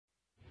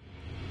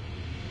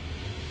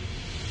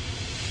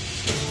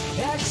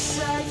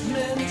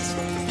excitement,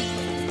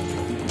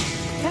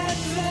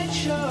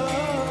 adventure,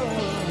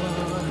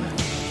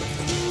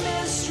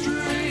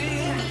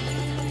 mystery,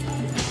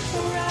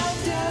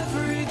 around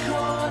every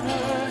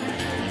corner.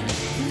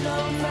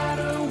 No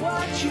matter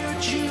what you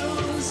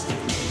choose,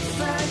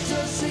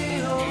 fantasy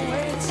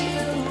awaits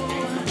you.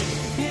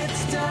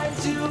 It's time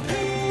to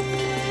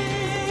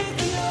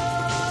pick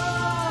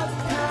your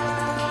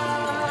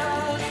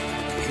path.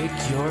 Pick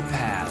Your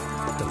Path,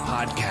 the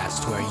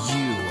podcast where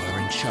you are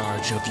in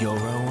charge of your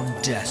own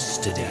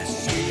destiny.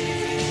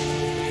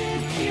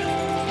 Pick your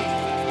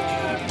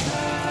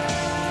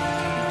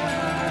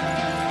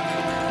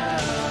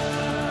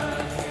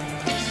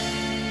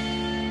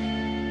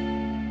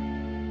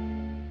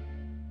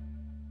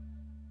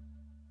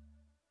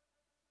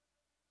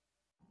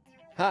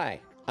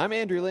Hi, I'm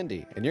Andrew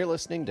Lindy, and you're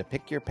listening to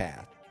Pick Your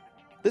Path.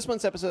 This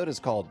month's episode is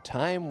called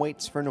Time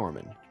Waits for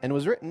Norman, and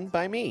was written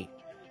by me.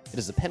 It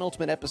is the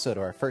penultimate episode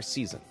of our first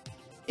season.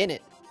 In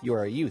it, you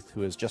are a youth who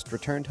has just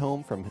returned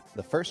home from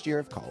the first year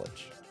of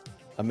college.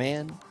 A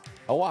man,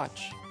 a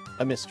watch,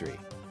 a mystery.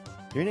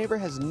 Your neighbor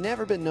has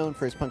never been known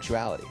for his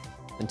punctuality,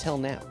 until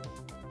now.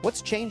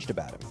 What's changed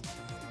about him?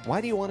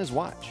 Why do you want his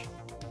watch?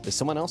 Is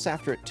someone else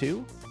after it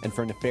too, and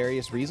for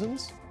nefarious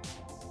reasons?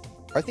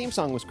 Our theme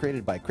song was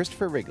created by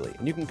Christopher Wrigley,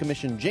 and you can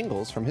commission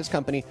jingles from his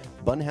company,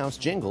 Bunhouse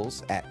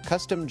Jingles, at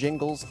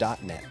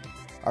customjingles.net.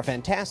 Our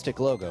fantastic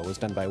logo was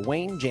done by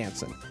Wayne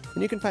Jansen,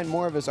 and you can find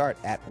more of his art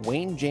at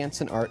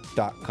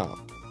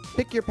waynejansenart.com.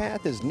 Pick Your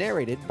Path is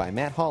narrated by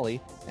Matt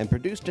Hawley and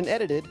produced and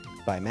edited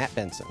by Matt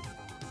Benson.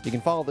 You can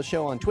follow the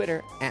show on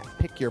Twitter at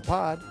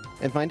PickYourPod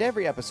and find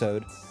every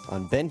episode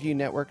on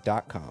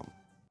BenviewNetwork.com.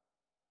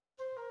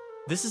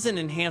 This is an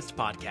enhanced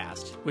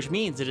podcast, which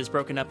means it is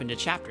broken up into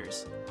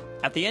chapters.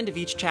 At the end of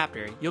each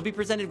chapter, you'll be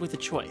presented with a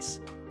choice.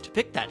 To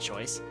pick that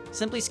choice,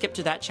 simply skip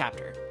to that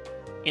chapter.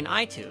 In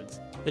iTunes,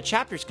 the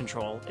chapters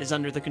control is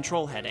under the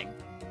control heading.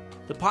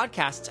 The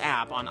podcast's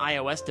app on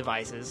iOS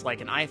devices,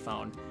 like an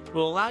iPhone,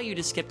 will allow you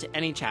to skip to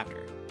any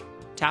chapter.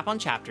 Tap on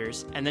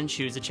chapters and then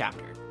choose a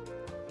chapter.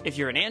 If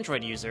you're an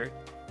Android user,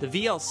 the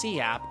VLC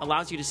app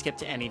allows you to skip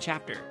to any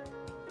chapter.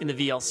 In the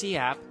VLC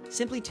app,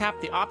 simply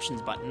tap the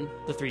Options button,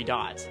 the three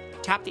dots,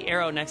 tap the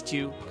arrow next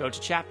to Go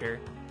to Chapter,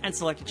 and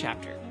select a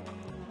chapter.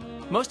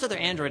 Most other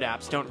Android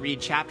apps don't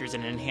read chapters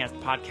in an enhanced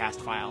podcast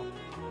file.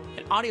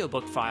 An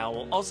audiobook file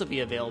will also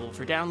be available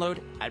for download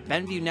at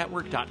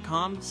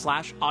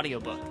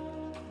BenviewNetwork.com/audiobook.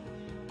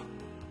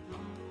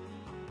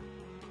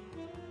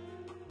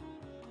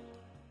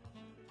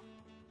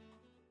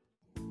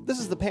 This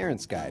is the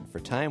Parent's Guide for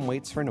Time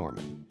Waits for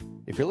Norman.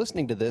 If you're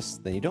listening to this,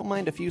 then you don't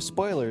mind a few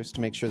spoilers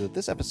to make sure that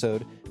this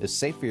episode is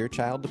safe for your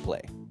child to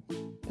play.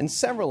 In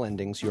several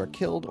endings, you are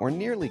killed or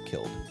nearly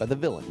killed by the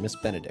villain, Miss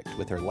Benedict,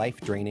 with her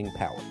life-draining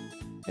power.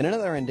 In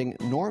another ending,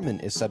 Norman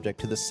is subject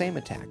to the same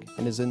attack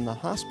and is in the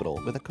hospital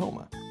with a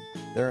coma.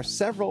 There are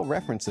several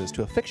references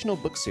to a fictional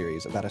book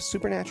series about a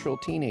supernatural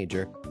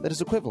teenager that is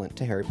equivalent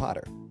to Harry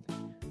Potter.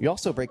 You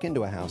also break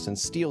into a house and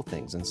steal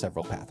things in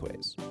several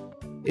pathways.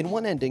 In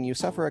one ending, you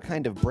suffer a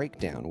kind of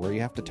breakdown where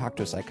you have to talk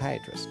to a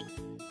psychiatrist.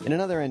 In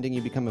another ending,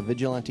 you become a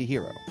vigilante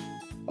hero.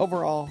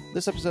 Overall,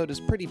 this episode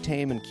is pretty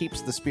tame and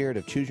keeps the spirit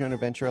of Choose Your Own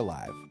Adventure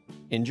alive.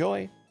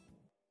 Enjoy!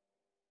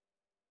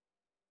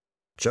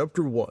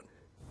 Chapter 1.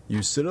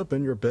 You sit up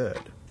in your bed.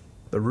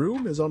 The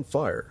room is on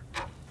fire.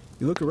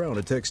 You look around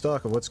and take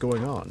stock of what's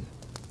going on.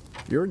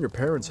 You're in your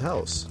parents'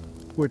 house,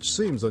 which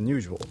seems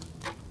unusual.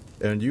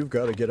 And you've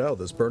got to get out of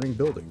this burning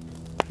building.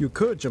 You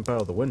could jump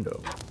out of the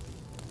window.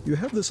 You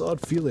have this odd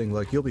feeling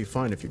like you'll be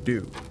fine if you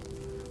do.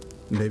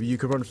 Maybe you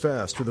could run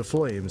fast through the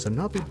flames and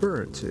not be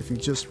burnt if you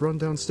just run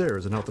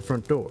downstairs and out the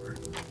front door.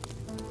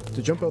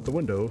 To jump out the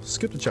window,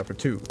 skip to Chapter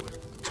 2.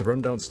 To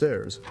run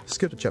downstairs,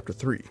 skip to Chapter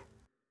 3.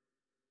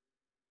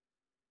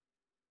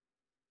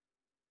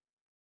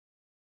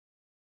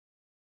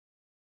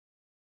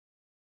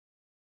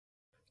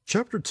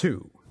 Chapter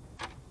 2.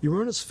 You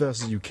run as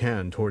fast as you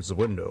can towards the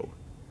window.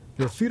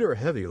 Your feet are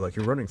heavy like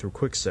you're running through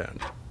quicksand.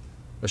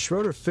 A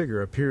shrouded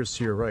figure appears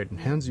to your right and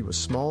hands you a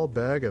small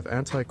bag of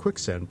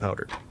anti-quicksand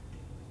powder.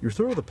 You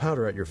throw the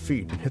powder at your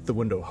feet and hit the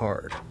window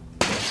hard.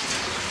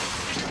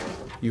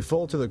 You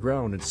fall to the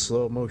ground in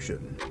slow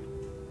motion.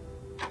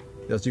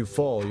 As you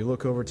fall, you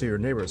look over to your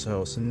neighbor's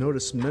house and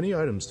notice many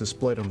items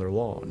displayed on their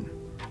lawn.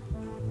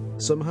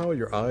 Somehow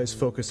your eyes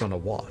focus on a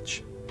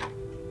watch.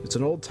 It's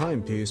an old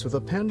timepiece with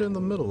a panda in the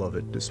middle of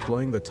it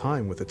displaying the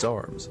time with its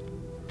arms.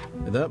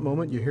 In that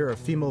moment, you hear a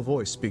female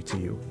voice speak to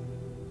you.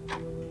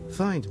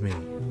 Find me.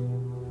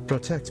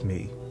 Protect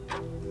me.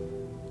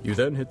 You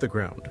then hit the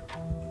ground.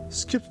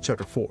 Skip to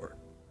Chapter 4.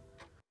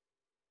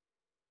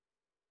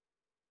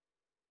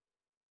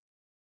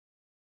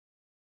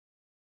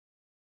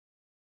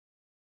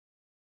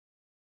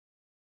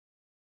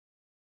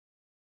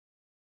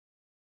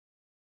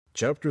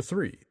 Chapter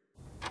 3.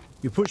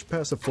 You push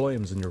past the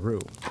flames in your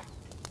room.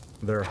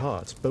 They're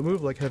hot, but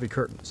move like heavy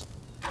curtains.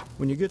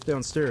 When you get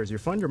downstairs, you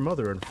find your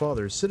mother and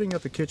father sitting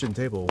at the kitchen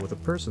table with a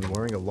person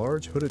wearing a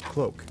large hooded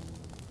cloak.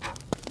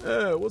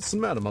 What's the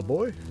matter, my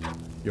boy?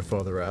 Your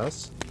father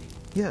asks.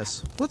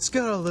 Yes, what's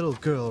got a little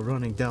girl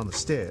running down the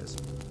stairs?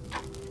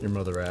 Your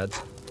mother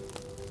adds.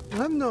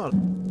 I'm not.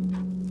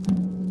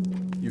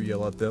 You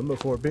yell at them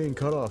before being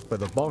cut off by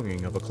the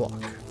bonging of a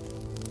clock.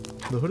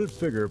 The hooded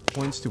figure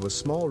points to a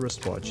small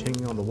wristwatch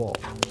hanging on the wall.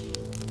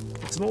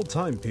 It's an old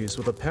timepiece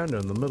with a panda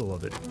in the middle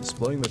of it,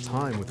 displaying the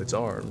time with its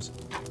arms.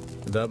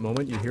 At that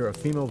moment, you hear a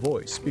female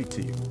voice speak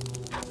to you.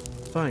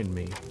 Find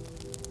me.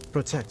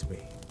 Protect me.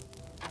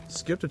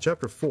 Skip to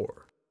chapter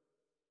 4.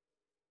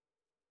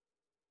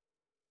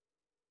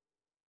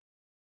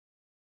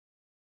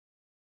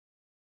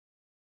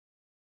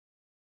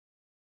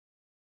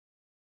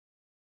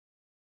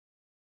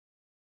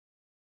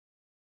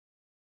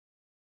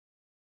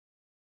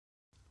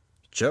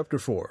 Chapter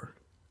 4.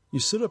 You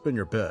sit up in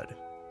your bed.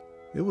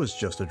 It was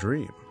just a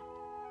dream.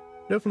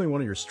 Definitely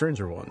one of your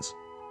stranger ones.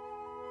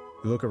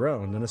 You look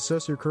around and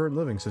assess your current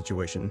living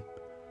situation.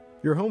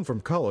 You're home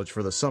from college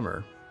for the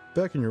summer,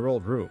 back in your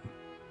old room.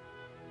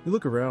 You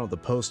look around at the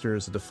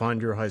posters that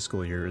defined your high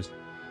school years.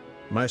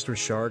 Meister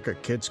Shark, a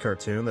kid's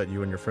cartoon that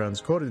you and your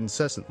friends quoted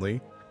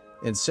incessantly,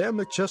 and Sam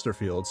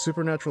McChesterfield,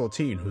 supernatural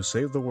teen who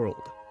saved the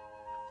world.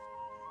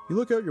 You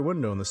look out your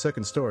window in the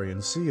second story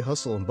and see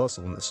hustle and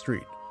bustle in the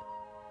street.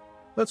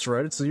 That's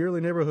right, it's the yearly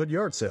neighborhood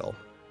yard sale.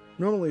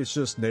 Normally it's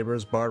just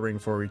neighbors bartering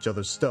for each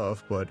other's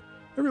stuff, but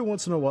every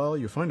once in a while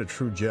you find a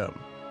true gem.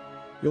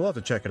 You'll have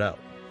to check it out.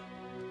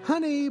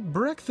 Honey,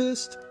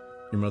 breakfast,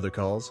 your mother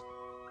calls.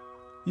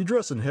 You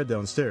dress and head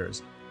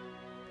downstairs.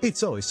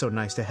 It's always so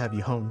nice to have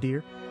you home,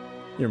 dear,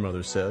 your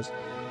mother says.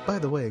 By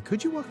the way,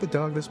 could you walk the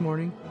dog this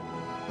morning?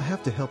 I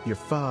have to help your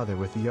father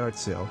with the yard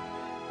sale,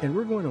 and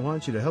we're going to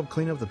want you to help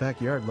clean up the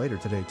backyard later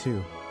today,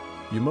 too.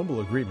 You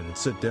mumble agreement and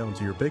sit down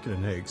to your bacon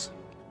and eggs.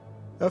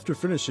 After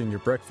finishing your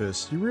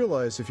breakfast, you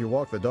realize if you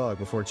walk the dog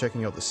before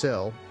checking out the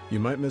sale,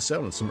 you might miss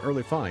out on some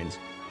early finds.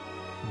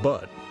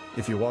 But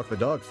if you walk the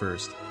dog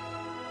first,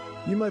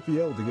 you might be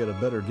able to get a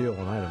better deal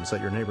on items that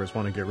your neighbors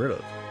want to get rid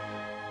of.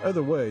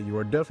 Either way, you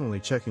are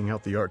definitely checking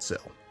out the yard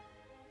sale.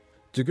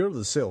 To go to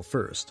the sale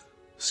first,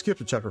 skip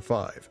to chapter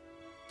 5.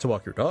 To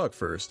walk your dog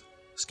first,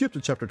 skip to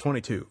chapter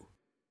 22.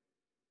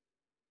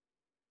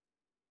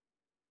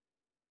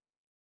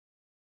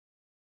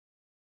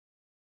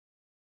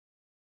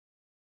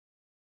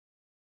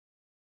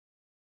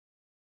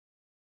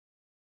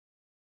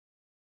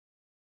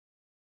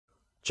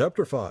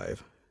 Chapter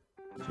 5.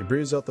 You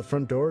breeze out the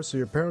front door so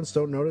your parents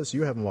don't notice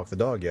you haven't walked the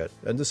dog yet,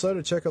 and decide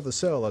to check out the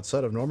sale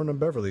outside of Norman and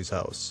Beverly's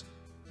house.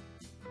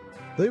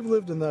 They've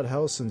lived in that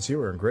house since you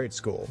were in grade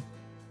school.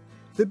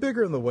 They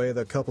bigger in the way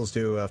that couples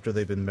do after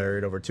they've been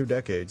married over 2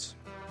 decades.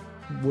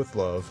 With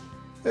love.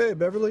 Hey,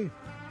 Beverly.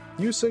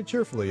 You say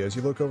cheerfully as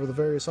you look over the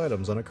various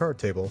items on a card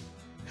table.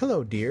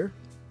 Hello, dear.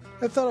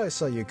 I thought I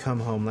saw you come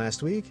home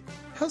last week.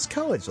 How's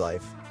college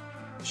life?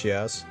 She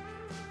asks.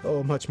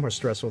 Oh, much more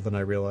stressful than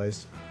I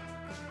realized.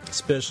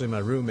 Especially my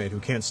roommate who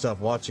can't stop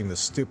watching this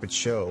stupid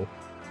show.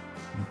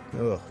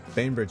 Ugh,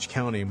 Bainbridge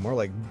County, more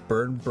like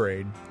Bird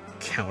Braid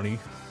County.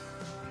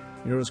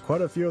 You notice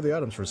quite a few of the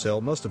items for sale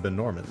must have been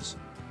Norman's.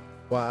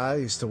 Why, I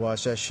used to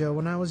watch that show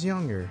when I was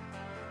younger.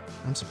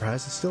 I'm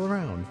surprised it's still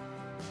around,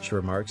 she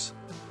remarks.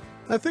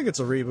 I think it's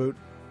a reboot,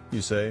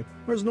 you say.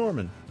 Where's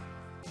Norman?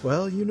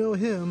 Well, you know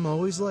him,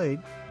 always late,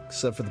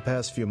 except for the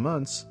past few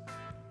months.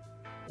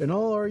 In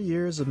all our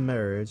years of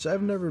marriage,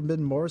 I've never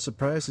been more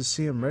surprised to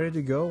see him ready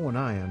to go when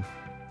I am.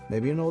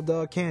 Maybe an old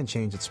dog can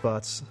change its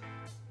spots.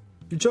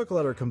 You chuckle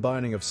at her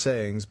combining of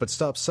sayings, but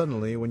stop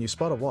suddenly when you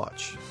spot a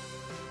watch.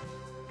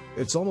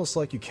 It's almost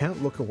like you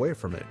can't look away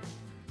from it.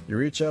 You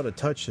reach out to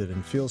touch it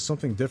and feel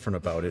something different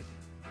about it.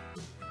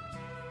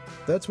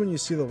 That's when you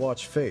see the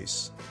watch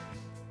face.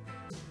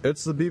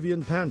 It's the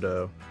Bevian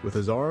Panda, with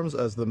his arms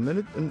as the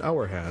minute and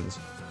hour hands.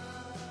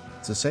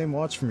 It's the same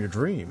watch from your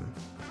dream.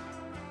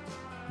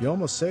 You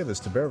almost say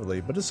this to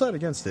Beverly, but decide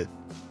against it.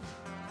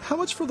 How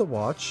much for the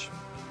watch?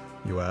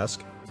 You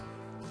ask.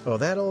 Oh,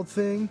 that old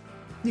thing?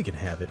 You can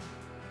have it.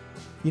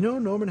 You know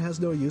Norman has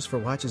no use for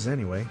watches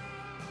anyway.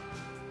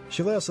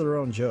 She laughs at her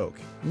own joke,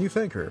 and you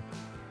thank her.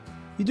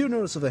 You do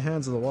notice that the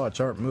hands of the watch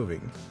aren't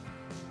moving.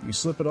 You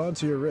slip it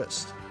onto your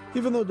wrist.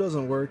 Even though it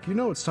doesn't work, you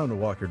know it's time to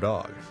walk your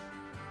dog.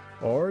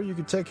 Or you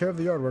could take care of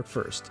the yard work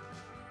first.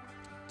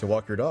 To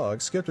walk your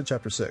dog, skip to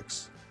chapter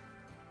 6.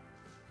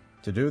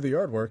 To do the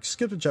yard work,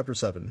 skip to chapter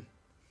 7.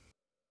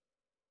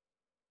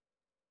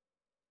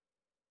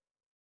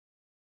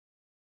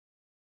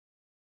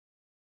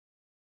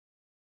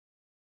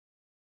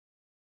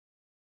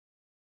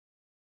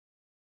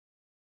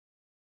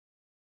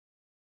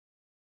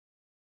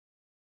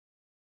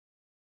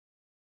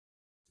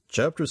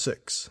 Chapter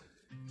 6.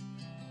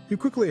 You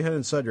quickly head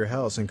inside your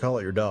house and call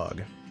out your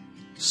dog.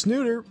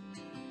 Snooter!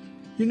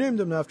 You named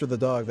him after the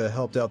dog that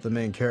helped out the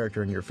main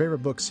character in your favorite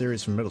book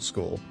series from middle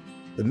school,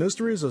 The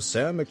Mysteries of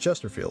Sam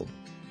McChesterfield.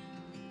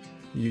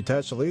 You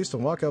attach the leash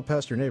and walk out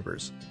past your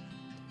neighbors.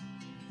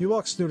 You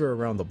walk Snooter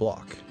around the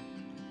block.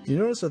 You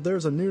notice that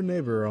there's a new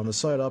neighbor on the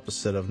side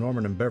opposite of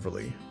Norman and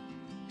Beverly.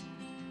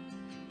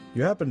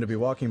 You happen to be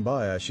walking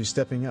by as she's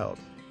stepping out.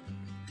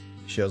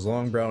 She has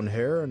long brown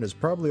hair and is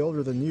probably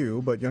older than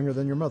you, but younger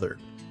than your mother.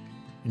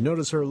 You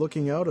notice her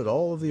looking out at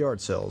all of the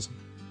art cells.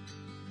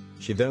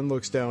 She then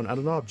looks down at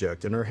an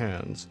object in her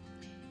hands.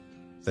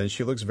 Then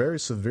she looks very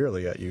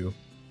severely at you.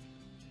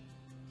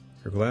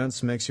 Her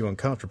glance makes you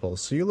uncomfortable,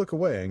 so you look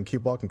away and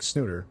keep walking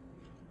Snooter.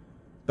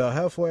 About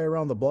halfway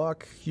around the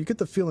block, you get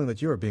the feeling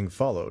that you are being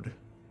followed.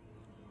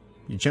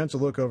 You chance to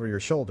look over your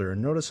shoulder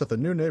and notice that the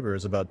new neighbor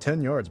is about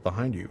 10 yards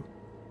behind you.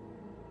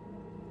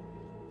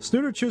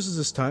 Snooter chooses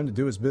this time to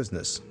do his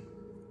business.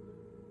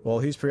 While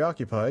he's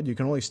preoccupied, you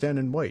can only stand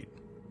and wait.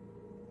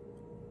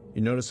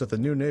 You notice that the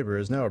new neighbor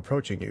is now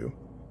approaching you.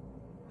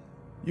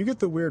 You get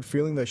the weird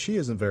feeling that she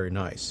isn't very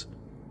nice.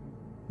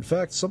 In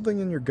fact, something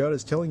in your gut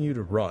is telling you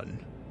to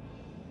run.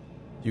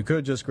 You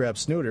could just grab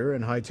Snooter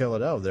and hightail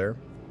it out of there,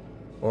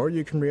 or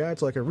you can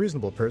react like a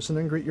reasonable person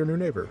and greet your new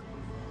neighbor.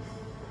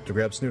 To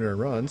grab Snooter and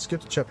run,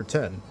 skip to chapter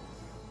 10.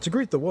 To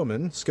greet the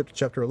woman, skip to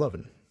chapter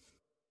 11.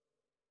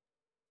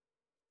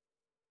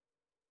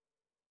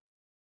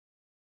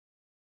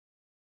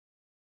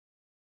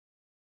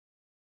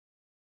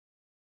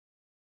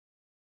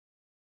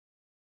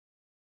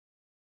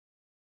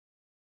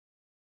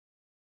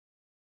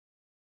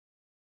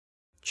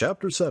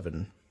 Chapter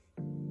 7.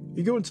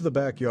 You go into the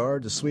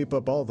backyard to sweep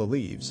up all the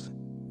leaves.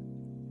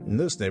 In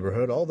this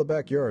neighborhood, all the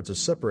backyards are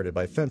separated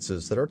by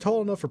fences that are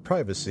tall enough for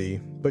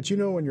privacy, but you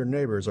know when your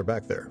neighbors are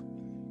back there.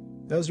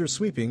 As you're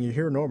sweeping, you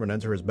hear Norman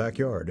enter his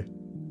backyard.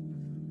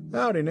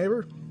 "Howdy,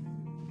 neighbor,"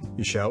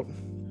 you shout.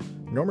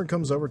 Norman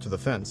comes over to the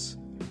fence.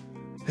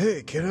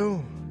 "Hey,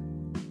 kiddo."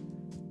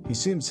 He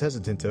seems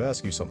hesitant to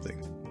ask you something.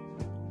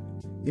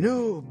 "You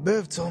know,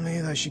 Bev told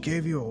me that she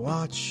gave you a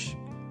watch.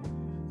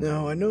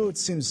 Now, I know it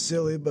seems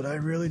silly, but I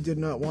really did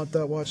not want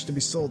that watch to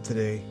be sold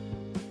today.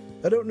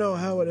 I don't know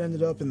how it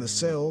ended up in the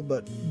sale,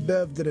 but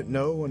Bev didn't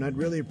know, and I'd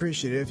really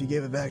appreciate it if you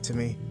gave it back to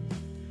me.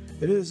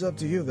 It is up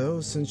to you, though,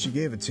 since she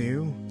gave it to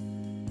you.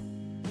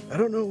 I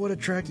don't know what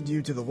attracted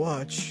you to the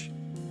watch.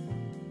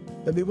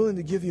 I'd be willing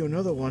to give you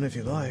another one if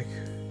you like."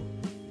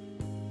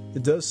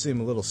 It does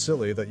seem a little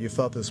silly that you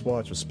thought this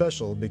watch was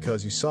special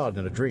because you saw it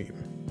in a dream.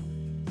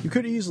 You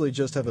could easily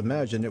just have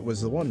imagined it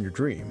was the one in your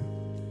dream.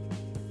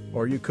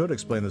 Or you could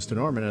explain this to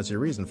Norman as your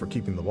reason for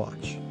keeping the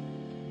watch.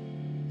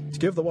 To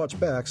give the watch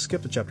back,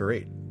 skip to chapter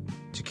 8.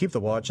 To keep the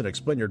watch and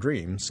explain your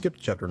dream, skip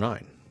to chapter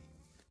 9.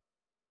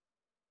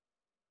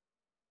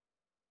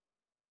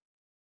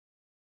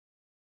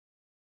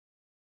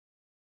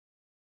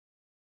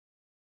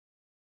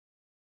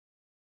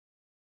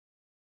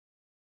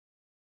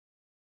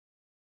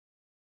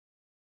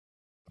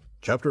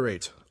 Chapter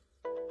 8.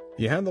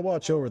 You hand the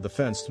watch over the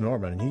fence to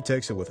Norman and he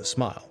takes it with a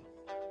smile.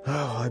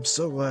 "Oh, I'm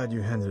so glad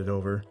you handed it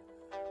over.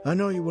 I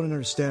know you wouldn't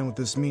understand what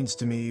this means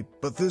to me,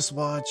 but this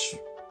watch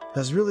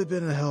has really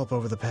been a help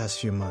over the past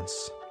few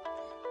months,"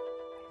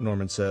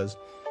 Norman says.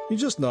 You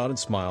just nod and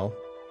smile.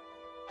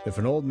 If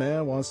an old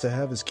man wants to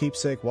have his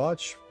keepsake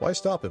watch, why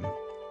stop him?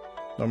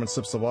 Norman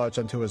slips the watch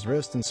onto his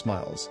wrist and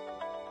smiles.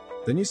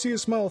 Then you see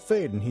his smile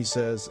fade and he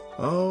says,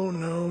 "Oh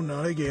no,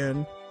 not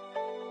again."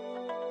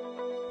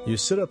 You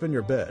sit up in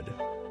your bed.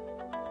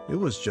 It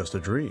was just a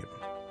dream.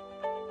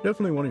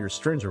 Definitely one of your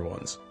stranger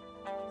ones.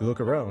 You look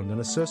around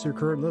and assess your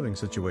current living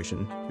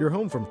situation. You're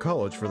home from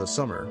college for the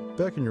summer,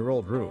 back in your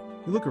old room.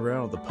 You look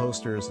around at the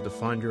posters that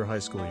defined your high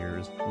school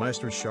years.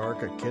 Meister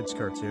Shark, a kid's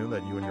cartoon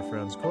that you and your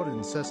friends quoted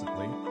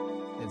incessantly,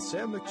 and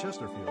Sam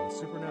McChesterfield,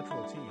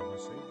 supernatural teen who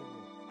saved the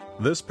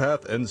world. This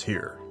path ends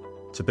here.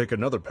 To pick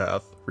another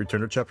path,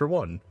 return to chapter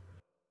 1.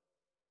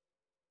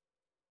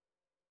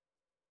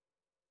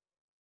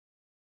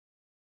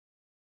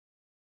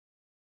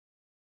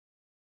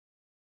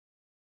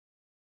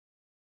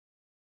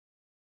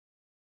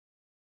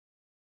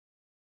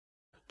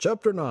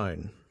 Chapter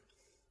 9.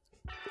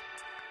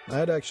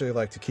 "I'd actually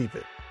like to keep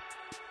it,"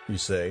 you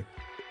say.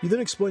 You then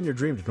explain your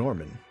dream to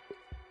Norman.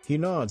 He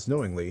nods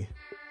knowingly.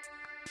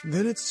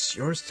 "Then it's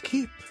yours to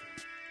keep.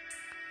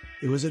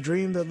 It was a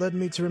dream that led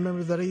me to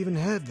remember that I even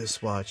had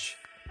this watch.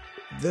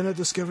 Then I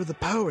discovered the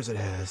powers it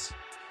has,"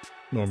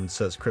 Norman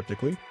says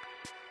cryptically.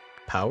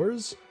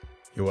 "Powers?"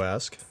 you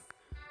ask.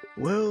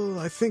 "Well,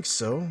 I think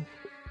so.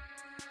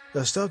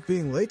 I stopped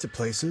being late to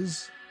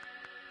places.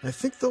 I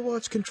think the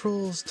watch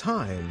controls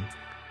time."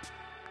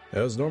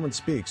 As Norman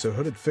speaks, a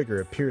hooded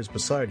figure appears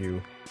beside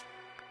you.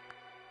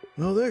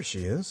 "Oh, there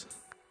she is."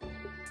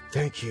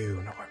 "Thank you,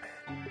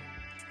 Norman,"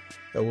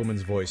 a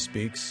woman's voice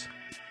speaks.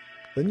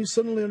 Then you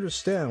suddenly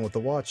understand what the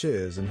watch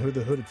is and who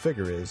the hooded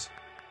figure is.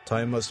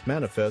 Time must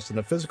manifest in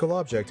a physical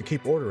object to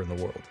keep order in the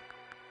world.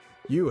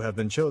 You have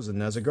been chosen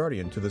as a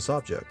guardian to this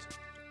object.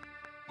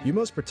 You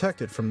must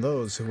protect it from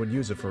those who would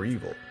use it for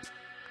evil.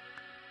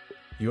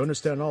 You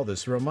understand all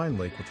this through a mind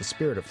link with the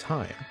spirit of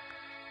time.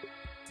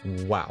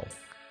 Wow,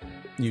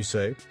 you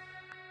say.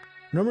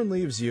 Norman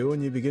leaves you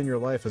and you begin your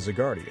life as a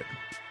guardian.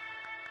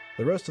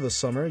 The rest of the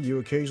summer, you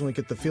occasionally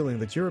get the feeling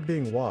that you are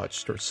being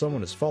watched or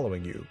someone is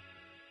following you.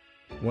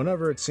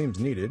 Whenever it seems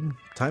needed,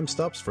 time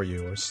stops for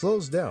you or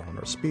slows down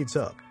or speeds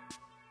up.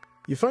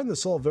 You find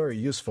this all very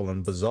useful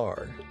and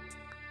bizarre.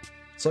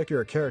 It's like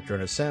you're a character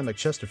in a Sam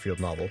McChesterfield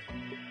novel.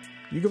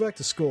 You go back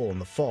to school in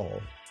the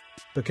fall.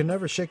 but can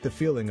never shake the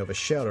feeling of a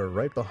shadow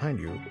right behind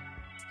you.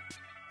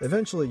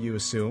 Eventually, you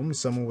assume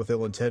someone with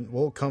ill intent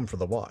will come for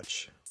the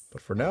watch,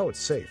 but for now it's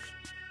safe.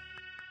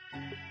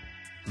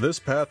 This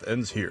path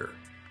ends here.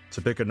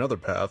 To pick another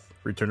path,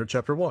 return to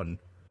Chapter 1.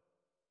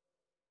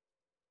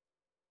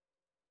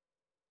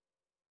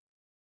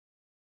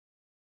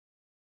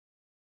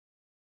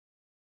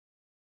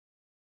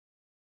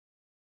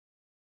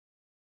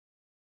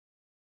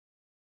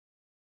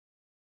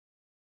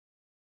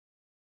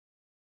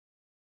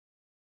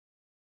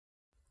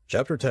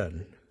 Chapter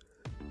 10.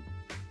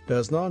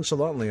 As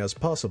nonchalantly as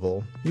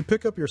possible, you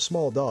pick up your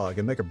small dog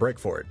and make a break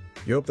for it.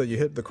 You hope that you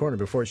hit the corner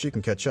before she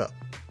can catch up.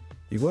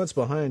 You glance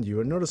behind you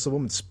and notice a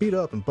woman speed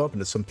up and bump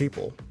into some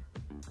people.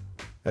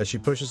 As she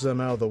pushes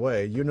them out of the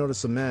way, you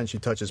notice the man she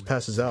touches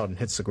passes out and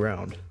hits the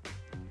ground.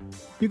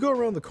 You go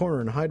around the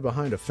corner and hide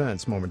behind a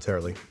fence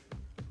momentarily.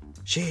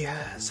 She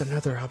has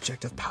another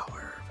object of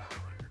power.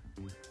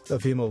 A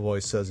female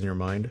voice says in your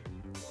mind.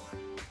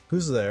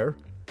 Who's there?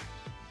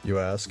 You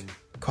ask.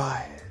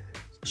 Quiet.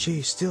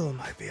 She still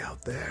might be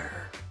out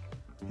there.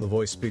 The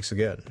voice speaks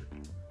again.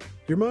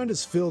 Your mind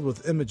is filled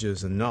with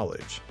images and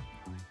knowledge.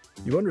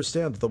 You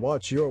understand that the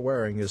watch you are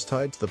wearing is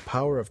tied to the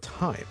power of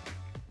time.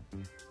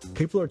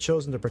 People are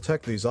chosen to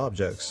protect these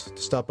objects,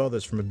 to stop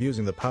others from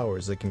abusing the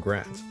powers they can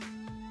grant.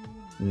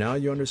 Now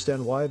you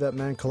understand why that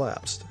man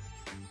collapsed.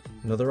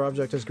 Another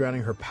object is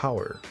granting her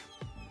power.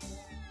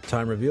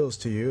 Time reveals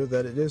to you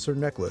that it is her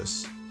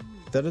necklace,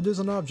 that it is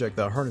an object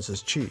that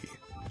harnesses chi,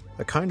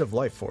 a kind of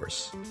life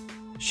force.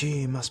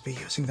 She must be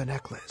using the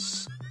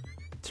necklace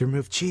to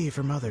remove chi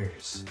from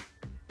others.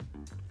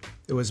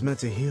 It was meant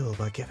to heal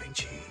by giving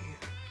chi,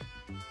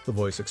 the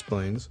voice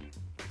explains.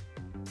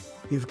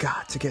 You've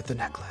got to get the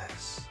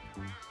necklace.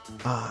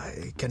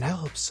 I can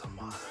help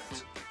somewhat.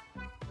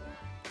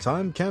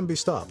 Time can be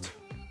stopped,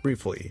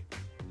 briefly,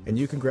 and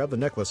you can grab the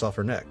necklace off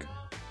her neck.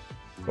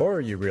 Or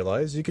you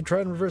realize you could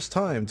try and reverse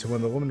time to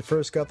when the woman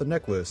first got the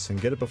necklace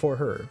and get it before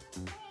her.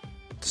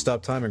 To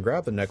stop time and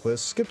grab the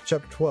necklace, skip to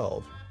Chapter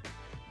 12.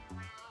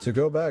 To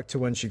go back to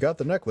when she got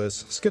the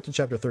necklace, skip to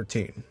Chapter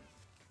 13.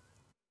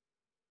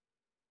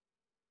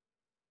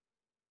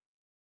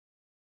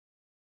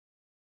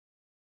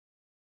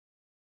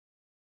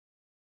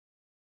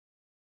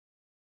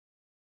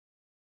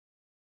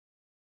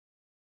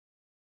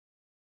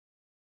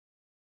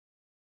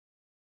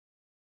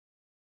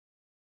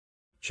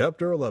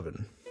 Chapter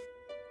 11.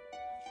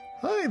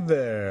 Hi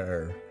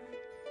there,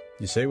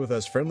 you say with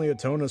as friendly a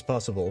tone as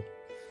possible.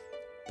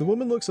 The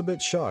woman looks a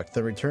bit shocked,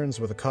 then returns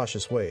with a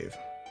cautious wave.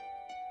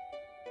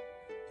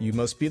 You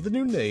must be the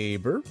new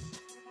neighbor.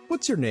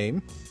 What's your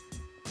name?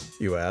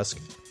 You ask.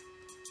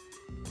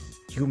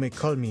 You may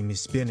call me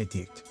Miss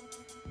Benedict,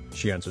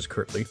 she answers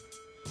curtly.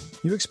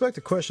 You expect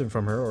a question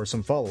from her or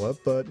some follow-up,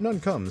 but none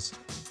comes.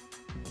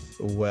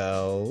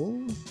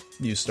 Well,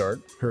 you start.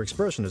 Her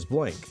expression is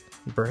blank,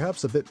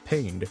 perhaps a bit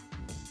pained.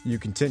 You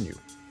continue.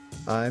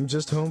 I'm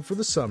just home for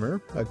the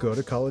summer. I go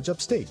to college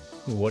upstate.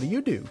 What do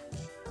you do?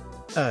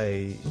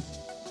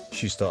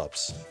 She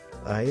stops.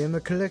 I am a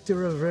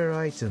collector of rare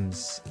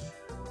items.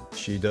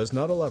 She does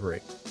not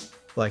elaborate.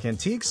 Like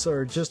antiques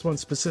or just one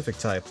specific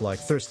type, like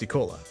Thirsty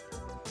Cola?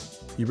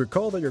 You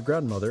recall that your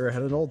grandmother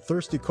had an old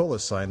Thirsty Cola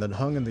sign that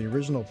hung in the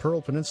original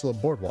Pearl Peninsula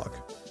boardwalk.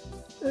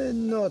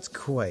 Not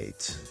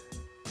quite.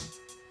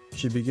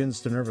 She begins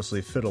to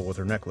nervously fiddle with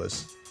her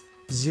necklace.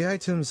 The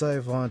items I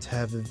want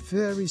have a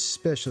very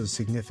special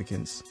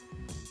significance.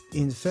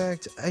 In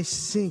fact, I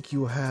think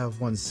you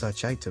have one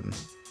such item.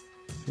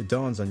 It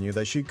dawns on you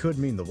that she could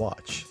mean the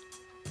watch.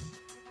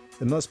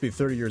 It must be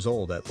 30 years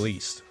old at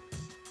least.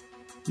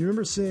 You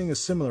remember seeing a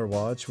similar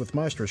watch with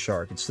Maestro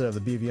Shark instead of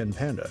the BVN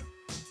Panda.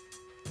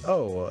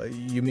 Oh,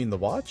 you mean the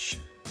watch?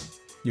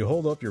 You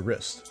hold up your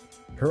wrist.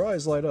 Her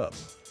eyes light up.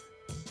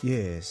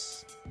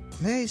 Yes.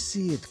 May I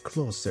see it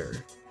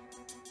closer?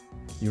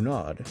 You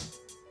nod.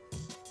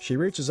 She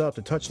reaches out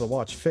to touch the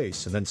watch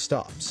face and then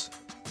stops.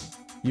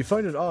 You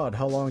find it odd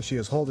how long she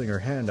is holding her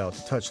hand out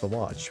to touch the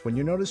watch when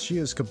you notice she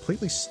is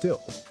completely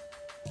still.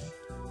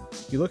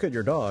 You look at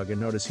your dog and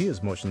notice he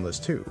is motionless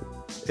too,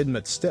 in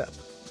mid-step.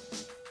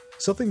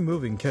 Something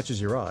moving catches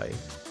your eye.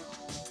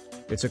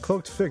 It's a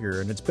cloaked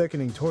figure and it's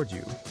beckoning toward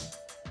you.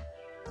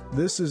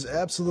 This is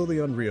absolutely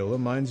unreal. It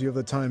reminds you of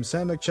the time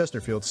Sam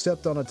McChesterfield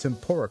stepped on a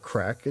tempura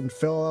crack and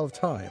fell out of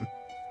time.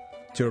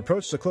 To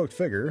approach the cloaked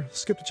figure,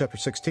 skip to Chapter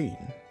 16.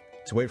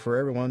 To wait for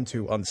everyone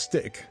to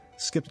unstick,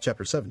 skip to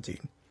Chapter 17.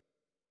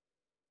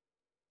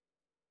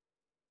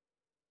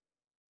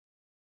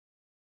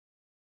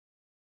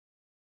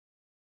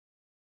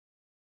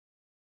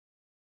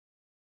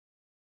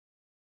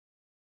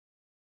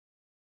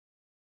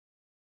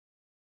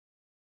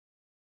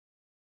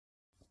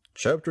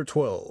 Chapter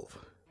 12.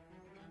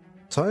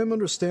 Time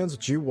understands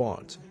what you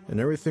want, and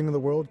everything in the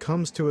world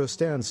comes to a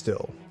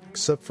standstill,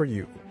 except for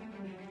you.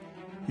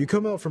 You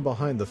come out from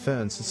behind the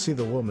fence and see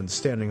the woman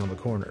standing on the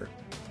corner.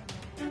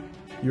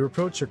 You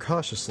approach her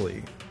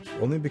cautiously,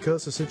 only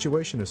because the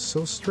situation is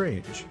so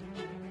strange.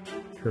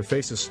 Her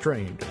face is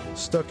strained,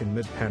 stuck in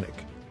mid-panic.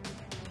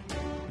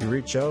 You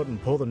reach out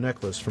and pull the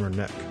necklace from her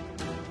neck.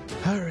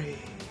 Hurry!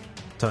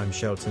 Time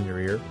shouts in your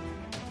ear.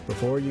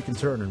 Before you can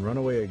turn and run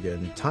away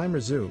again, time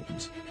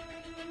resumes.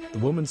 The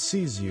woman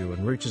sees you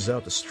and reaches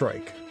out to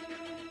strike.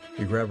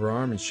 You grab her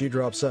arm and she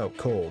drops out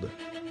cold.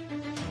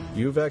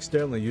 You've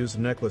accidentally used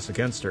the necklace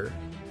against her.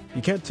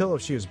 You can't tell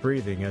if she is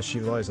breathing as she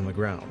lies on the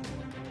ground.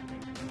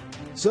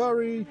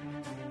 Sorry!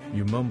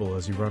 You mumble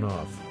as you run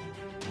off.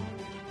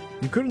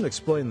 You couldn't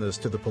explain this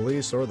to the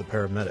police or the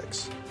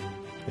paramedics,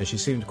 and she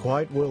seemed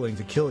quite willing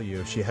to kill you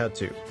if she had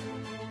to.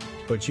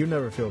 But you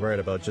never feel right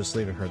about just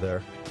leaving her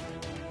there.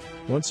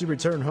 Once you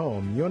return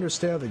home, you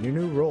understand that your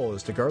new role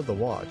is to guard the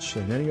watch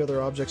and any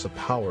other objects of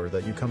power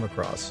that you come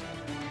across.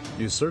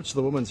 You search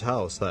the woman's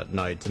house that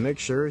night to make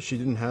sure she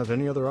didn't have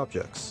any other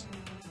objects.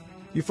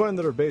 You find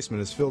that her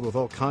basement is filled with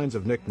all kinds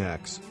of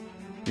knickknacks.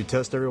 You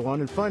test everyone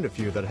and find a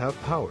few that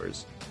have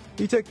powers.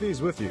 You take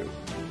these with you.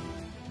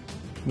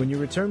 When you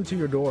return to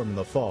your dorm in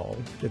the fall,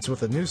 it's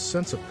with a new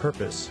sense of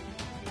purpose.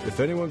 If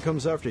anyone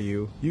comes after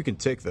you, you can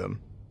take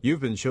them.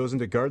 You've been chosen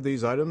to guard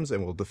these items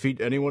and will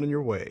defeat anyone in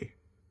your way.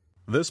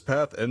 This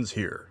path ends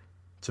here.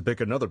 To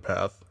pick another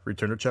path,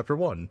 return to Chapter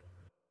 1.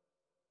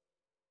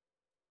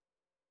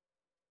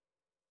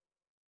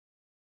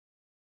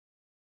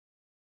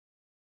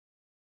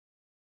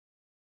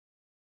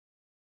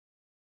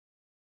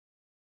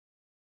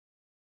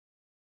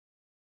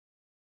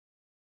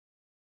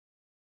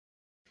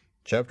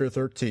 Chapter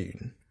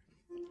 13.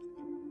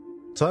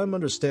 Time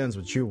understands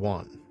what you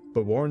want,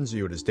 but warns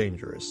you it is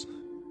dangerous.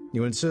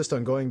 You insist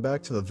on going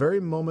back to the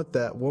very moment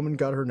that woman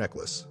got her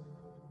necklace.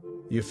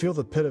 You feel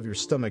the pit of your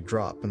stomach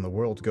drop and the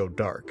world go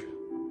dark.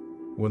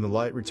 When the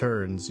light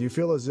returns, you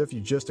feel as if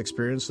you just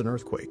experienced an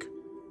earthquake.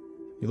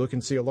 You look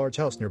and see a large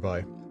house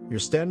nearby. You're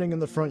standing in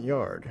the front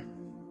yard.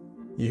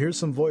 You hear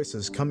some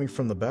voices coming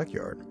from the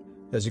backyard.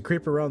 As you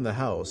creep around the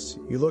house,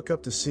 you look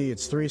up to see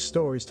it's 3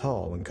 stories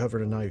tall and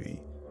covered in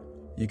ivy.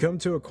 You come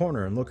to a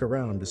corner and look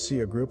around to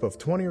see a group of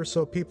 20 or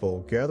so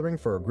people gathering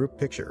for a group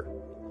picture.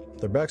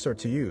 Their backs are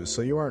to you,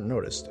 so you aren't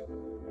noticed.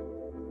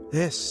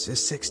 This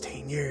is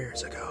 16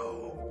 years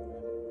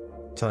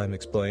ago, Time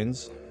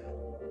explains.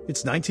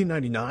 It's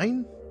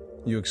 1999?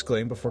 You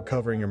exclaim before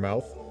covering your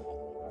mouth.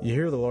 You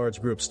hear the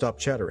large group stop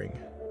chattering.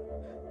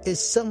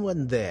 Is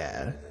someone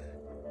there?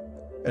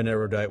 An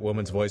erudite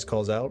woman's voice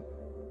calls out.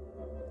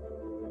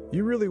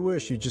 You really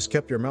wish you just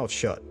kept your mouth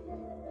shut.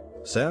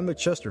 Sam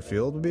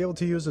McChesterfield would be able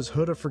to use his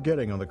hood of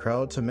forgetting on the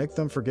crowd to make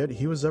them forget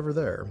he was ever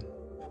there.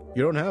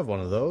 You don't have one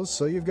of those,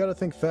 so you've got to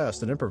think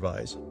fast and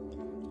improvise.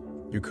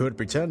 You could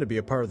pretend to be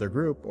a part of their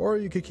group, or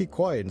you could keep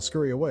quiet and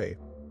scurry away.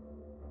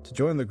 To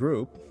join the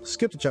group,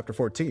 skip to Chapter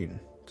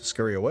 14. To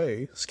scurry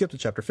away, skip to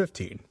Chapter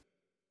 15.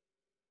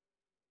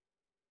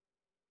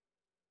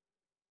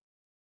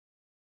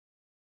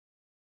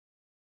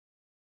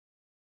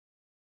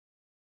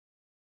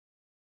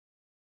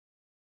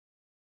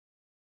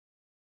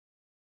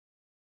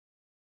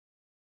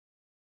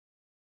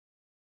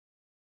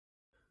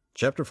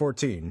 Chapter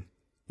 14.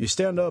 You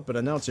stand up and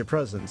announce your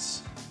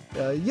presence.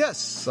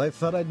 Yes, I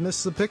thought I'd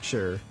missed the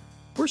picture.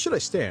 Where should I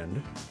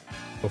stand?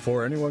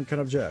 Before anyone can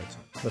object,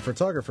 the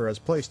photographer has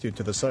placed you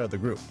to the side of the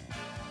group.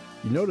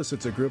 You notice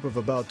it's a group of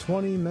about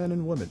 20 men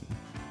and women.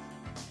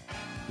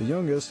 The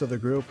youngest of the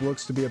group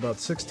looks to be about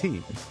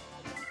 16.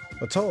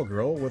 A tall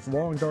girl with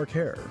long dark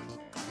hair.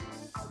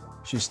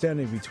 She's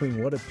standing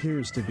between what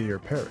appears to be her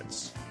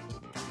parents.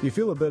 You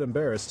feel a bit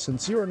embarrassed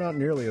since you are not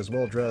nearly as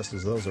well dressed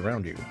as those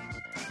around you.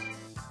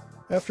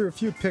 After a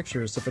few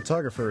pictures, the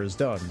photographer is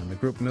done and the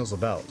group mills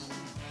about.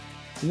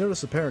 You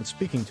notice a parent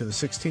speaking to the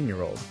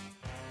 16-year-old.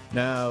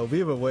 Now,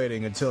 we were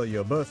waiting until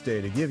your birthday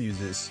to give you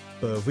this,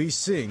 but we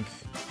think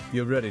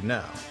you're ready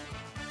now.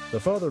 The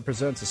father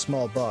presents a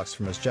small box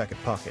from his jacket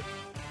pocket.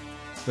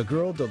 The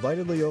girl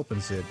delightedly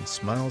opens it and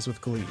smiles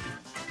with glee.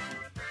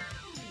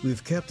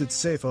 We've kept it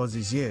safe all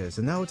these years,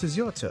 and now it is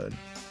your turn.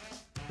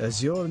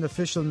 As you're an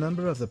official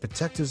member of the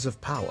Protectors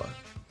of Power,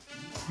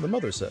 the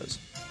mother says.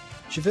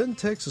 She then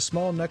takes a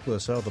small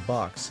necklace out of the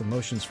box and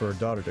motions for her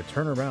daughter to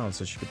turn around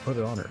so she could put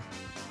it on her.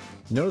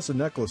 You notice the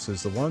necklace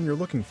is the one you're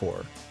looking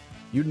for.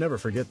 You'd never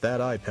forget that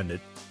eye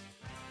pendant.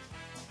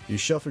 You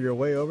shuffle your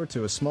way over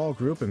to a small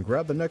group and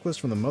grab the necklace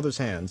from the mother's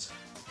hands.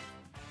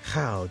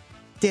 How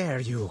dare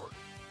you!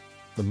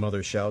 The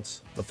mother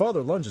shouts. The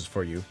father lunges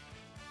for you.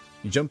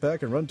 You jump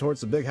back and run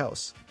towards the big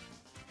house.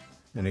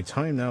 Any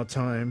time now,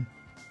 Time,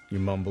 you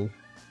mumble.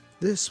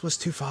 This was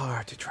too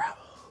far to travel.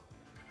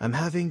 I'm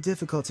having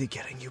difficulty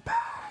getting you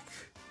back.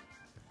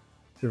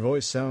 Your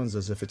voice sounds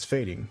as if it's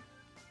fading.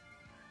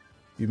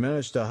 You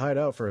manage to hide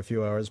out for a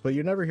few hours, but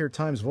you never hear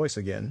Time's voice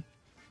again.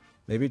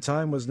 Maybe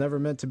time was never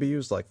meant to be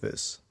used like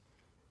this.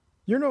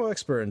 You're no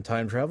expert in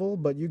time travel,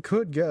 but you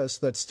could guess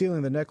that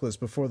stealing the necklace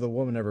before the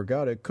woman ever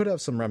got it could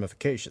have some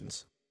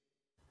ramifications.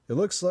 It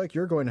looks like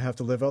you're going to have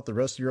to live out the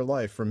rest of your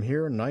life from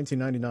here in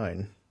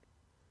 1999.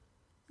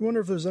 You wonder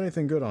if there's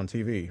anything good on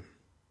TV.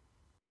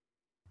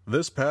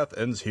 This path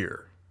ends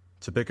here.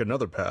 To pick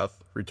another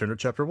path, return to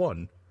Chapter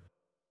 1.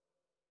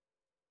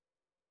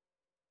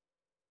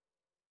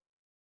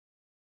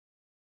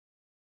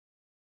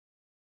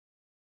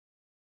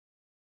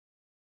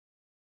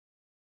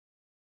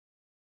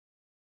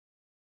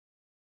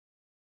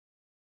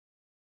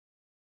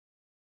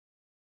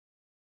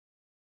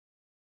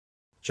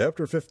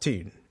 Chapter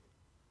 15.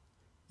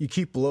 You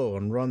keep low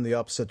and run the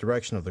opposite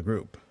direction of the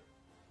group.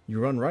 You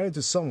run right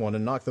into someone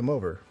and knock them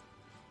over.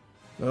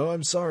 "Oh,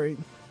 I'm sorry,"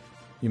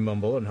 you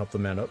mumble and help the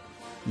man up.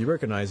 You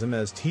recognize him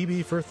as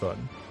T.B.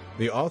 Firthun,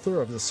 the author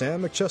of the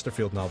Sam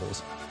McChesterfield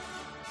novels.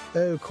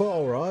 "Oh, quite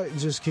alright,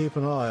 just keep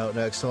an eye out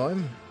next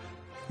time."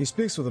 He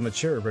speaks with a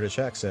mature British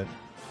accent.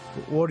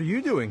 "What are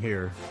you doing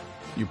here?"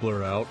 you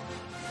blurt out.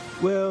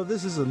 "Well,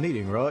 this is a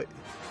meeting, right?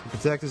 The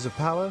Protectors of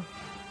Power?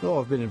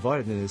 Oh, I've been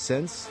invited in a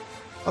sense.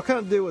 I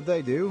can't do what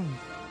they do,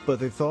 but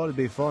they thought it'd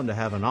be fun to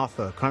have an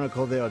author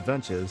chronicle their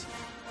adventures.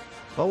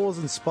 I was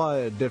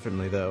inspired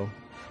differently, though.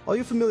 Are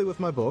you familiar with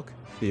my book?"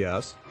 he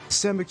asks.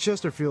 "Sam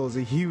McChesterfield is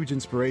a huge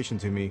inspiration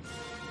to me,"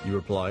 you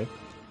reply.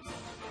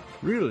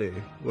 "Really?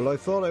 Well, I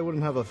thought I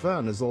wouldn't have a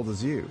fan as old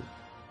as you."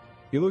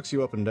 He looks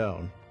you up and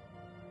down.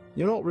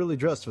 "You're not really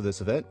dressed for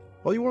this event.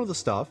 Are you one of the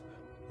staff?"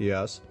 he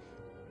asks.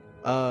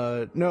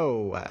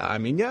 No, I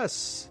mean,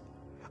 yes.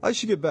 I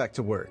should get back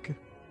to work."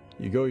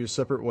 You go your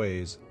separate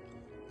ways.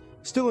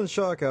 Still in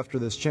shock after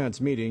this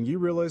chance meeting, you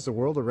realize the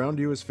world around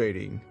you is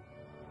fading.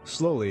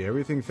 Slowly,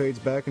 everything fades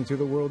back into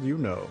the world you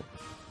know.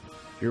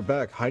 You're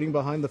back hiding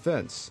behind the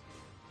fence.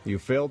 You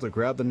fail to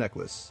grab the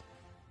necklace.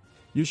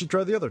 You should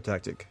try the other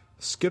tactic.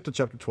 Skip to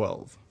chapter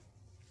 12.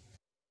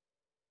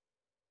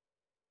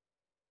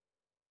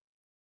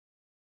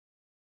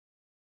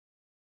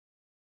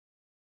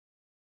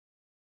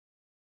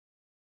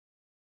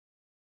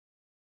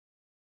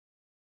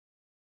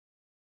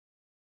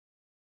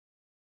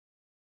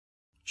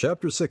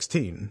 Chapter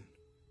 16.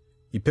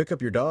 You pick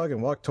up your dog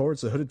and walk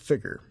towards the hooded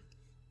figure.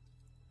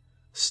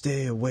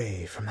 "Stay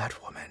away from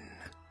that woman."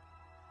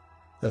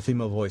 A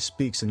female voice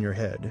speaks in your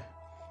head.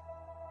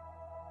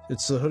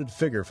 It's the hooded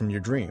figure from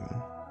your dream,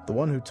 the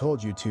one who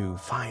told you to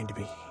find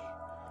me,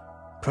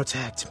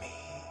 protect me.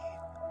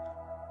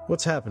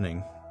 "What's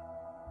happening?"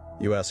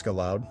 you ask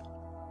aloud.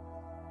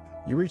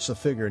 You reach the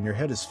figure and your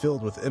head is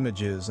filled with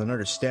images and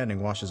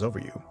understanding washes over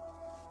you.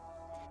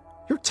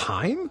 "Your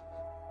time?"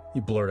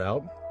 you blurt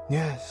out.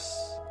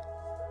 "Yes."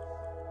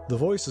 The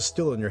voice is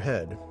still in your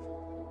head.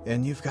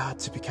 "And you've got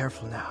to be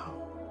careful now.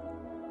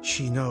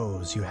 She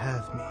knows you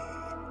have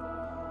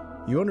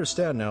me." You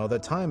understand now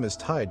that time is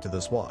tied to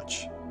this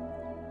watch,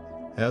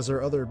 as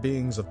are other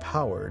beings of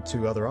power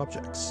to other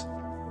objects.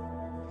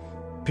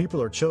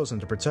 People are chosen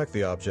to protect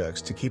the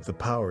objects to keep the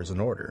powers in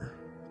order.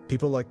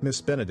 People like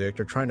Miss Benedict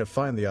are trying to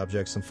find the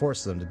objects and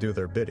force them to do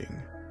their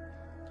bidding.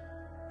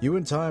 You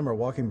and Time are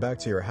walking back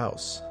to your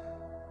house.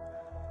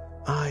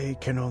 "I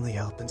can only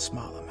help in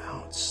small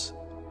amounts,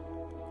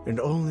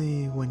 and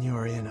only when you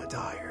are in a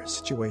dire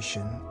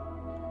situation.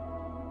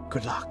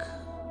 Good luck."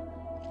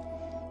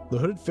 The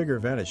hooded figure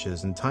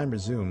vanishes and Time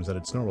resumes at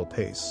its normal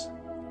pace.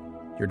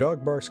 Your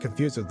dog barks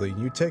confusedly and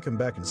you take him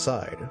back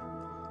inside.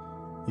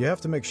 You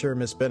have to make sure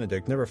Miss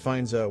Benedict never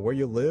finds out where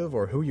you live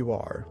or who you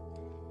are.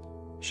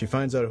 If she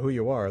finds out who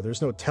you are,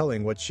 there's no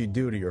telling what she'd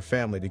do to your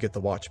family to get the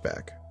watch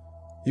back.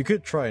 You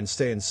could try and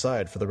stay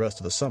inside for the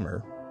rest of the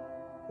summer,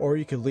 or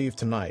you could leave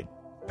tonight,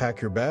 pack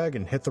your bag,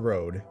 and hit the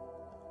road.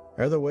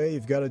 Either way,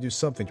 you've got to do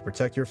something to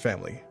protect your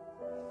family.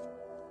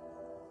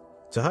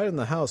 To hide in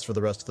the house for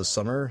the rest of the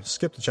summer,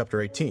 skip to chapter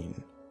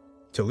 18.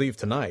 To leave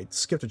tonight,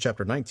 skip to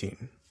chapter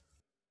 19.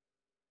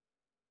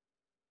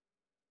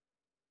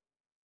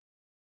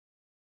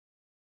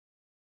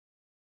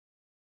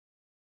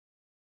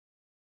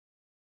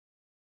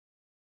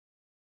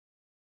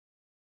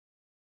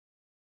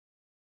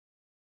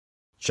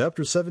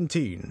 Chapter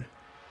 17.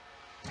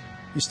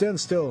 You stand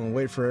still and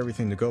wait for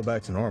everything to go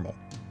back to normal.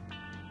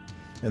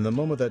 In the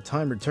moment that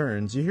Time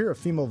returns, you hear a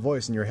female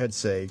voice in your head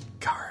say,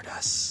 "Guard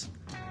us."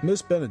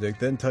 Miss Benedict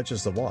then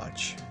touches the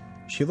watch.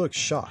 She looks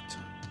shocked.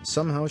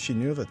 Somehow she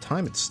knew that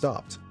time had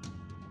stopped.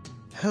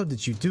 "How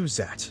did you do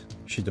that?"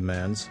 she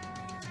demands.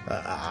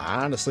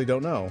 I honestly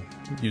don't know,"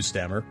 you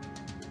stammer.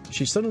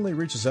 She suddenly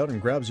reaches out and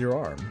grabs your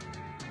arm.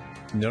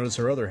 You notice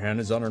her other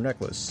hand is on her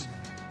necklace.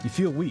 You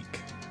feel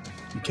weak.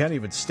 You can't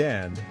even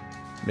stand.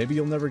 Maybe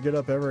you'll never get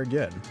up ever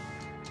again.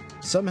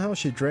 Somehow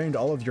she drained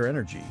all of your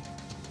energy.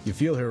 You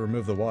feel her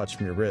remove the watch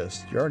from your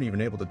wrist. You aren't even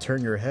able to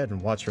turn your head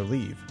and watch her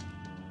leave.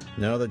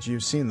 Now that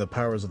you've seen the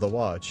powers of the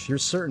watch, you're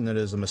certain it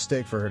is a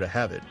mistake for her to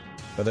have it.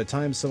 By the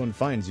time someone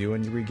finds you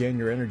and you regain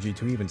your energy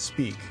to even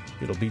speak,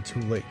 it'll be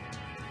too late.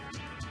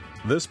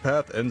 This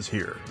path ends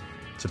here.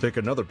 To pick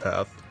another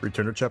path,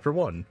 return to chapter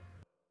 1.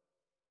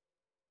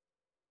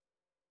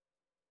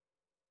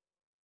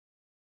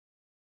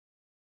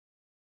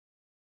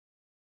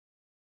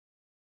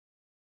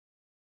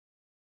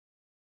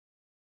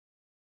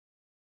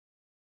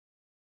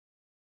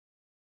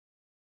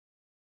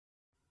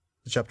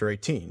 Chapter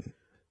 18.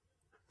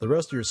 The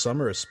rest of your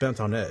summer is spent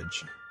on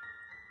edge.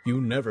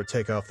 You never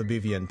take off the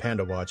BVN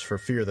Panda watch for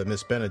fear that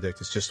Miss Benedict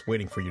is just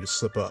waiting for you to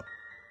slip up.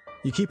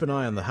 You keep an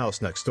eye on the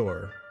house next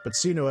door, but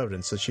see no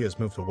evidence that she has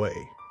moved away.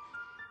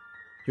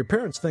 Your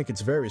parents think it's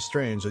very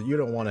strange that you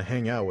don't want to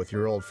hang out with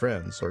your old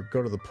friends or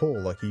go to the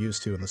pool like you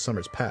used to in the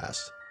summers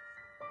past.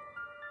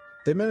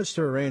 They managed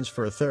to arrange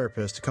for a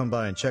therapist to come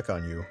by and check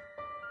on you.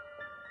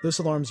 This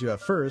alarms you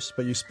at first,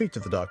 but you speak to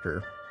the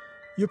doctor.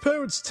 Your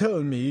parents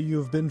tell me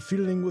you've been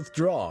feeling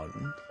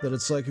withdrawn, that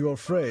it's like you're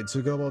afraid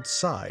to go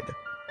outside.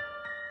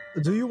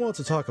 Do you want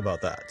to talk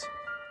about that?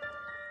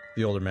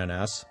 The older man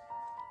asks.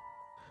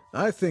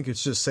 I think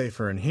it's just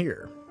safer in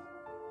here,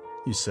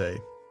 you say.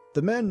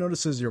 The man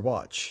notices your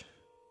watch.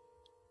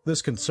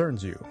 This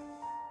concerns you.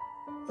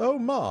 Oh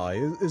my,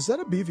 is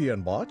that a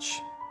BVN watch?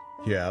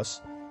 He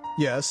asks.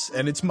 Yes,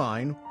 and it's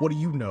mine. What do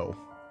you know?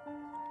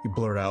 You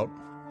blurt out.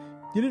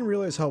 You didn't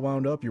realize how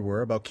wound up you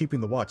were about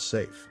keeping the watch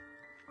safe.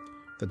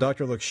 The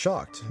doctor looks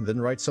shocked, then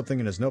writes something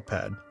in his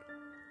notepad.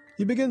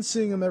 You begin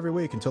seeing him every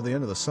week until the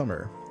end of the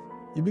summer.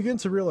 You begin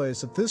to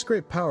realize that this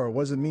great power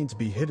wasn't meant to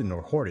be hidden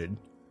or hoarded,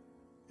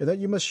 and that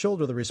you must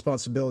shoulder the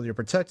responsibility of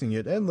protecting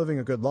it and living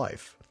a good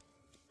life.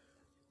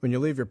 When you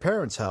leave your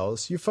parents'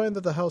 house, you find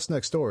that the house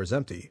next door is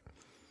empty.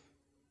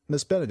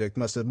 Miss Benedict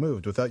must have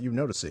moved without you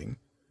noticing.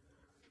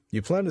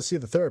 You plan to see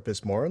the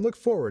therapist more and look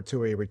forward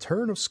to a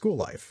return of school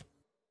life.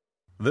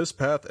 This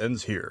path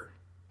ends here.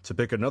 To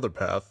pick another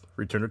path,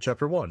 return to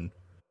Chapter 1.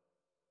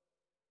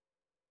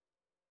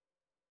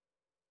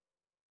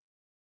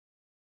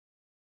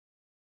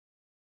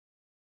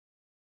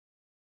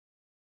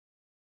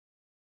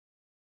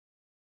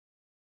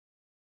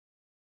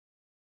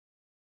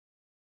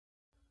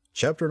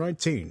 Chapter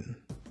 19.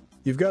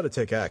 You've got to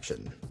take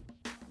action.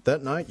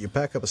 That night, you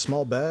pack up a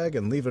small bag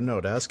and leave a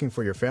note asking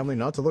for your family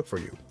not to look for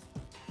you.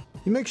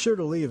 You make sure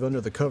to leave under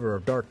the cover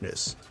of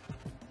darkness.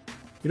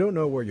 You don't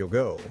know where you'll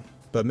go,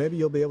 but maybe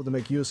you'll be able to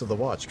make use of the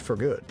watch for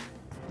good.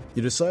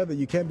 You decide that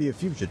you can't be a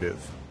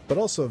fugitive, but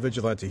also a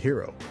vigilante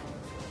hero.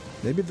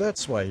 Maybe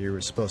that's why you were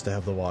supposed to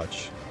have the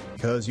watch,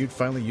 because you'd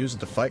finally use it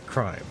to fight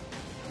crime.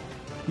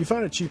 You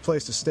find a cheap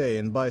place to stay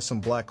and buy some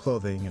black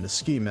clothing and a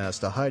ski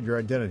mask to hide your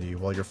identity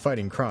while you're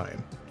fighting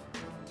crime.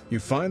 You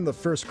find the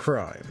first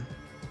crime,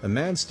 a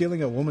man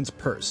stealing a woman's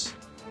purse.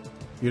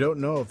 You don't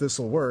know if this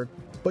will work,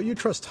 but you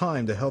trust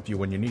time to help you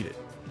when you need it.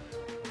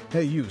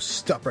 Hey you,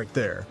 stop right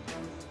there,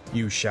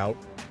 you shout.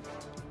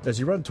 As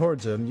you run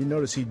towards him, you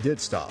notice he did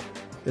stop,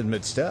 in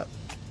mid-step.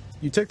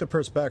 You take the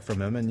purse back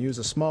from him and use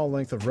a small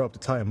length of rope to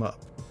tie him up.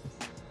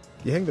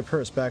 You hang the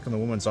purse back on the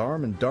woman's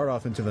arm and dart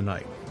off into the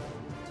night.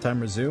 Time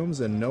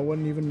resumes and no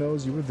one even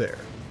knows you were there.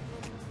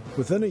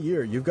 Within a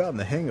year, you've gotten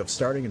the hang of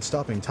starting and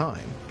stopping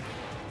time.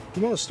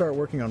 You want to start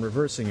working on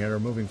reversing it or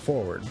moving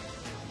forward.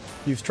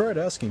 You've tried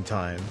asking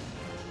time,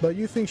 but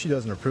you think she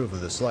doesn't approve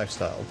of this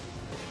lifestyle.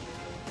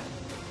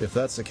 If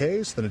that's the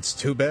case, then it's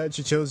too bad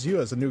she chose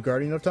you as a new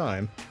guardian of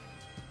time.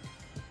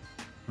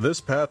 This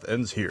path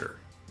ends here.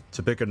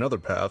 To pick another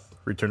path,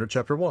 return to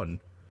Chapter 1.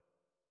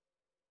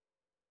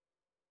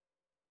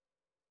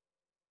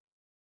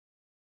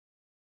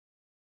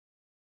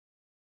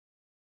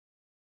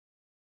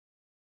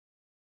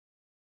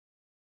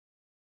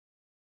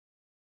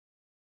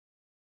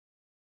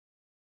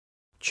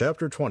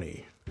 Chapter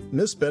 20.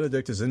 Miss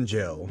Benedict is in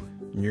jail,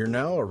 and you're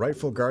now a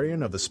rightful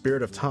guardian of the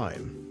spirit of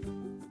time.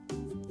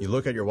 You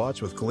look at your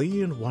watch with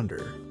glee and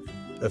wonder.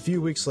 A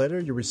few weeks later,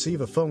 you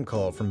receive a phone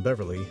call from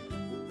Beverly.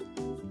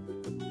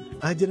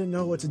 I didn't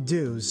know what to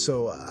do,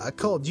 so I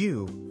called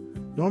you.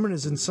 Norman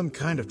is in some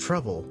kind of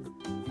trouble.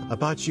 I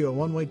bought you a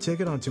one-way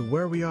ticket onto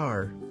Where We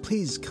Are.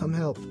 Please come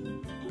help.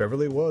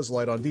 Beverly was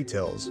light on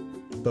details,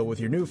 but with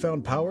your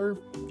newfound power,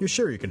 you're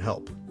sure you can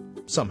help.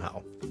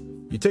 Somehow.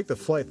 You take the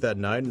flight that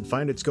night and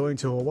find it's going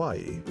to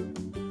Hawaii.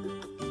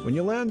 When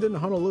you land in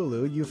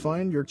Honolulu, you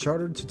find you're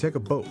chartered to take a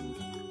boat.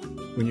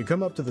 When you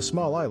come up to the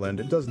small island,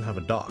 it doesn't have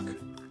a dock.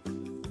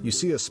 You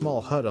see a small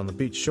hut on the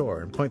beach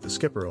shore and point the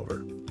skipper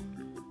over.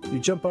 You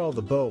jump out of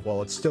the boat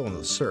while it's still in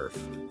the surf.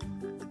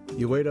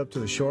 You wade up to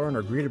the shore and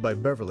are greeted by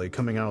Beverly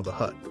coming out of the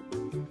hut.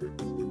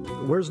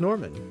 Where's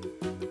Norman?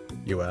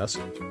 You ask.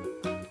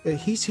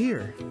 He's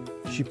here.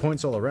 She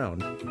points all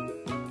around.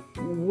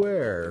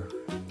 Where?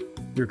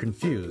 You're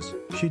confused.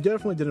 She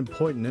definitely didn't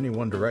point in any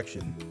one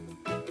direction.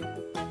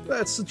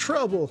 That's the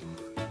trouble.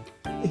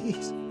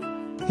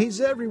 He's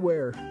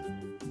everywhere.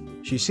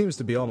 She seems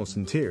to be almost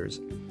in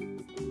tears.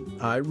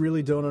 I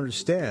really don't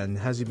understand.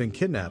 Has he been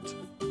kidnapped?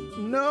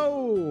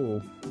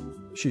 No!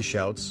 She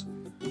shouts.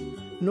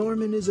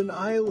 Norman is an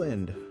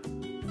island.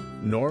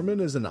 Norman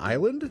is an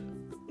island?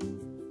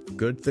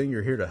 Good thing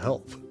you're here to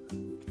help.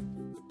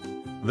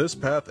 This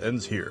path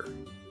ends here.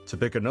 To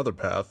pick another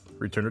path,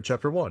 return to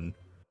Chapter 1.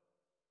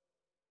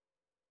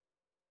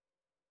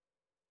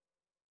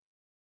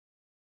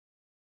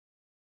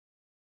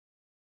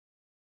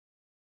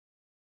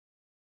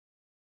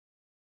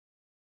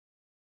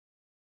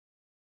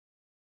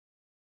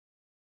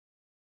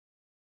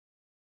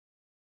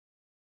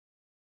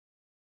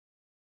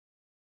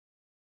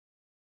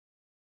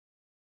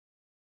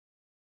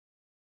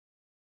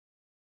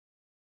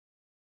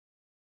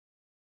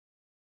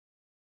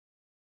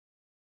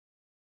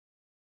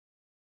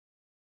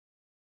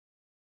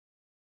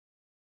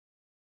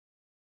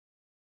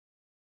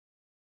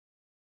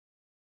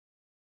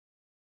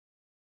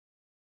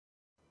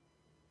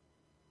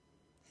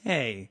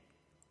 Hey,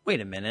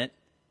 wait a minute.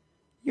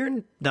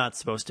 You're not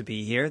supposed to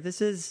be here. This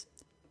is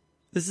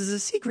a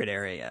secret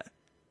area.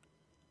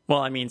 Well,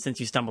 I mean, since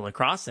you stumbled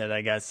across it,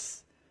 I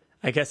guess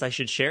I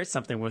should share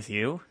something with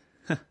you.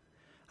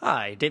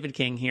 Hi, David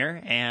King here,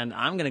 and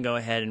I'm going to go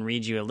ahead and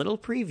read you a little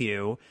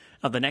preview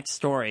of the next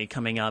story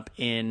coming up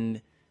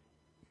in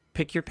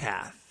Pick Your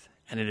Path,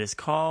 and it is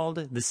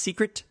called The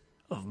Secret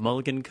of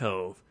Mulligan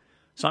Cove.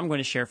 So I'm going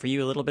to share for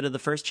you a little bit of the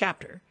first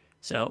chapter.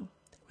 So,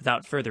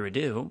 without further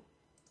ado,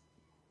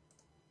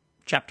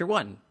 Chapter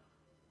 1.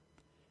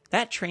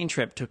 That train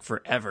trip took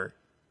forever.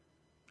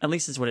 At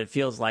least it's what it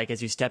feels like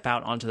as you step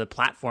out onto the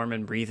platform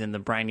and breathe in the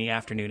briny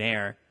afternoon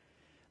air.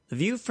 The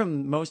view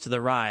from most of the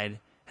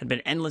ride had been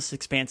endless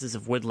expanses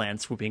of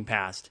woodland swooping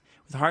past,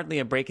 with hardly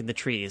a break in the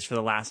trees for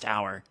the last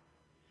hour.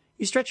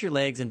 You stretch your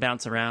legs and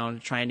bounce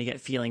around, trying to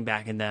get feeling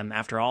back in them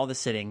after all the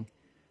sitting.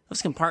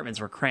 Those compartments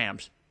were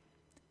cramped.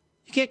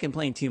 You can't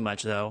complain too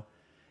much, though.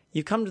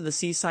 You've come to the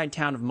seaside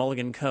town of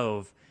Mulligan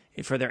Cove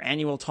for their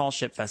annual Tall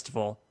Ship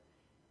Festival.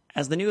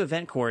 As the new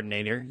event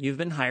coordinator, you've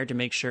been hired to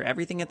make sure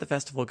everything at the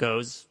festival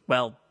goes,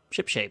 well,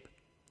 shipshape.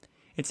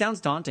 It sounds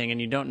daunting and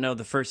you don't know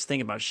the first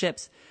thing about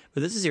ships,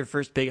 but this is your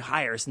first big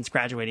hire since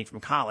graduating from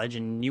college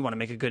and you want to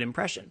make a good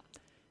impression,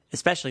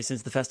 especially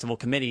since the festival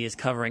committee is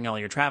covering all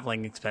your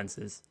traveling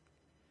expenses.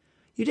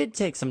 You did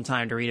take some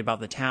time to read about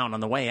the town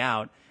on the way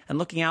out, and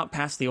looking out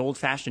past the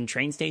old-fashioned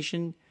train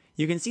station,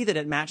 you can see that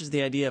it matches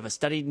the idea of a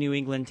studied New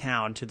England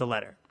town to the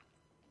letter.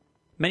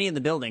 Many of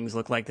the buildings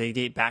look like they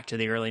date back to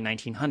the early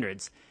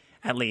 1900s,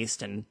 at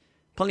least, and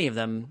plenty of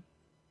them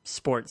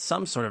sport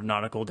some sort of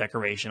nautical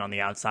decoration on the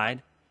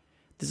outside.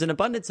 There's an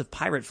abundance of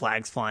pirate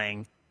flags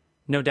flying,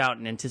 no doubt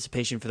in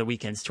anticipation for the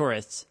weekend's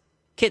tourists.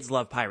 Kids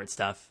love pirate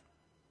stuff.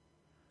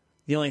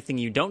 The only thing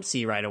you don't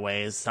see right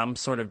away is some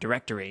sort of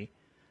directory.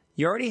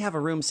 You already have a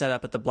room set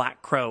up at the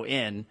Black Crow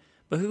Inn,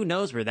 but who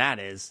knows where that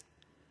is?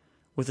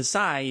 With a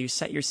sigh, you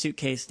set your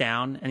suitcase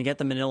down and get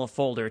the manila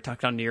folder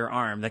tucked under your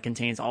arm that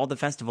contains all the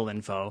festival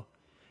info.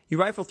 You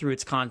rifle through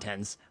its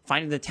contents,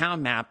 finding the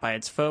town map by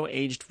its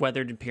faux-aged,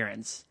 weathered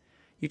appearance.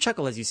 You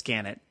chuckle as you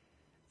scan it.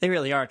 They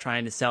really are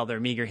trying to sell their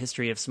meager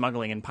history of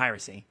smuggling and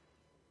piracy.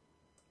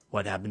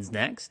 What happens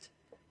next?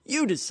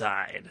 You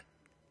decide.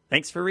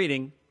 Thanks for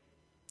reading.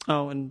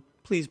 Oh, and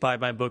please buy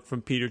my book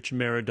from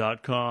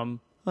peterchimera.com.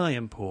 I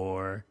am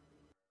poor.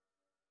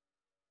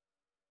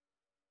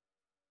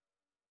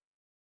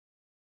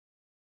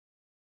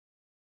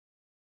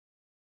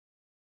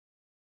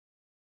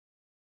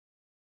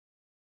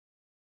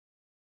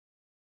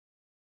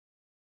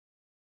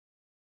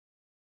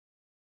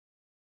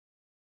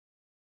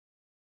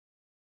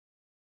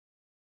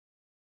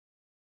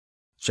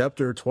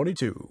 Chapter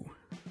 22.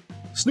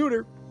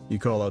 Snooter, you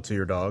call out to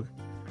your dog.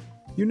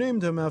 You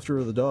named him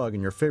after the dog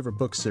in your favorite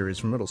book series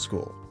from middle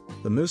school,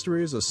 The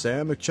Mysteries of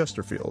Sam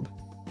McChesterfield.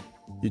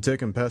 You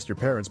take him past your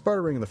parents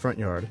bartering in the front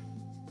yard.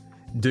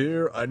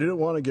 Dear, I didn't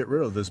want to get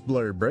rid of this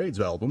Blurry Braids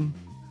album,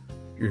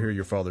 you hear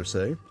your father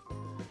say.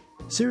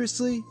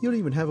 Seriously, you don't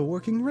even have a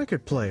working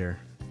record player,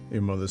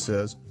 your mother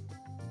says.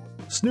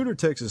 Snooter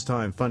takes his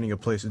time finding a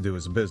place to do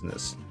his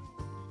business.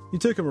 You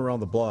take him around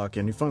the block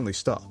and he finally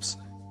stops.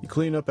 You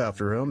clean up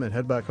after him and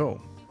head back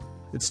home.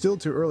 It's still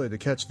too early to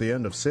catch the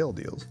end of sale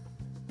deals.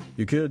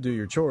 You could do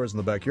your chores in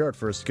the backyard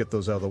first to get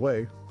those out of the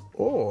way,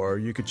 or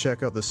you could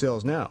check out the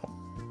sales now.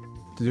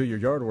 To do your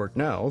yard work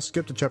now,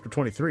 skip to chapter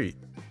 23.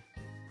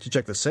 To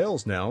check the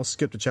sales now,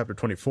 skip to chapter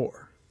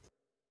 24.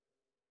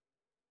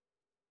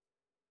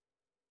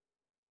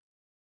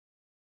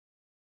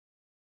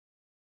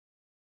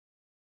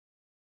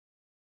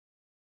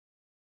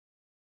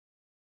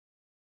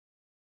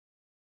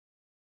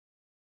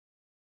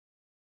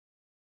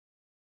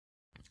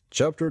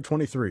 Chapter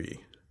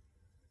 23.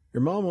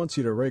 Your mom wants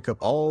you to rake up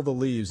all the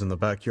leaves in the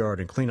backyard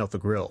and clean out the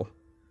grill.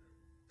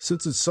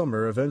 Since it's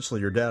summer,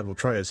 eventually your dad will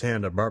try his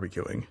hand at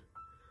barbecuing.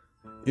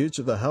 Each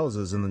of the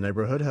houses in the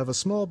neighborhood have a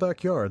small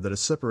backyard that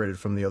is separated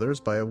from the others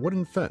by a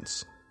wooden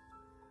fence.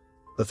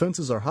 The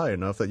fences are high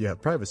enough that you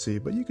have privacy,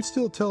 but you can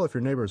still tell if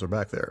your neighbors are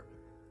back there.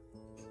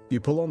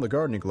 You pull on the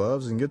gardening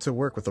gloves and get to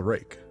work with the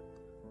rake.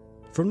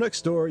 From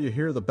next door, you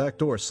hear the back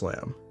door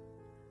slam.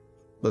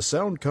 The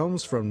sound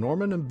comes from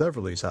Norman and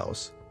Beverly's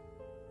house.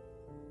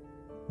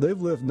 They've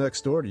lived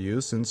next door to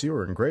you since you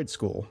were in grade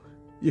school.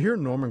 You hear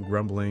Norman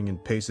grumbling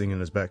and pacing in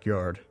his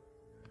backyard.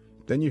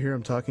 Then you hear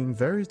him talking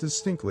very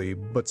distinctly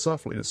but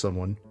softly to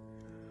someone.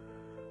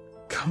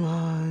 Come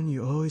on,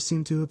 you always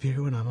seem to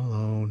appear when I'm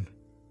alone.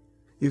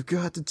 You've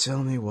got to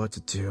tell me what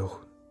to do.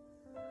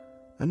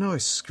 I know I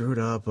screwed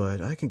up,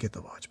 but I can get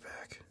the watch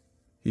back.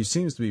 He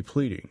seems to be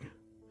pleading.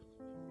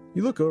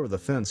 You look over the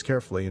fence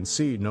carefully and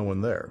see no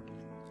one there.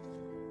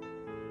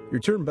 You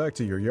turn back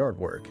to your yard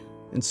work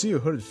and see a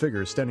hooded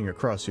figure standing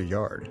across your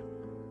yard.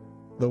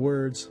 The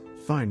words,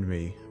 "Find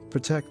me,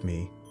 protect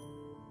me,"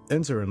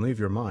 enter and leave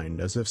your mind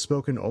as if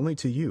spoken only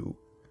to you.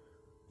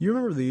 You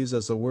remember these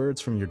as the words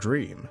from your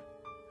dream.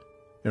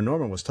 And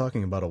Norman was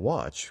talking about a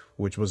watch,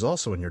 which was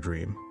also in your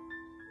dream.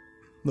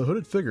 The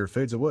hooded figure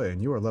fades away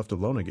and you are left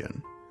alone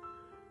again.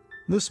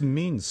 This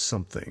means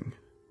something.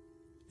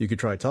 You could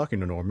try talking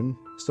to Norman.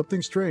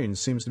 Something strange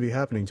seems to be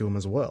happening to him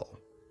as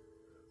well.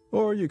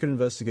 Or you could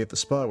investigate the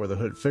spot where the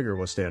hooded figure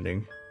was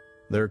standing.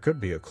 There could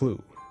be a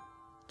clue.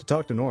 To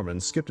talk to Norman,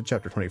 skip to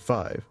chapter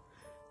 25.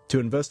 To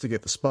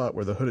investigate the spot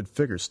where the hooded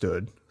figure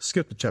stood,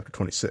 skip to chapter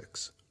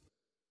 26.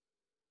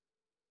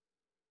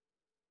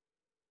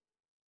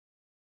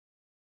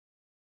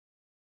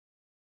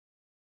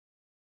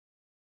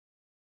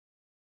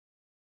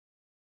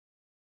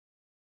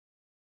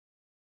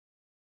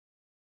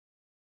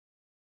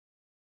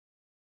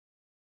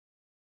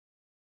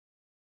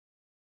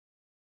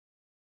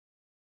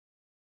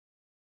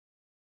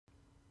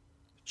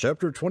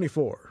 Chapter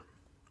 24.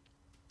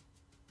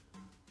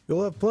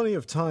 You'll have plenty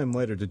of time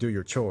later to do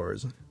your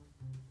chores.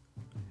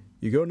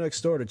 You go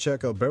next door to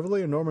check out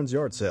Beverly and Norman's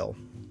yard sale.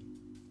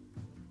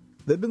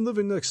 They've been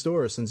living next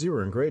door since you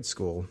were in grade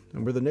school,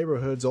 and were the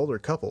neighborhood's older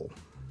couple.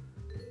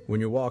 When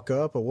you walk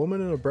up, a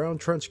woman in a brown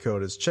trench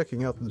coat is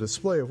checking out the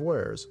display of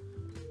wares.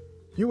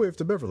 You wave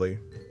to Beverly.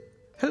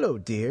 "Hello,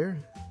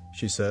 dear,"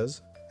 she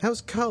says.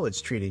 "How's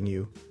college treating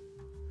you?"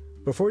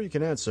 Before you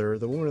can answer,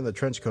 the woman in the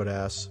trench coat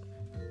asks,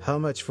 "How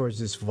much for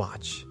this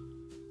watch?"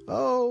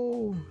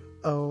 Oh,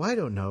 I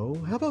don't know.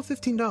 How about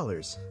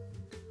 $15?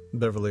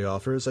 Beverly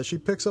offers as she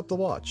picks up the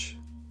watch.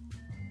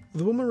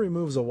 The woman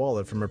removes a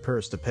wallet from her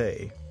purse to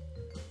pay.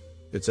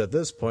 It's at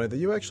this point that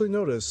you actually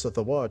notice that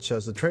the watch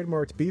has the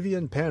trademarked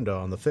BVN Panda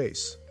on the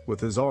face, with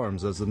his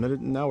arms as the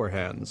minute and hour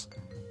hands.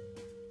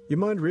 Your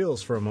mind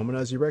reels for a moment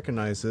as you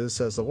recognize this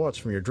as the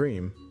watch from your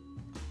dream.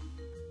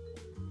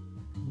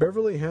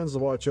 Beverly hands the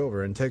watch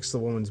over and takes the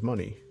woman's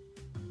money.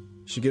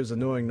 She gives a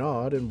knowing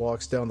nod and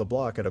walks down the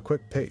block at a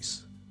quick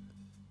pace.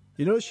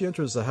 You notice she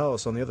enters the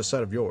house on the other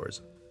side of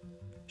yours.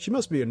 She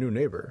must be a new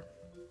neighbor.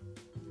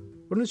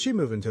 When did she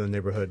move into the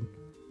neighborhood?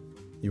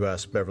 You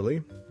ask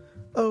Beverly.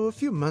 Oh, a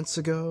few months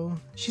ago.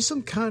 She's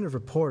some kind of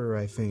reporter,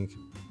 I think.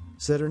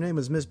 Said her name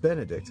was Miss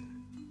Benedict.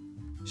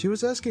 She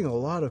was asking a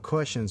lot of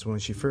questions when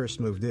she first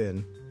moved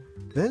in.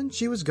 Then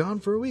she was gone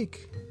for a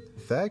week.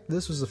 In fact,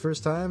 this was the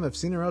first time I've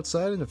seen her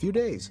outside in a few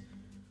days.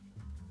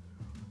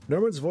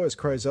 Norman's voice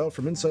cries out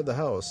from inside the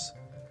house.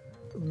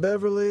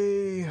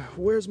 Beverly,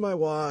 where's my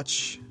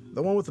watch?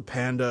 The one with the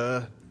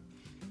panda.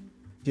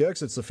 He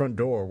exits the front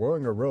door,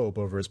 wearing a robe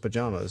over his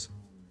pajamas.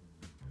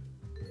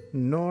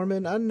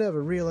 Norman, I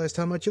never realized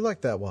how much you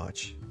like that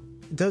watch.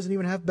 It doesn't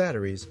even have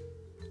batteries.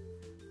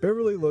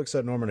 Beverly looks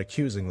at Norman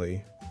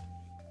accusingly.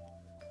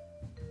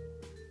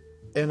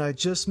 And I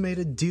just made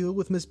a deal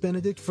with Miss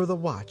Benedict for the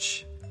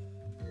watch.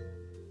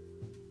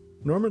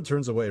 Norman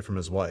turns away from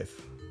his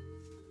wife.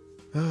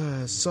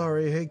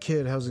 Sorry, hey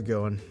kid, how's it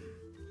going?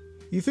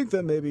 You think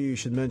that maybe you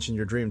should mention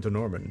your dream to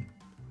Norman.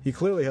 He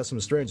clearly has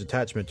some strange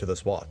attachment to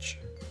this watch.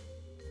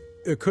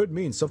 It could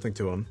mean something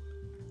to him.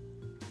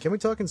 Can we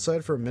talk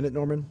inside for a minute,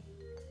 Norman?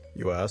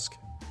 You ask.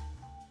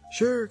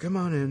 Sure, come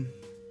on in.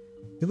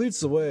 He leads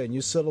the way and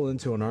you settle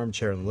into an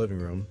armchair in the living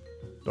room.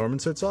 Norman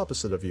sits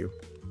opposite of you.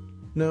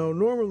 Now,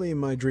 normally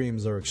my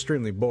dreams are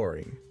extremely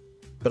boring,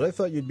 but I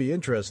thought you'd be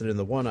interested in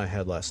the one I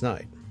had last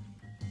night.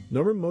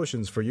 Norman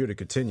motions for you to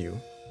continue.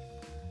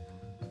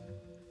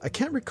 I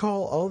can't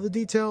recall all the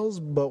details,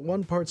 but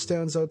one part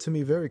stands out to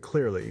me very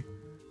clearly.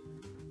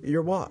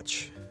 Your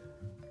watch.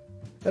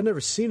 I'd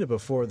never seen it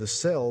before the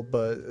sale,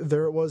 but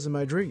there it was in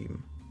my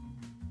dream.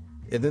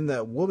 And then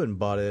that woman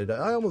bought it.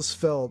 I almost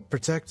felt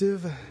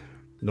protective,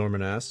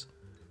 Norman asks.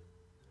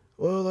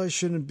 Well, I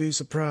shouldn't be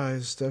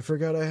surprised. I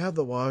forgot I had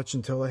the watch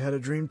until I had a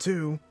dream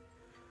too.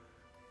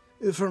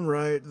 If I'm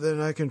right, then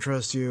I can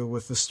trust you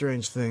with the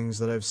strange things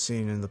that I've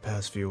seen in the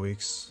past few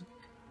weeks.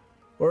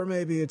 Or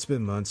maybe it's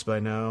been months by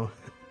now.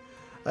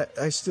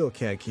 I still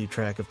can't keep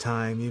track of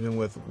time, even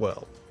with,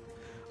 well,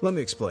 let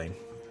me explain.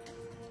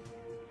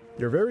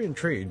 You're very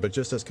intrigued, but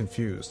just as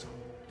confused.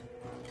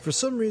 For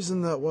some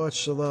reason, that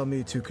watch allowed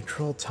me to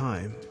control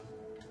time.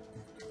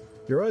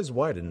 Your eyes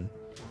widen.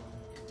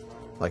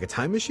 Like a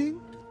time machine?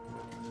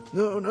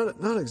 No,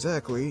 not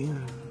exactly.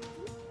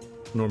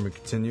 Norman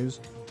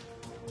continues.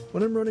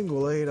 When I'm running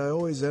late, I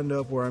always end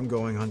up where I'm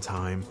going on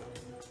time.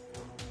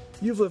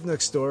 You've lived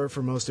next door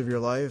for most of your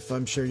life.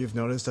 I'm sure you've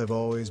noticed I've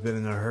always been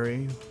in a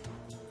hurry.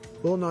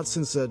 Well, not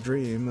since that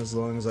dream, as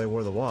long as I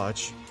wore the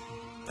watch.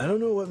 I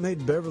don't know what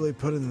made Beverly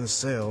put it in the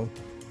sale.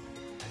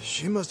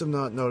 She must have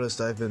not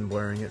noticed I've been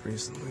wearing it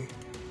recently.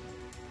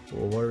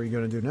 Well, what are you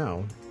going to do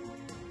now?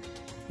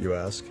 You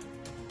ask.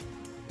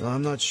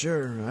 I'm not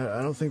sure.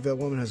 I don't think that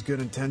woman has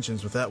good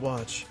intentions with that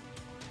watch.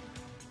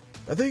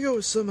 I think I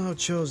was somehow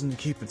chosen to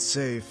keep it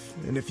safe,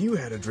 and if you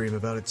had a dream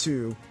about it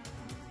too,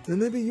 then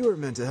maybe you were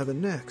meant to have it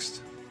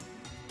next.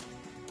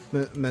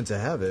 Meant to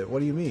have it? What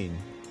do you mean?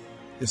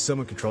 Is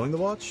someone controlling the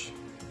watch?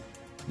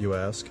 You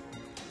ask.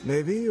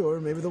 Maybe, or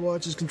maybe the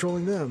watch is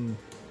controlling them.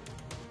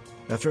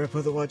 After I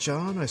put the watch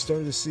on, I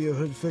started to see a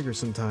hooded figure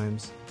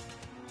sometimes.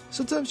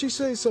 Sometimes she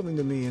says something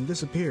to me and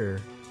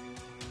disappear.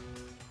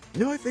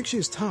 You know, I think she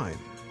is time.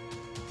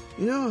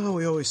 You know how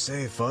we always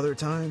say Father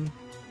Time?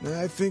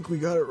 I think we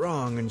got it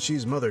wrong and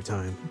she's Mother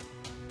Time.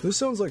 This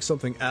sounds like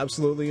something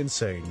absolutely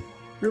insane.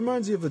 It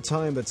reminds you of the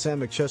time that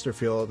Sam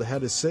McChesterfield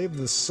had to save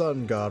the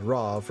sun god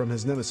Ra from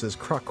his nemesis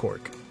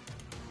Krokkork.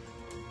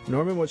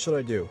 Norman, what should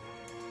I do?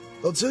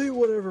 I'll tell you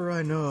whatever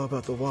I know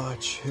about the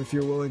watch if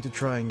you're willing to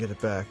try and get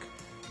it back.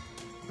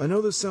 I know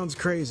this sounds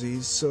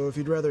crazy, so if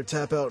you'd rather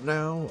tap out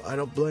now, I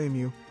don't blame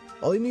you.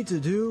 All you need to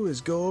do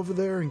is go over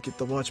there and get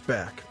the watch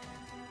back.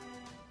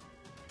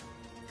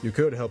 You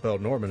could help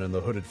out Norman and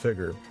the hooded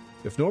figure.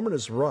 If Norman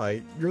is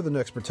right, you're the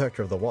next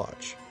protector of the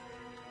watch.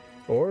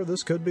 Or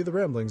this could be the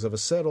ramblings of a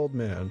sad old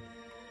man.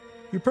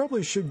 You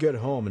probably should get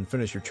home and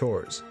finish your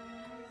chores.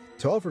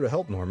 To offer to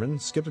help Norman,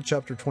 skip to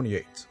chapter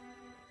 28.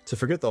 To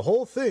forget the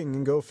whole thing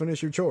and go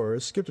finish your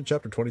chores, skip to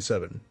chapter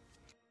 27.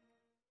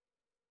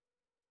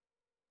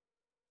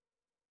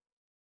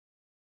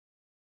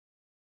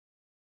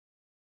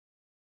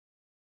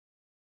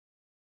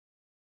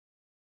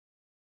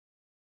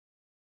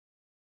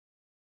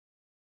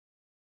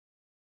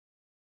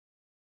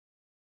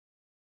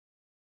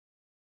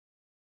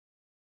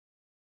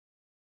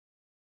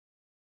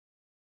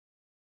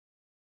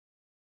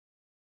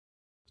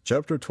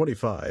 Chapter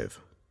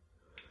 25.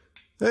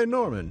 Hey,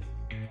 Norman,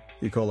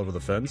 you call over the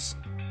fence.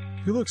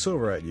 He looks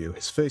over at you,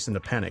 his face in a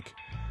panic.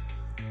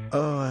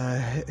 Oh,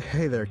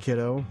 hey there,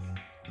 kiddo.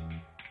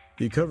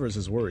 He covers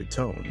his worried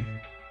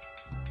tone.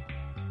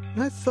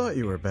 I thought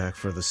you were back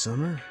for the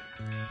summer.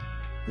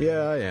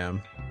 Yeah, I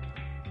am.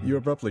 You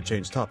abruptly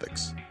changed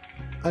topics.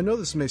 I know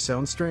this may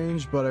sound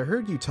strange, but I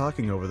heard you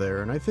talking over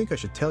there, and I think I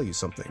should tell you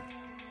something.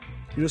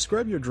 You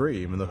describe your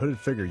dream and the hooded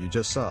figure you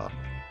just saw.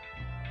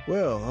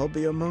 Well, I'll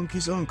be a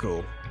monkey's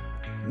uncle.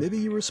 Maybe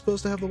you were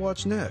supposed to have the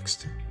watch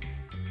next,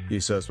 he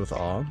says with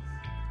awe.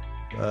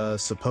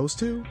 Supposed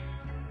to?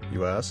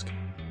 You ask.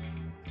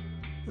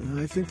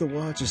 I think the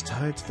watch is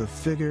tied to the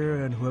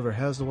figure, and whoever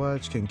has the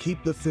watch can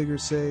keep the figure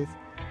safe.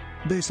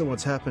 Based on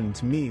what's happened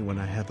to me when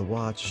I had the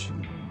watch,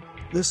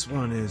 this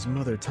one is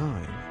Mother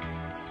Time,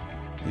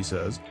 he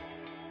says.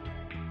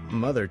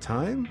 Mother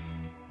Time?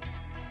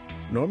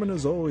 Norman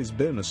has always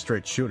been a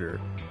straight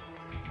shooter,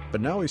 but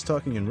now he's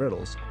talking in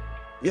riddles.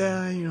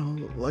 Yeah,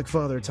 like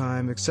Father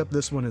Time, except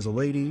this one is a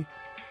lady.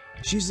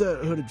 She's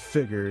that hooded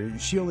figure.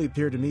 She only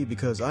appeared to me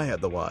because I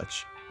had the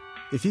watch.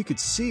 If you could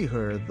see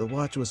her, the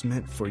watch was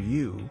meant for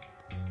you.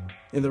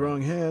 In the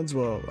wrong hands,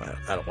 well,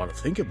 I don't want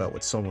to think about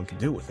what someone could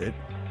do with it.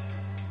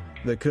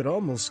 They could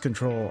almost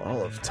control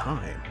all of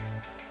time.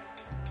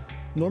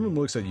 Norman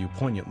looks at you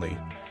poignantly.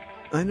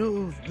 I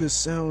know this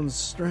sounds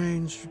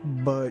strange,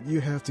 but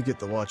you have to get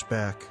the watch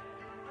back.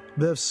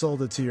 Bev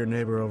sold it to your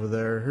neighbor over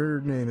there. Her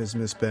name is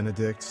Miss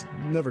Benedict.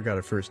 Never got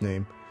her first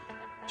name.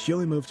 She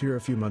only moved here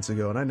a few months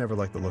ago, and I never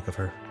liked the look of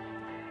her.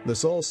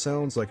 This all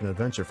sounds like an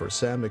adventure for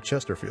Sam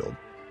McChesterfield.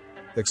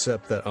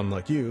 Except that,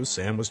 unlike you,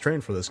 Sam was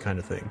trained for this kind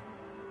of thing.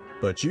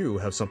 But you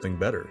have something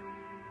better.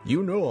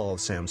 You know all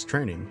of Sam's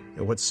training,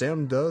 and what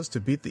Sam does to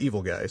beat the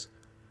evil guys.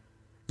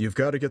 You've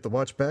got to get the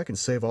watch back and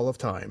save all of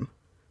time.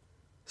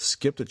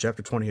 Skip to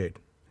chapter 28.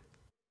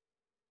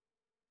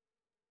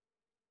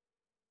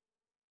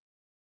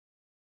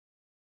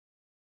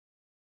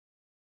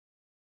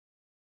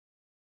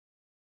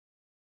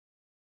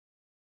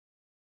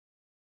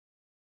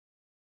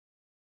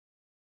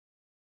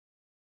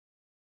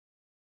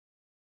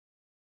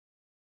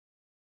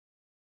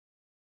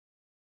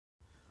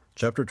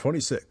 Chapter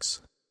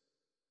 26.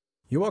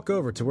 You walk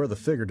over to where the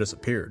figure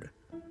disappeared.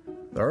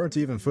 There aren't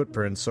even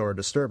footprints or a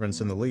disturbance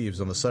in the leaves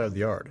on the side of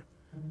the yard.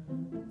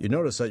 You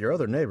notice that your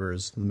other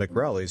neighbors, the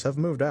McRowleys, have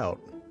moved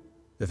out.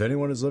 If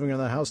anyone is living in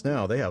the house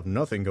now, they have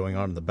nothing going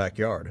on in the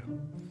backyard.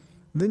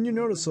 Then you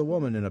notice a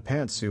woman in a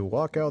pantsuit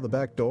walk out the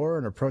back door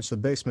and approach the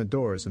basement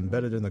doors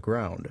embedded in the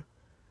ground.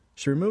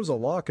 She removes a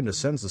lock and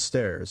descends the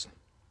stairs,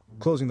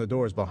 closing the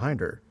doors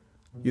behind her.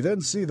 You then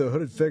see the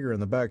hooded figure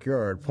in the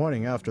backyard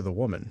pointing after the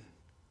woman.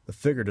 The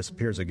figure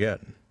disappears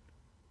again.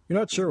 You're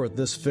not sure what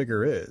this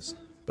figure is,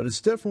 but it's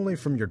definitely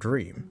from your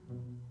dream.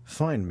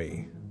 Find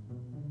me.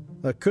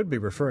 That could be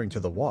referring to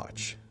the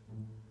watch.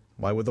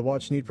 Why would the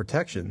watch need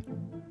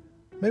protection?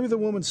 Maybe the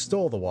woman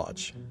stole the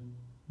watch.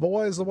 But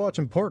why is the watch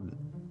important?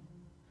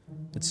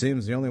 It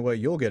seems the only way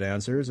you'll get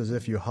answers is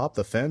if you hop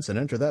the fence and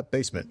enter that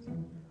basement.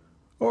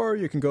 Or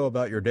you can go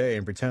about your day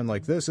and pretend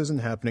like this isn't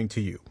happening to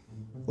you.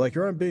 Like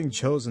you aren't being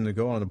chosen to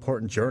go on an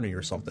important journey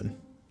or something.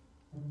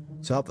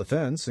 To hop the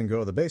fence and go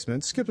to the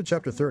basement, skip to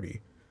chapter 30.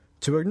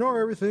 To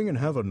ignore everything and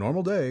have a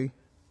normal day,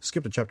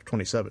 skip to chapter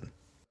 27.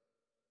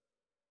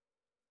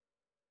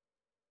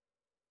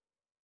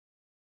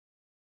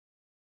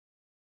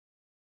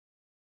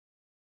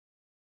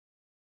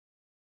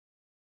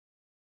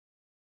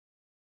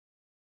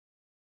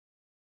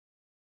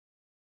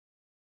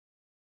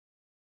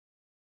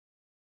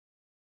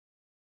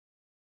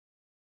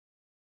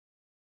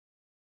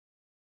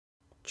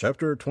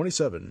 Chapter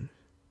 27.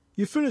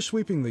 You finish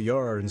sweeping the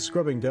yard and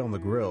scrubbing down the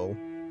grill.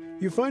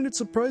 You find it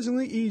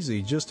surprisingly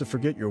easy just to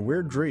forget your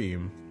weird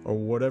dream, or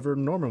whatever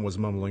Norman was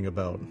mumbling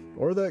about,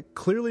 or that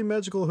clearly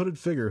magical hooded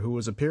figure who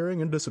was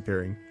appearing and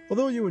disappearing.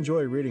 Although you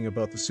enjoy reading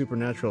about the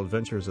supernatural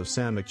adventures of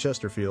Sam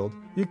McChesterfield,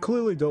 you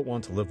clearly don't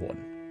want to live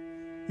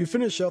one. You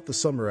finish out the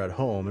summer at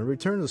home and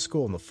return to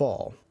school in the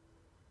fall.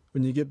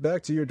 When you get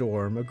back to your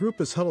dorm, a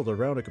group is huddled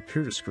around a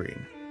computer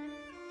screen.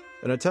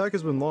 An attack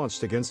has been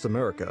launched against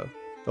America.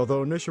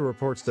 Although initial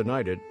reports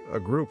denied it, a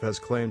group has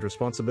claimed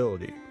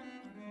responsibility.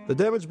 The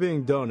damage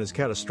being done is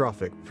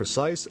catastrophic,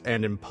 precise,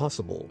 and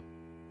impossible.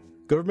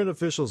 Government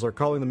officials are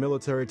calling the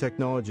military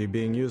technology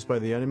being used by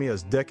the enemy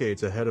as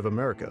decades ahead of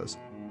America's.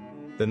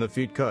 Then the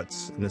feed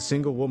cuts, and a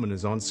single woman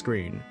is on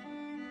screen.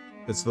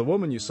 It's the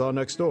woman you saw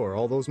next door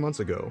all those months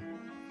ago.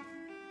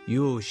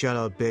 You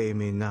shall obey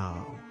me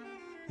now.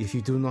 If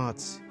you do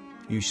not,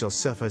 you shall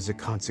suffer the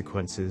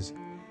consequences.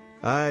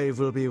 I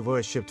will be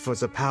worshipped for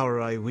the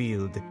power I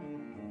wield.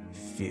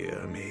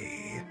 Fear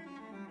me,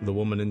 the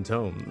woman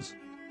intones.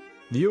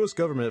 The U.S.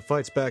 government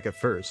fights back at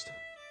first,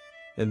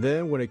 and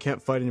then, when it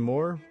can't fight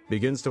anymore,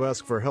 begins to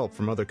ask for help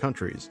from other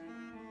countries.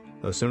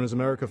 As soon as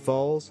America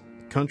falls,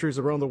 countries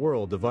around the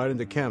world divide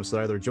into camps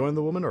that either join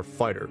the woman or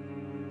fight her.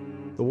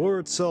 The war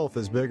itself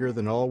is bigger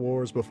than all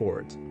wars before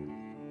it.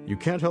 You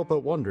can't help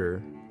but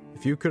wonder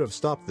if you could have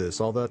stopped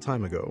this all that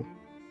time ago.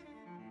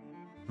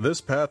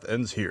 This path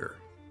ends here.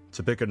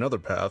 To pick another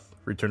path,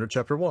 return to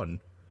Chapter 1.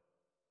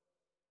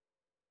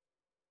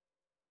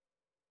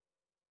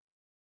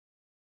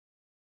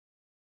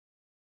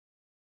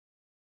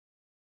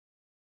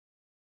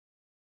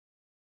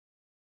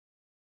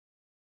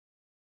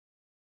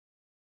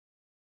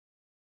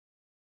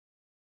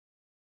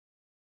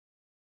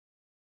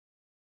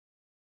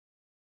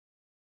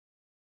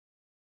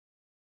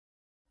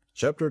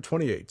 Chapter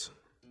 28.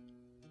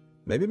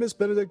 Maybe Miss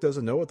Benedict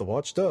doesn't know what the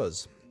watch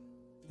does.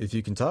 If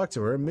you can talk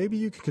to her, maybe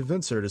you can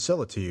convince her to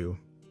sell it to you.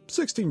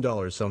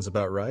 $16 sounds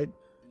about right.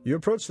 You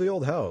approach the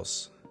old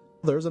house.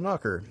 There's a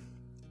knocker.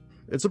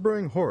 It's a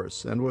braying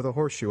horse, and with a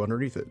horseshoe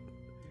underneath it.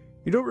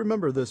 You don't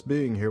remember this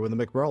being here when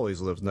the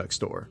McBrawleys lived next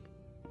door.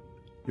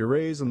 You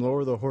raise and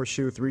lower the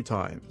horseshoe 3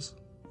 times.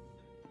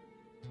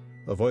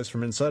 A voice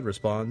from inside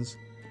responds,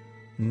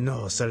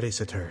 "No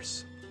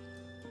solicitors."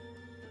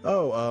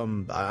 "Oh,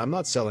 I'm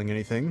not selling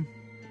anything,"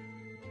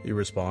 you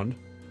respond.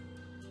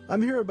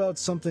 "I'm here about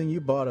something you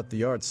bought at the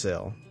yard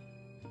sale."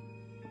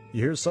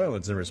 You hear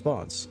silence in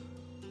response.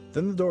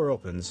 Then the door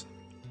opens.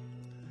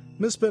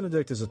 Miss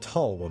Benedict is a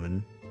tall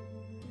woman.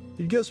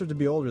 You'd guess her to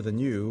be older than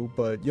you,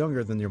 but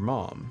younger than your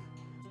mom.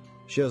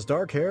 She has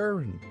dark hair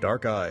and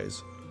dark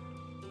eyes.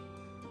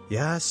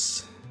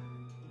 "Yes?"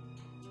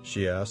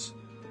 she asks.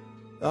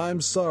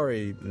 "I'm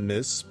sorry,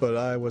 miss, but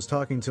I was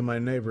talking to my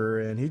neighbor,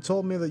 and he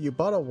told me that you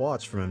bought a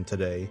watch from him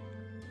today.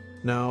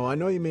 Now, I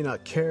know you may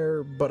not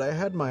care, but I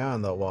had my eye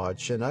on that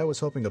watch, and I was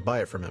hoping to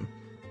buy it from him.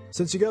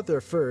 Since you got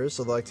there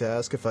first, I'd like to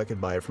ask if I could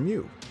buy it from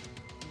you."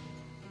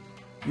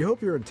 You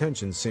hope your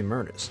intentions seem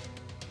earnest.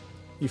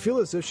 You feel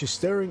as if she's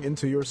staring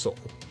into your soul.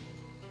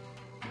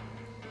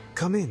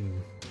 "Come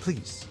in,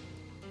 please."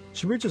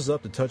 She reaches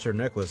up to touch her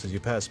necklace as you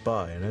pass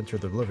by and enter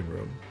the living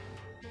room.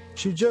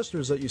 She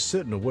gestures that you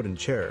sit in a wooden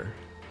chair.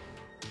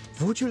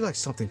 "Would you like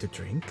something to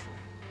drink?"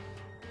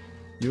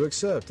 You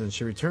accept, and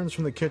she returns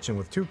from the kitchen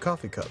with 2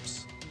 coffee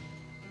cups.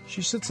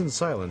 She sits in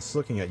silence,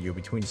 looking at you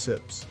between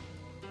sips.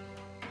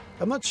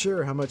 "I'm not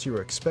sure how much you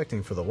were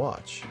expecting for the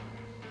watch,"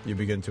 you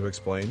begin to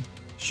explain.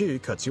 She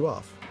cuts you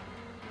off.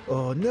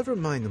 "Oh, never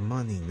mind the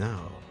money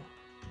now.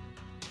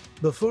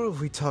 Before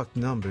we talk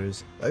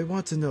numbers, I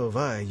want to know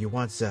why you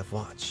want that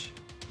watch."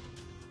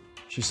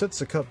 She sets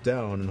the cup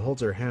down and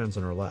holds her hands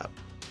on her lap.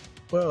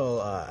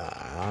 "Well,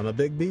 I'm a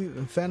big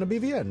fan of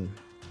BVN.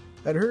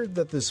 I'd heard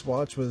that this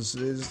watch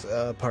is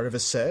part of a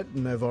set,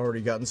 and I've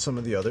already gotten some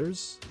of the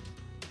others."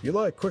 You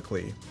lie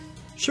quickly.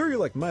 Sure, you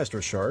like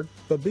Master Shard,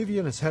 but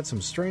BVN has had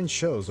some strange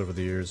shows over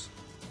the years.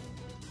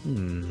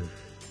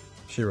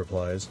 She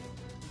replies.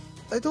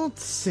 "I don't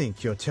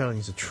think you're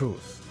telling the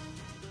truth.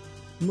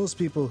 Most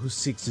people who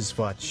seek this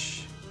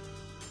watch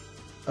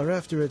are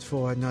after it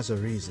for another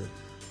reason.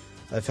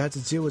 I've had to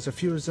deal with a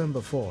few of them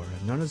before,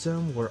 and none of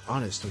them were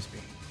honest with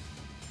me.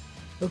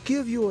 I'll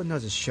give you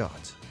another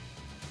shot.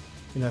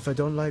 And if I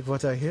don't like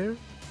what I hear,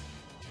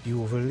 you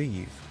will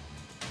leave."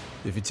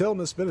 If you tell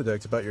Miss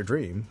Benedict about your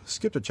dream,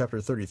 skip to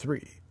Chapter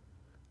 33.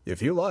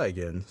 If you lie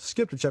again,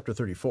 skip to Chapter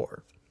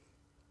 34.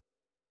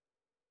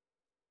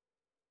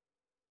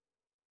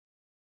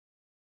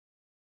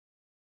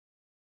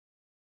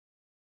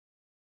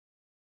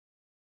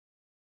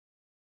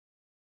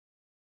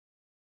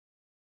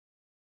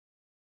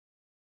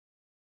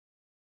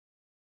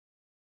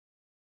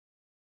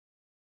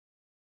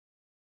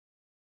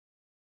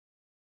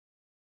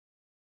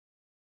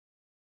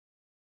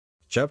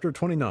 Chapter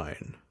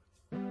 29.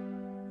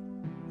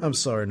 "I'm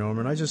sorry,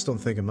 Norman, I just don't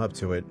think I'm up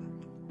to it."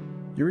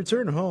 You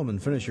return home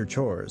and finish your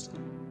chores.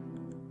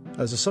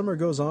 As the summer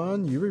goes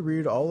on, you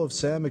reread all of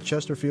Sam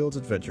McChesterfield's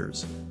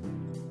adventures.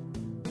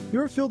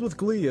 You are filled with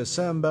glee as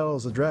Sam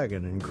battles the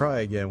dragon and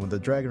cry again when the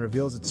dragon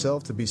reveals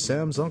itself to be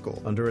Sam's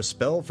uncle under a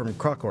spell from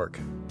Crocork.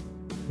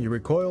 You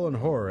recoil in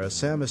horror as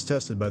Sam is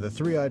tested by the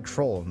 3-eyed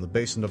troll in the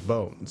Basin of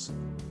Bones.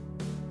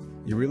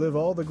 You relive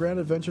all the grand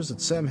adventures that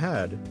Sam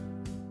had,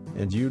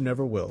 and you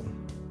never will.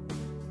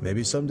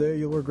 Maybe someday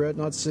you'll regret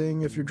not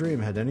seeing if your dream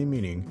had any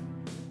meaning.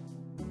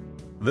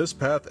 This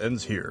path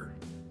ends here.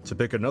 To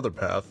pick another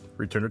path,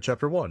 return to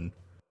Chapter 1.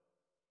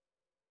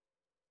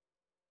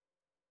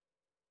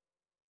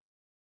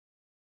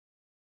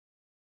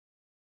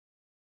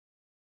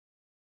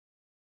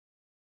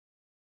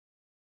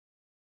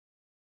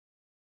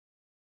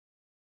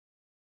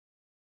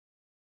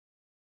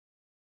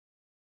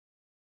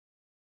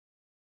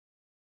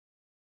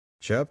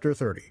 Chapter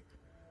 30.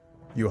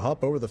 You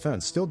hop over the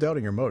fence, still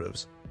doubting your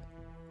motives.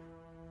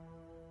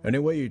 Any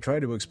way you try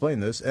to explain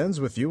this ends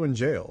with you in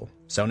jail,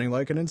 sounding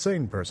like an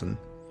insane person.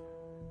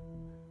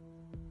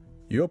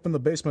 You open the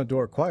basement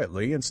door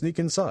quietly and sneak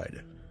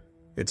inside.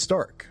 It's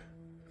dark,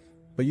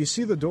 but you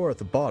see the door at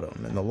the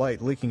bottom and the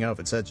light leaking out of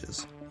its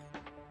edges.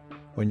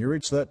 When you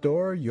reach that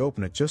door, you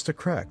open it just a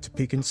crack to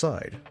peek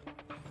inside.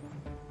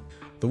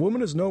 The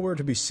woman is nowhere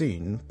to be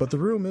seen, but the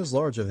room is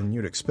larger than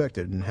you'd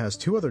expected and has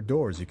 2 other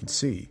doors you can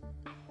see.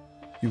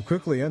 You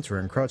quickly enter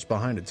and crouch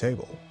behind a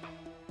table.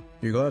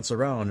 You glance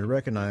around and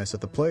recognize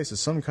that the place is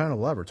some kind of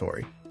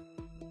laboratory.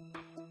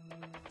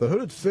 The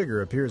hooded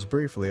figure appears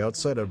briefly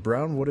outside a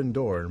brown wooden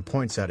door and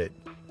points at it.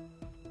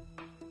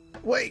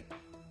 "Wait!"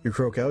 You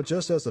croak out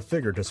just as the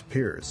figure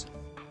disappears.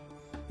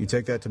 You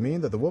take that to mean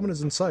that the woman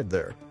is inside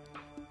there.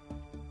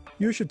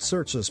 You should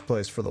search this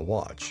place for the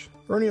watch,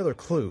 or any other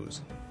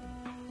clues.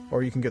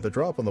 Or you can get the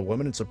drop on the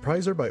woman and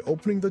surprise her by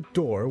opening the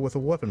door with a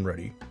weapon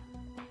ready.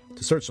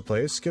 To search the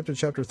place, skip to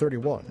chapter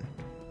 31.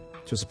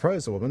 To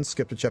surprise the woman,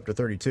 skip to chapter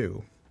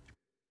 32.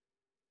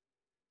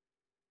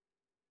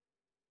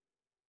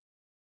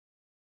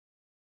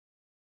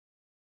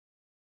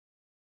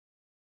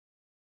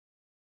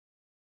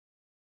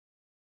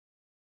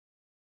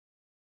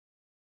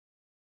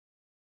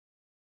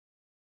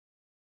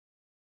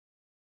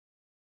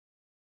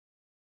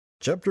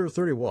 Chapter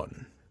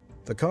 31.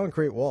 The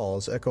concrete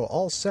walls echo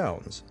all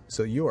sounds,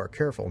 so you are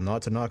careful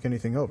not to knock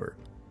anything over.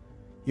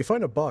 You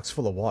find a box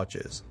full of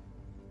watches,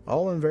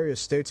 all in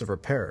various states of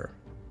repair.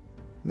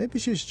 Maybe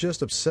she's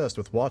just obsessed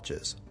with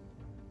watches,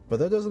 but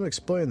that doesn't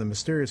explain the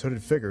mysterious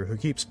hooded figure who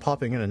keeps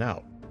popping in and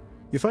out.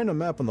 You find a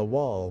map on the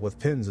wall with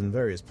pins in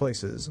various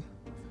places.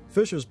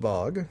 Fisher's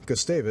Bog,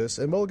 Gustavus,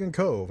 and Mulligan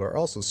Cove are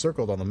also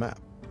circled on the map.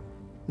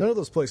 None of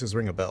those places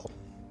ring a bell.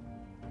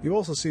 You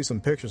also see some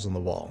pictures on the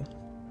wall.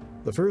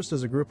 The first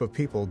is a group of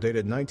people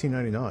dated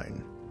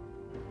 1999.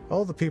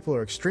 All the people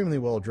are extremely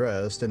well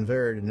dressed and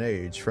varied in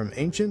age, from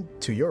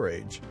ancient to your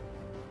age.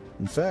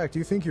 In fact,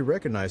 you think you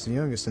recognize the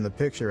youngest in the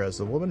picture as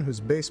the woman whose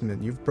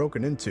basement you've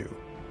broken into.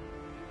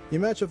 You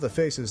match up the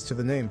faces to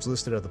the names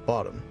listed at the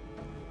bottom.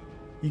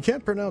 You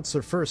can't pronounce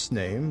their first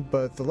name,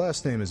 but the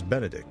last name is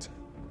Benedict.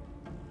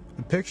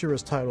 The picture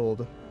is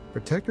titled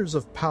Protectors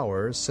of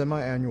Power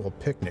Semi-Annual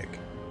Picnic.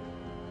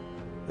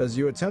 As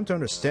you attempt to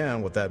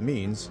understand what that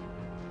means,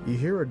 you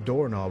hear a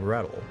doorknob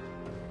rattle.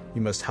 You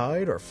must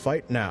hide or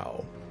fight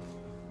now.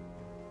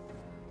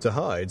 To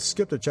hide,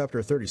 skip to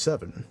chapter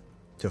 37.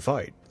 To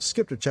fight,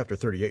 skip to chapter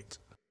 38.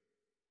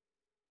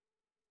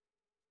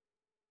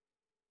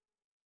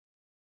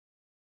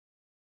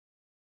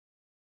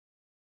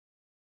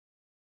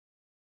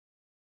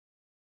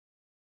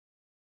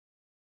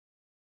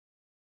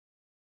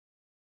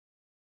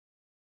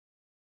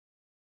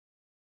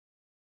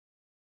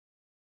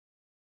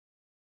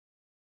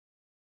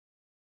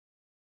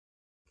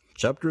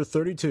 Chapter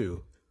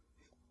 32.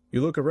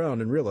 You look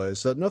around and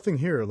realize that nothing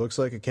here looks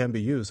like it can be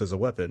used as a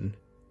weapon,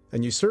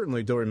 and you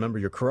certainly don't remember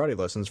your karate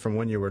lessons from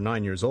when you were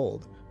 9 years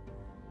old.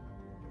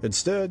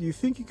 Instead, you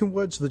think you can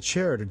wedge the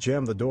chair to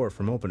jam the door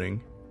from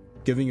opening,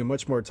 giving you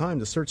much more time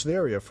to search the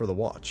area for the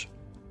watch.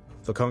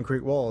 The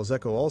concrete walls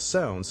echo all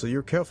sounds, so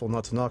you're careful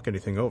not to knock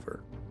anything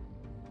over.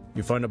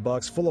 You find a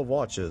box full of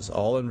watches,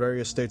 all in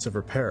various states of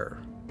repair.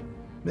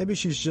 Maybe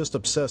she's just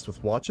obsessed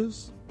with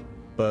watches?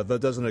 But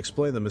that doesn't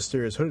explain the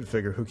mysterious hooded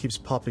figure who keeps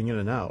popping in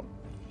and out.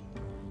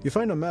 You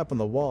find a map on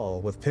the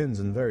wall with pins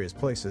in various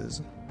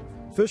places.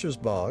 Fisher's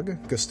Bog,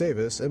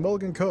 Gustavus, and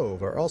Mulligan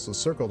Cove are also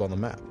circled on the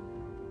map.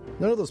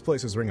 None of those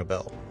places ring a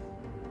bell.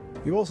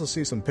 You also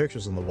see some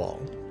pictures on the wall.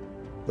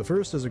 The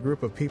first is a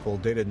group of people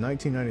dated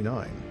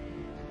 1999.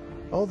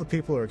 All the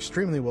people are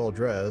extremely well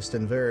dressed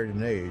and varied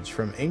in age,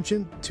 from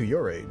ancient to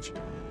your age.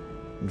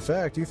 In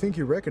fact, you think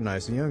you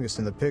recognize the youngest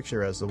in the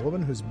picture as the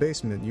woman whose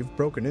basement you've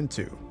broken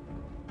into.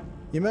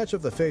 You match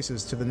up the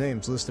faces to the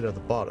names listed at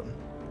the bottom.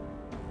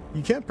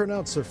 You can't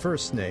pronounce their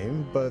first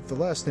name, but the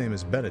last name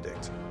is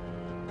Benedict.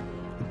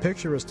 The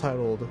picture is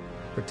titled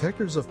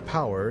Protectors of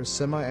Power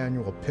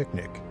Semi-Annual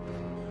Picnic.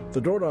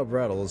 The doorknob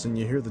rattles and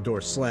you hear the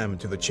door slam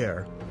into the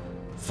chair.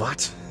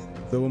 "What?"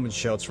 the woman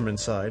shouts from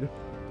inside.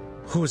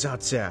 "Who's out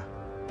there?"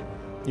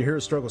 You hear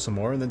her struggle some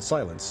more and then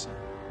silence.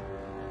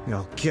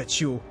 "I'll get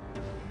you,"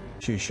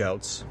 she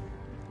shouts.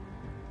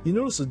 You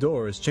notice the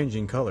door is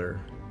changing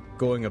color,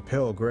 going a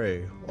pale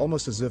gray,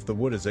 almost as if the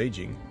wood is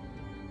aging.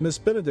 Miss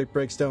Benedict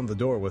breaks down the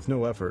door with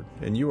no effort,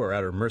 and you are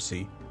at her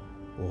mercy.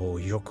 "Oh,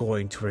 you're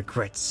going to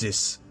regret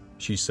this,"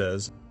 she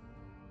says.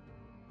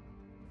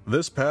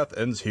 This path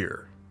ends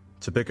here.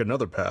 To pick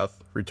another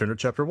path, return to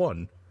chapter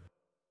 1.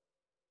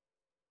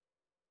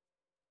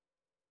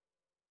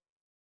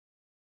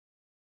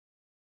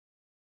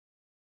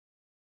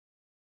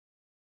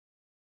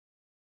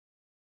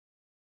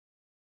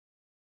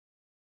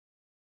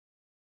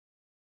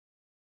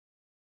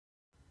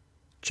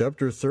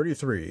 Chapter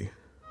 33.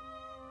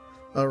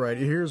 Alright,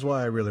 here's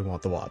why I really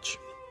want the watch.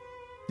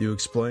 You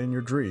explain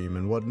your dream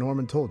and what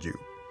Norman told you.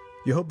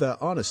 You hope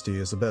that honesty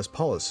is the best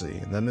policy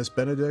and that Miss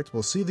Benedict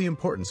will see the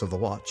importance of the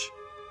watch.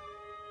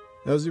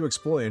 As you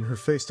explain, her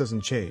face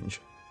doesn't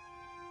change.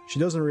 She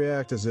doesn't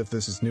react as if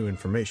this is new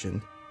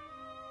information.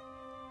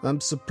 I'm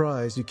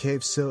surprised you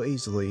caved so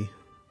easily.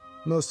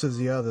 Most of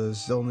the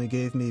others only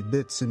gave me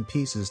bits and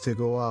pieces to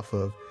go off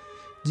of.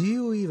 Do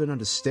you even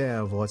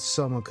understand what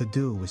someone could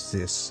do with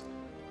this?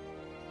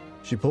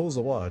 She pulls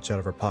a watch out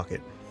of her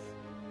pocket.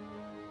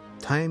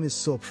 Time is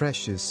so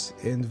precious,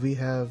 and we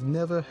have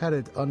never had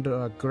it under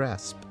our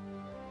grasp.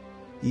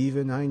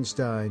 Even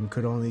Einstein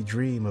could only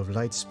dream of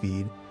light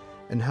speed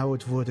and how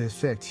it would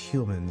affect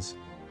humans.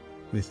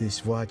 With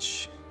this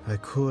watch, I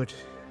could...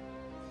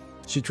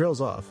 She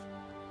trails off.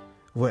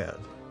 Well,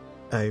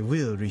 I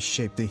will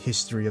reshape the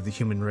history of the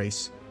human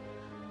race.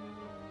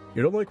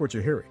 You don't like what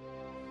you're hearing.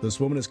 This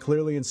woman is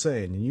clearly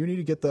insane, and you need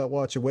to get that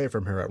watch away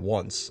from her at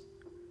once.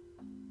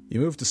 You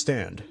move to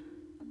stand.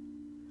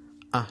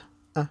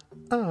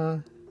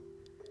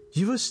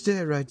 You will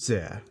stay right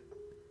there.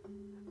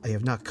 I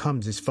have not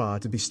come this far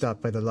to be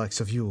stopped by the likes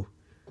of you.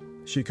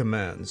 She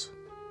commands.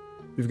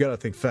 You've got to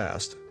think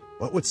fast.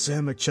 What would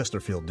Sam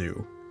McChesterfield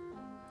do?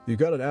 You've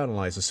got to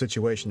analyze the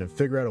situation and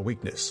figure out a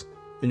weakness.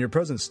 In your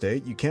present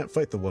state, you can't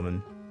fight the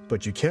woman,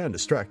 but you can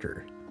distract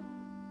her.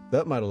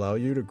 That might allow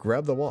you to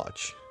grab the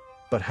watch.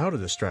 But how to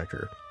distract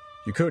her?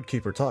 You could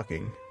keep her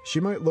talking. She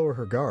might lower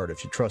her guard if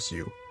she trusts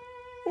you.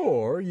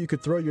 Or you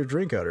could throw your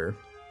drink at her.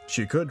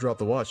 She could drop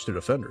the watch to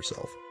defend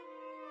herself.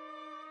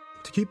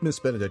 To keep Miss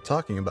Benedict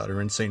talking about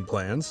her insane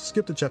plans,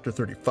 skip to chapter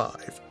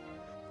 35.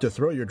 To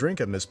throw your drink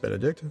at Miss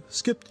Benedict,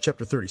 skip to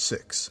chapter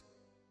 36.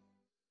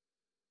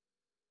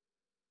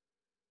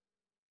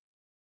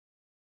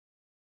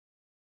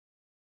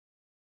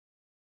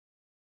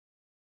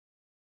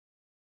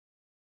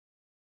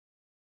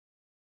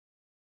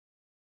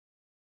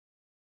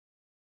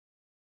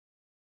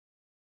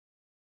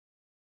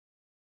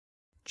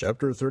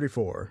 Chapter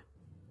 34.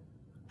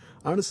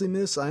 Honestly,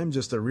 miss, I am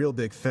just a real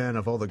big fan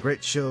of all the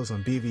great shows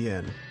on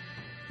BVN.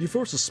 You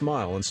force a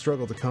smile and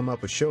struggle to come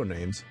up with show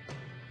names.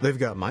 They've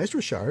got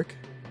Maestro Shark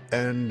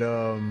and,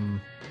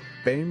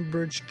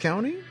 Bainbridge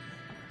County?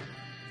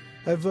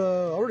 I've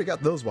already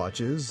got those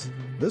watches.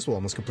 This will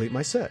almost complete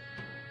my set.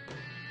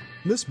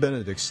 Miss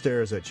Benedict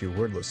stares at you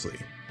wordlessly.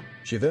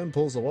 She then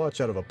pulls the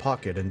watch out of a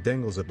pocket and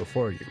dangles it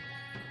before you.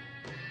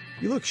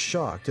 You look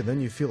shocked, and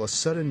then you feel a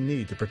sudden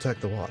need to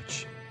protect the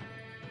watch.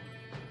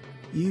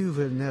 You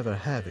will never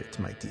have it,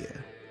 my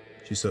dear,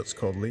 she says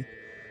coldly.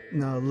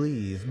 Now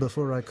leave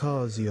before I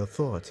call the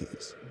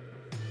authorities.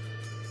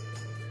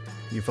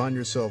 You find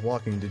yourself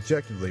walking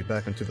dejectedly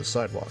back onto the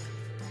sidewalk.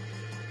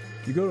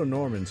 You go to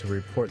Norman to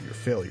report your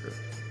failure.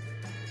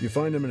 You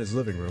find him in his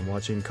living room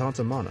watching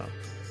Contamana,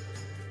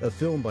 a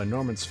film by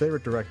Norman's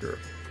favorite director,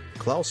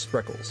 Klaus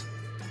Spreckles.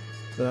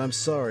 I'm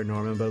sorry,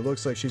 Norman, but it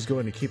looks like she's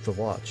going to keep the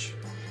watch.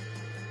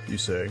 You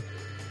say.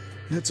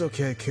 It's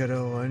okay,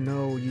 kiddo. I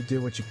know you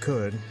did what you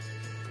could.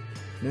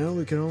 Now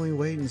we can only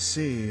wait and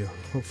see.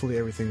 Hopefully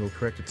everything will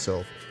correct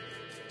itself.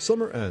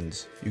 Summer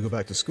ends. You go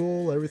back to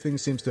school. Everything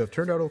seems to have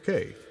turned out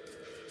okay.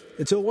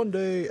 Until one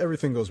day,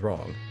 everything goes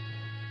wrong.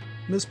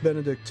 Miss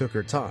Benedict took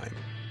her time.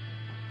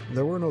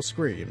 There were no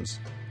screams.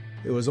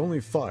 It was only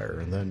fire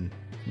and then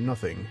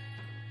nothing.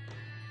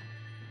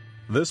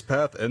 This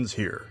path ends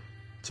here.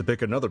 To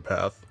pick another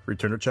path,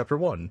 return to chapter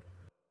 1.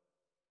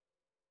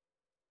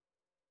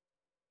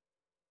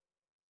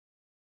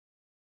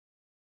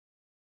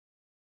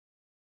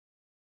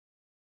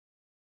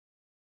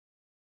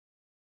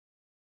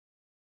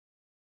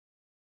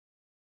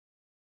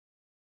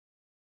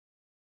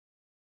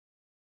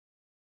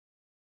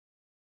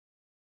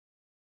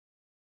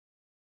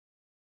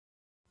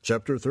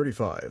 Chapter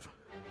 35.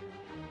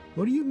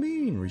 What do you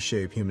mean,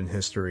 reshape human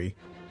history?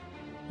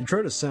 You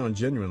try to sound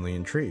genuinely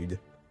intrigued.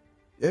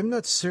 I'm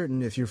not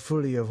certain if you're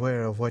fully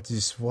aware of what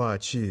this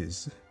watch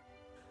is,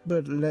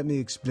 but let me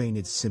explain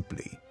it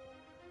simply.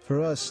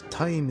 For us,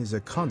 time is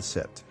a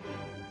concept.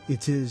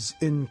 It is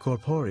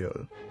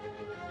incorporeal.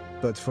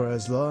 But for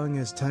as long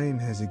as time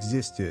has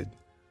existed,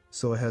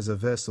 so has a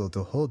vessel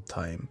to hold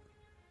time.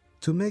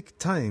 To make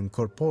time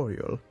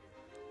corporeal,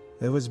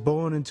 I was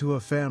born into a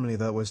family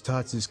that was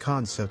taught this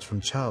concept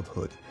from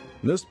childhood.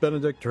 Miss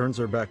Benedict turns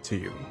her back to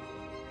you.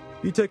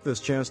 You take this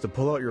chance to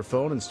pull out your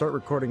phone and start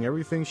recording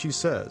everything she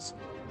says.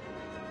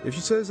 If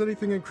she says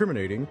anything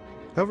incriminating,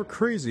 however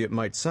crazy it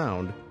might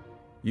sound,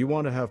 you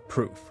want to have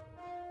proof.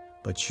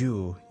 But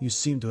you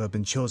seem to have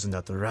been chosen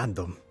at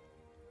random.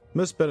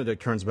 Miss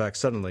Benedict turns back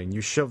suddenly and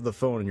you shove the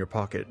phone in your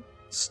pocket,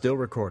 still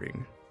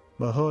recording.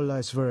 My whole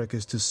life's work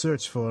is to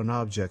search for an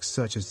object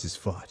such as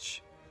this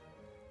watch.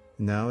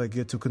 Now I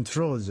get to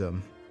control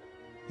them,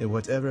 in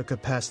whatever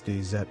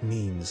capacities that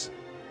means.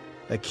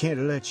 I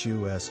can't let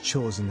you, as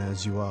chosen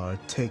as you are,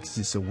 take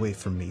this away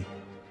from me.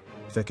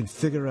 If I can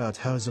figure out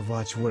how the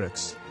watch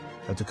works,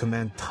 how to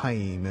command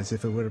time as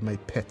if it were my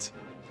pet,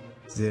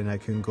 then I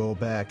can go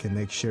back and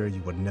make sure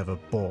you were never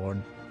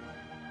born.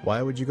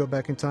 Why would you go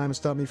back in time and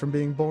stop me from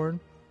being born?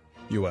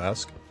 You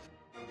ask.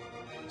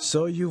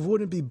 So you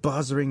wouldn't be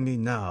bothering me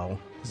now.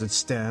 As it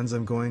stands,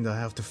 I'm going to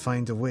have to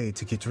find a way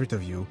to get rid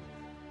of you.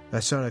 I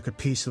thought I could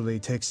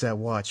peacefully take that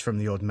watch from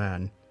the old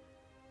man.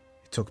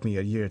 took me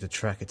a year to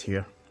track it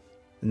here.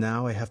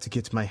 Now I have to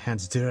get my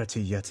hands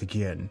dirty yet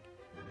again.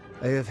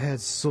 I have had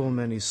so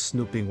many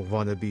snooping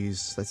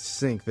wannabes that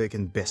think they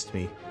can best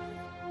me.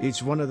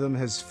 Each one of them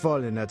has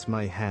fallen at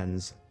my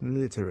hands,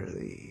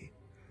 literally.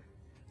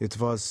 It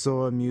was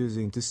so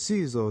amusing to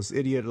see those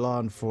idiot law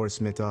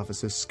enforcement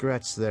officers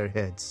scratch their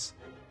heads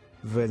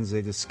when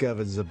they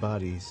discovered the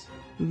bodies,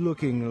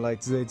 looking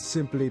like they'd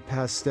simply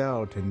passed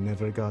out and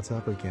never got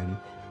up again.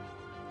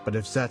 But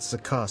if that's the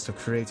cost of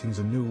creating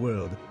the new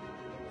world,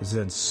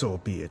 then so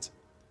be it.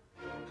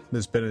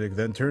 Miss Benedict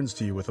then turns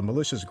to you with a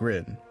malicious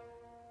grin.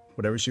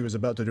 Whatever she was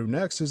about to do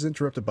next is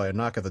interrupted by a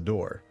knock at the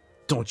door.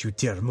 Don't you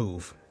dare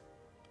move.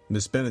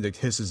 Miss Benedict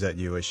hisses at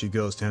you as she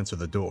goes to answer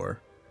the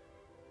door.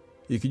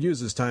 You could use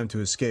this time to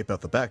escape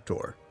out the back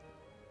door,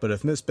 but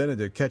if Miss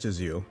Benedict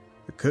catches you,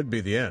 it could be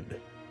the end.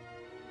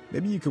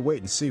 Maybe you could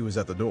wait and see who's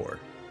at the door.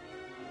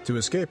 To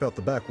escape out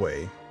the back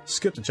way,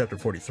 skip to chapter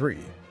 43.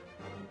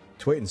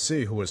 To wait and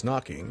see who was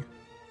knocking,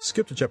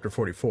 skip to chapter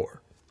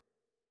 44.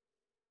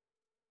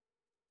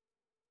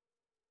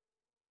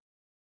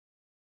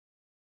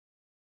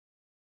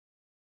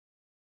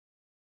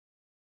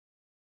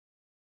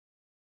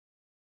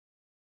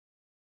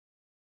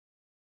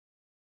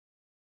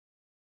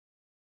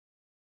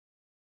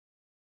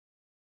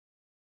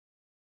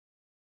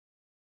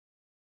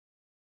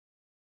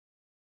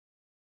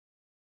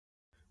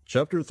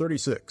 Chapter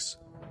 36.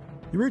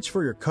 You reach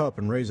for your cup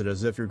and raise it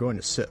as if you're going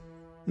to sip.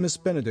 Miss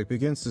Benedict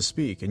begins to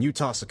speak, and you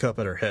toss the cup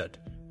at her head.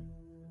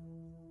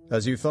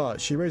 As you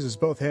thought, she raises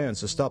both hands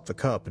to stop the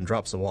cup and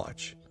drops the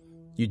watch.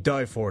 You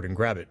dive for it and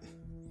grab it.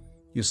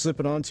 You slip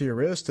it onto your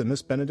wrist, and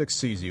Miss Benedict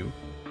sees you.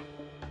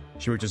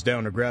 She reaches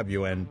down to grab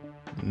you, and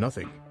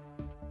nothing.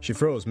 She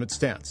froze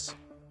mid-stance.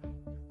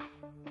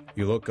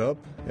 You look up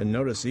and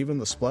notice even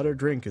the splattered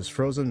drink is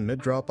frozen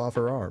mid-drop off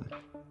her arm.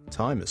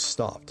 Time is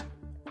stopped.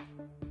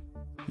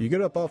 You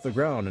get up off the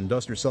ground and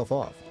dust yourself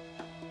off.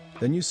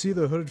 Then you see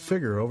the hooded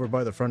figure over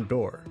by the front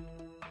door.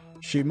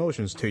 She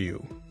motions to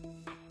you.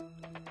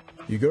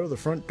 You go to the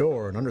front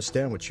door and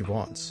understand what she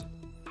wants.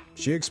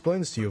 She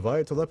explains to you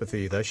via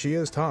telepathy that she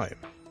is time,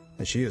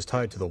 and she is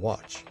tied to the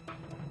watch.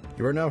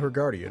 You are now her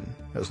guardian,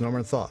 as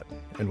Norman thought,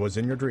 and was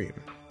in your dream.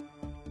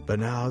 But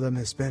now that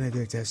Miss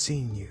Benedict has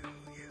seen you,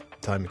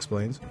 Time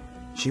explains.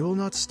 she will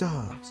not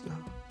stop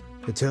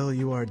until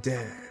you are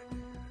dead,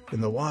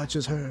 and the watch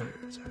is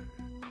hers.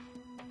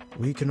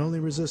 We can only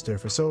resist her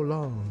for so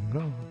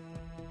long,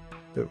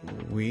 no?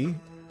 We?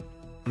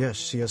 Yes,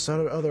 she has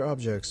started other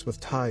objects with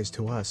ties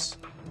to us.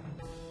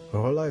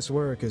 Her whole life's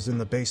work is in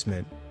the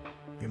basement.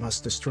 We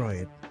must destroy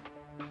it.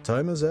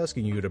 Time is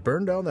asking you to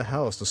burn down the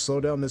house to slow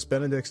down Miss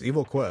Benedict's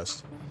evil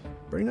quest.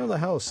 Burning down the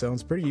house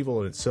sounds pretty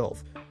evil in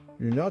itself.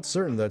 You're not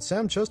certain that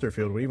Sam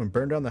Chesterfield would even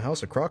burn down the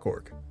house of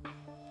Crocork.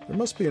 There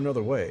must be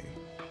another way.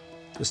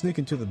 To sneak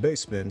into the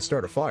basement and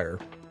start a fire,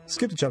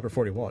 skip to chapter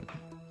 41.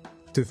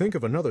 To think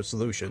of another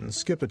solution,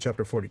 skip to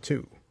chapter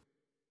 42.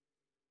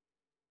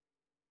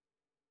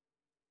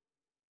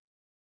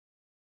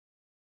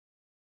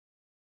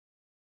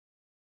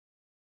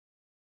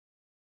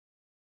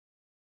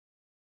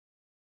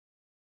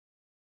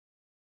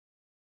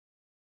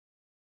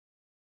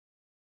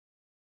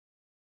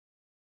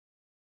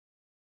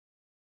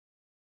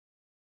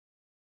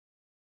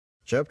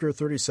 Chapter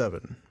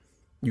 37.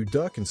 You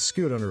duck and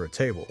scoot under a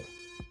table.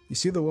 You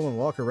see the woman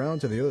walk around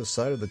to the other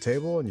side of the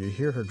table and you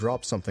hear her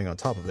drop something on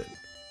top of it.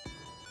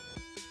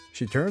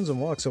 She turns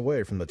and walks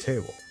away from the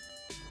table.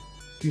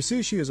 You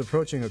see she is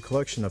approaching a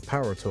collection of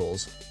power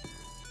tools.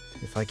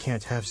 If I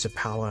can't have the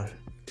power,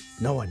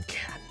 no one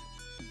can.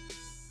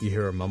 You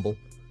hear her mumble.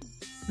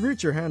 You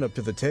reach your hand up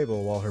to the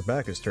table while her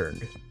back is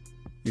turned.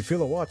 You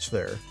feel a watch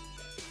there.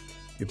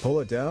 You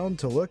pull it down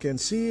to look and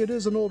see it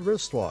is an old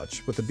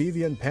wristwatch with the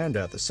BVN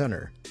panda at the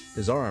center,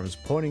 his arms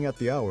pointing at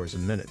the hours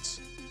and minutes.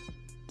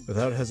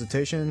 Without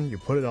hesitation, you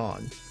put it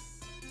on.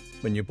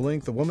 When you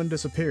blink, the woman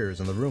disappears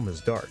and the room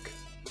is dark.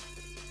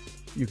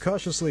 You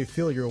cautiously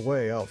feel your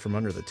way out from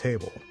under the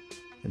table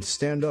and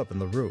stand up in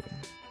the room.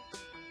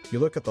 You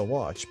look at the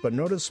watch, but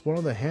notice one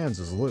of the hands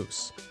is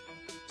loose,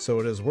 so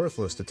it is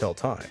worthless to tell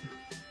time.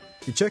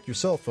 You check your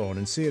cell phone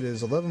and see it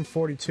is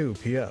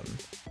 11:42 p.m.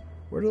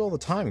 Where did all the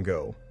time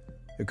go?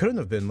 It couldn't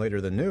have been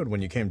later than noon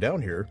when you came down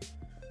here.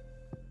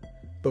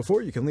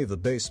 Before you can leave the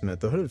basement,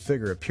 the hooded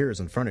figure appears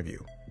in front of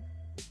you.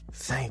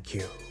 Thank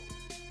you.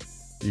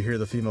 You hear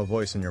the female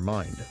voice in your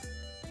mind.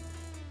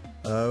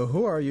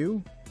 Who are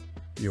you?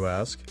 You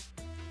ask.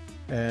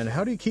 And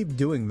how do you keep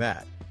doing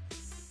that?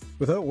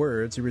 Without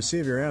words, you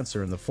receive your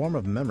answer in the form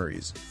of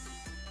memories.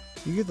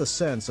 You get the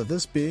sense that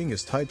this being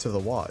is tied to the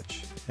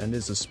watch, and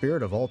is the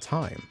spirit of all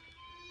time.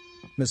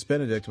 Miss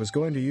Benedict was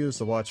going to use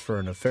the watch for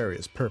a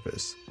nefarious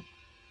purpose.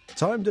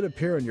 Time did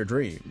appear in your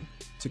dream,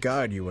 to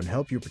guide you and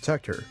help you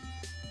protect her.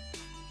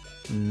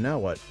 Now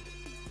what?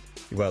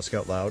 You ask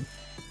out loud.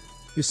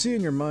 You see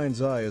in your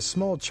mind's eye a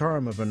small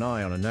charm of an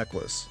eye on a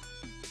necklace.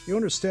 You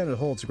understand it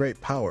holds great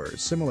power,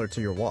 similar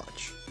to your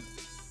watch.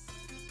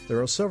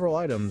 There are several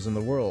items in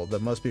the world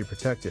that must be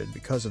protected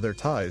because of their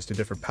ties to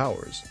different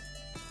powers.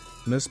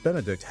 Miss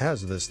Benedict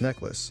has this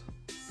necklace.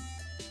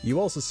 You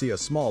also see a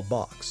small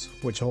box,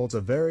 which holds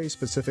a very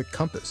specific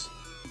compass.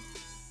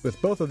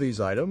 With both of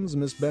these items,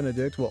 Miss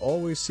Benedict will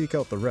always seek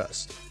out the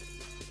rest.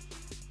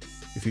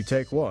 If you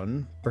take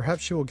one,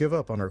 perhaps she will give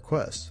up on her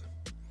quest.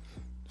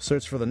 To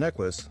search for the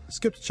necklace,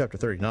 skip to chapter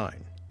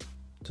 39.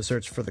 To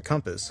search for the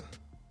compass,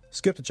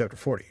 skip to chapter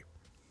 40.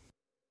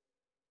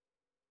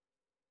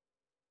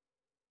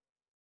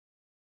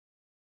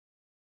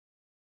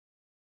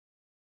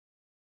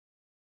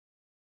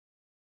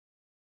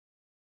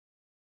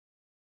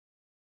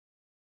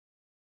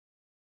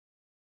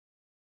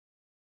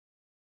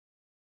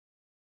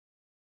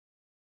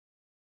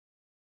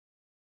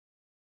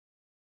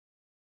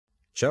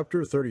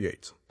 Chapter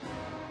 38.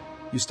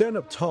 You stand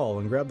up tall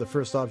and grab the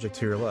first object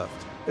to your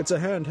left. It's a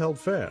handheld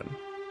fan,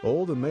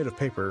 old and made of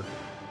paper,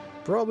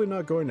 probably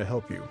not going to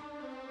help you.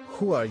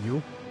 Who are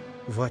you?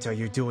 What are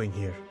you doing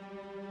here?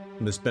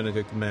 Miss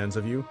Benedict demands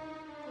of you.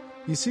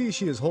 You see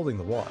she is holding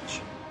the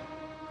watch.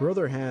 Her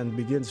other hand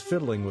begins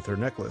fiddling with her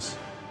necklace.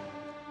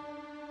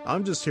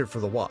 I'm just here for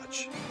the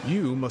watch.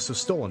 You must have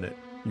stolen it,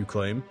 you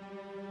claim.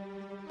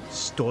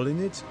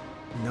 Stolen it?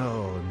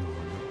 No.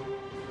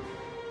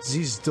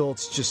 These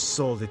dolts just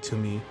sold it to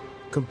me,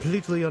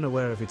 completely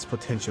unaware of its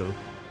potential.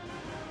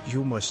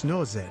 You must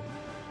know then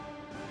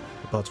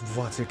about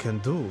what it can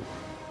do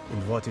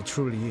and what it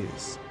truly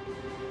is.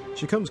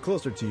 She comes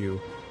closer to you.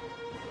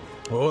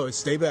 Oh,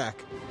 stay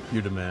back,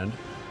 you demand.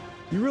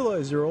 You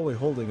realize you're only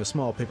holding a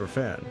small paper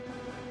fan,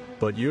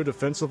 but you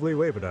defensively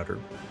wave it at her.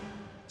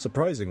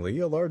 Surprisingly,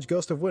 a large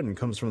gust of wind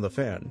comes from the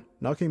fan,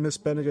 knocking Miss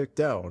Benedict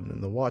down,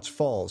 and the watch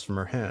falls from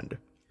her hand.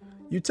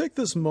 You take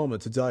this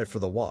moment to dive for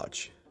the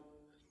watch.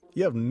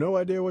 You have no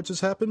idea what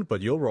just happened,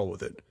 but you'll roll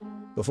with it.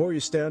 Before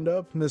you stand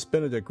up, Miss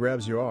Benedict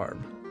grabs your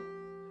arm.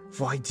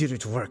 Why did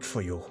it work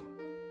for you?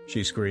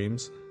 She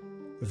screams.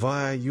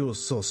 Why are you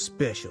so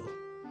special?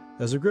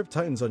 As her grip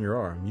tightens on your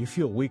arm, you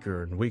feel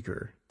weaker and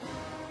weaker.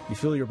 You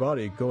feel your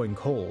body going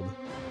cold.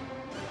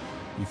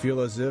 You feel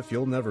as if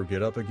you'll never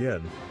get up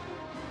again.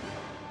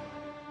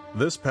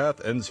 This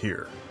path ends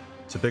here.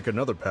 To pick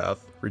another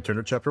path, return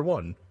to chapter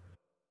 1.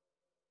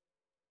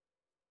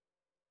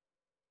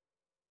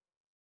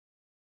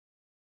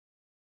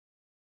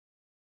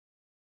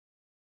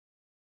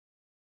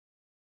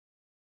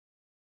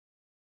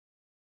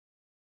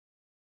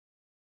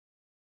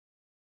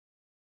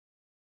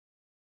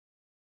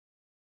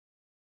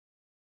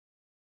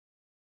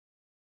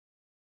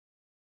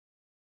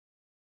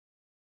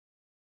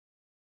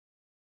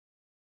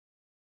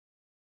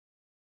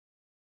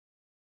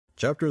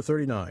 Chapter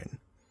 39.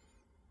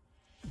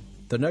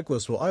 The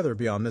necklace will either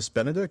be on Miss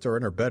Benedict or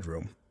in her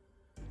bedroom.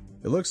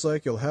 It looks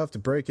like you'll have to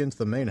break into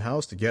the main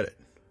house to get it.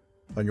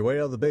 On your way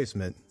out of the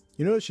basement,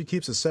 you notice she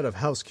keeps a set of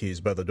house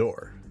keys by the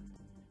door.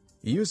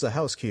 You use the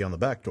house key on the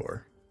back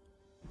door.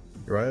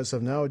 Your eyes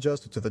have now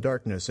adjusted to the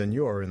darkness and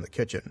you're in the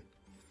kitchen.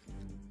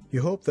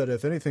 You hope that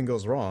if anything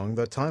goes wrong,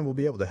 that time will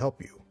be able to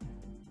help you.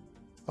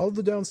 All of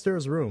the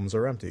downstairs rooms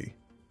are empty.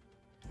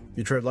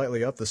 You tread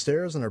lightly up the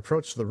stairs and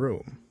approach the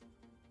room.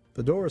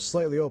 The door is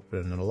slightly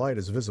open and a light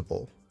is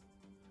visible.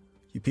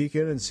 You peek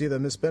in and see that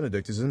Miss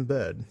Benedict is in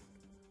bed,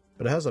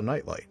 but it has a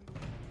nightlight.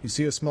 You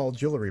see a small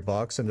jewelry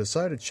box and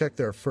decide to check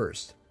there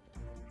first.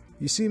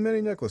 You see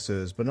many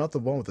necklaces, but not the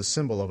one with the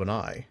symbol of an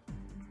eye.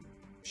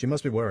 She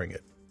must be wearing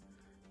it.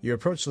 You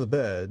approach the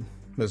bed.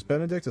 Miss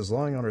Benedict is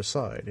lying on her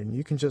side, and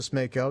you can just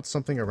make out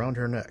something around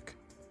her neck.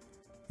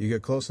 You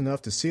get close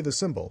enough to see the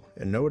symbol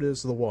and know it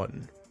is the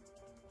one.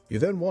 You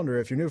then wonder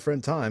if your new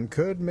friend Time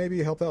could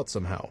maybe help out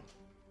somehow.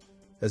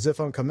 As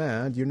if on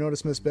command, you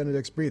notice Miss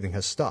Benedict's breathing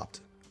has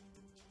stopped.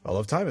 All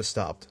of time has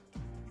stopped,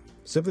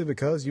 simply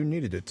because you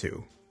needed it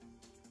to.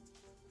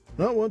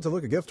 Not one to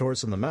look a gift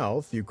horse in the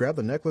mouth, you grab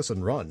the necklace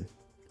and run.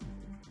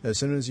 As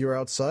soon as you are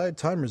outside,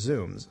 time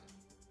resumes.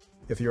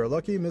 If you are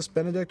lucky, Miss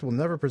Benedict will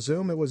never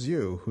presume it was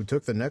you who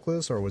took the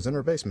necklace or was in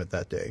her basement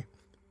that day.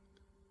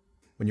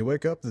 When you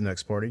wake up the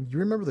next morning, you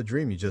remember the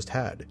dream you just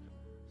had.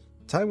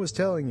 Time was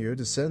telling you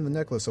to send the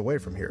necklace away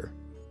from here.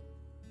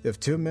 If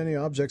too many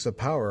objects of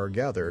power are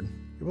gathered,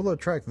 it will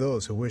attract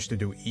those who wish to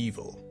do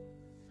evil.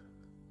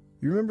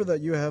 You remember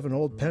that you have an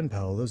old pen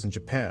pal who lives in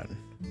Japan.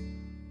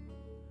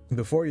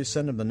 Before you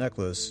send him the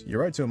necklace, you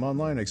write to him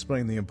online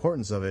explaining the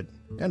importance of it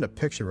and a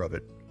picture of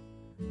it.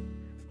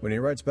 When he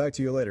writes back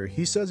to you later,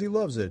 he says he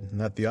loves it and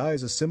that the eye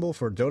is a symbol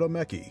for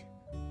Dodomeki,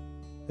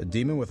 a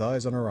demon with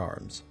eyes on her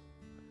arms.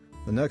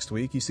 The next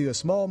week, you see a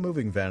small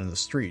moving van in the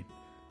street.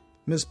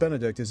 Miss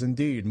Benedict is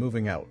indeed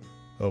moving out.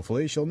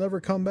 Hopefully, she'll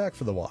never come back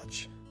for the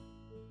watch.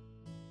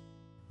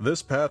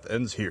 This path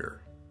ends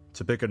here.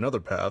 To pick another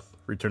path,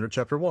 return to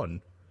chapter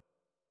 1.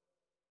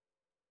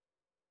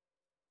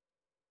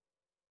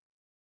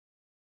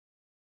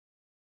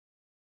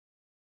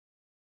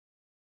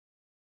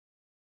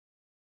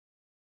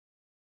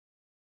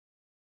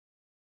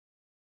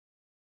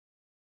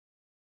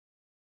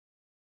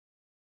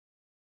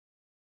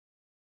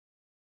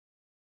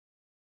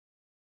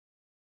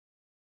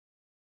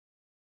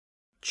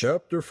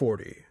 Chapter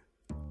 40.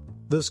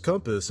 This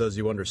compass, as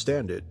you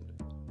understand it,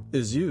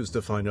 is used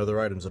to find other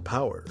items of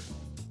power.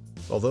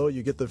 Although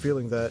you get the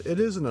feeling that it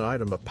isn't an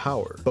item of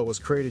power, but was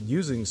created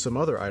using some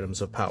other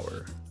items of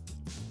power.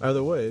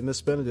 Either way,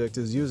 Miss Benedict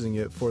is using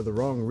it for the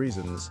wrong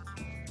reasons.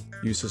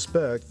 You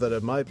suspect that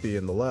it might be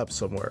in the lab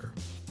somewhere.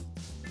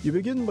 You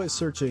begin by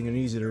searching in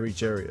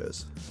easy-to-reach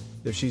areas.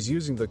 If she's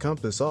using the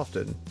compass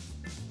often,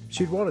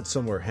 she'd want it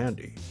somewhere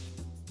handy.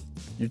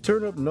 You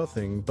turn up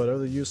nothing but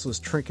other useless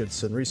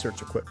trinkets and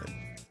research equipment.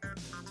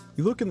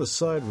 You look in the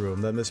side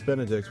room that Miss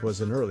Benedict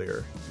was in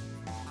earlier.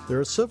 There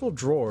are several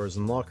drawers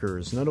and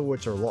lockers, none of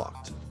which are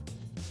locked.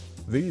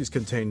 These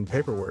contain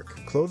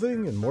paperwork,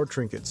 clothing, and more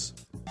trinkets.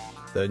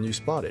 Then you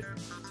spot it,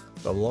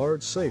 a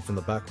large safe in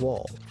the back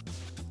wall.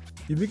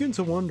 You begin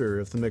to wonder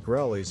if the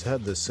McRowleys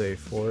had this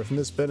safe or if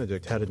Miss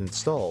Benedict had it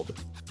installed.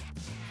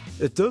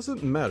 It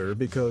doesn't matter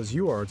because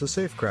you aren't a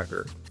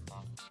safecracker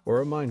or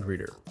a mind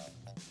reader.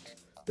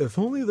 If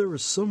only there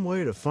was some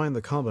way to find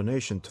the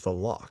combination to the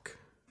lock.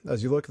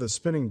 As you look at the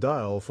spinning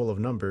dial full of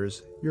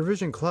numbers, your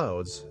vision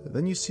clouds,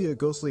 then you see a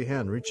ghostly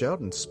hand reach out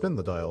and spin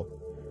the dial.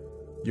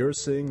 You're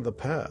seeing the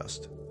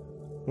past.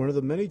 One of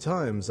the many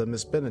times that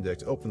Miss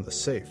Benedict opened the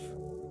safe.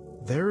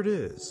 There it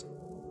is.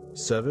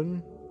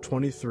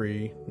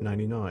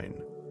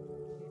 7/23/99.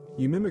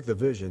 You mimic the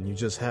vision you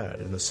just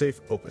had and the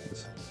safe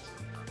opens.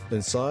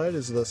 Inside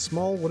is the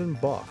small wooden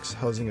box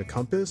housing a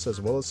compass as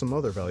well as some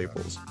other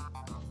valuables.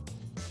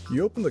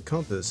 You open the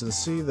compass and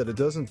see that it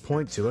doesn't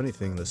point to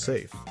anything in the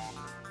safe.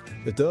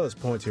 It does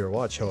point to your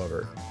watch,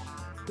 however,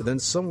 and then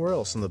somewhere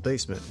else in the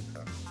basement.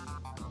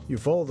 You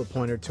follow the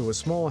pointer to a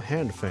small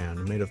hand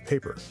fan made of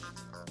paper.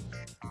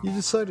 You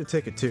decide to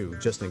take it too,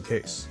 just in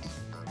case.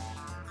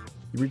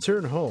 You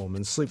return home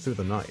and sleep through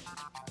the night.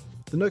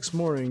 The next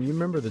morning, you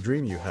remember the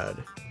dream you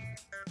had.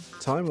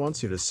 Time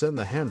wants you to send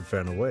the hand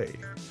fan away.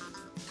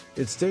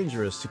 It's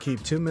dangerous to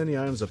keep too many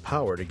items of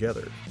power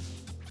together.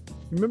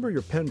 You remember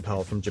your pen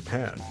pal from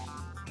Japan.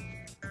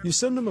 You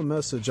send him a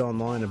message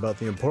online about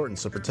the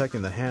importance of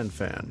protecting the hand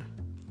fan.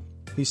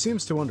 He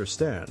seems to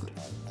understand.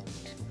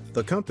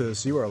 The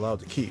compass you are allowed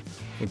to keep,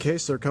 in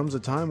case there comes a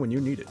time when you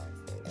need it.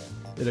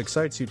 It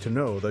excites you to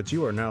know that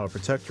you are now a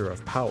protector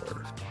of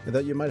power, and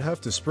that you might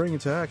have to spring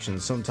into action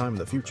sometime in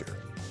the future.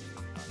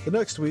 The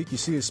next week, you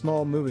see a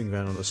small moving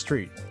van on the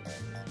street.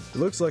 It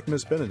looks like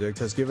Miss Benedict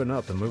has given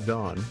up and moved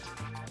on.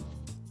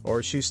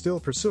 Or she's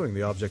still pursuing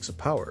the objects of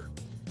power.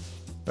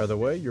 Either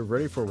way, you're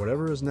ready for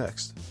whatever is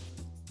next.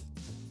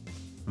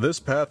 This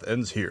path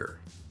ends here.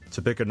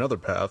 To pick another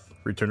path,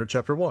 return to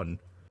Chapter 1.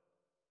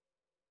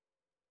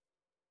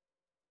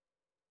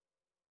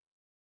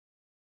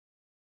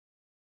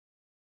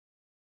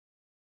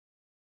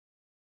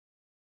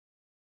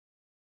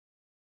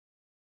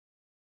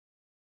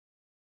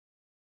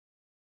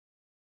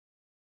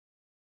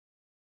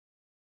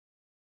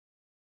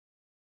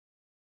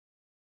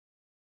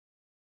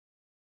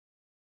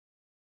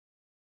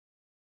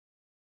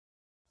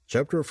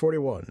 Chapter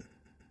 41.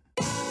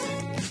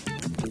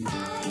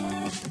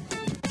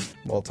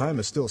 While time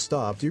is still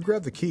stopped, you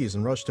grab the keys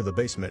and rush to the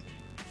basement.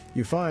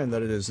 You find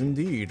that it is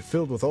indeed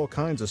filled with all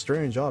kinds of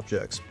strange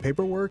objects,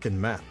 paperwork, and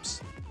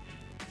maps.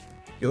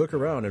 You look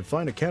around and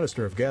find a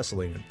canister of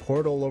gasoline and pour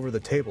it all over the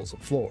tables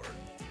and floor.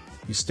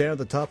 You stand at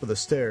the top of the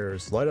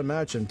stairs, light a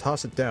match, and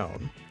toss it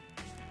down.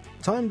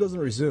 Time doesn't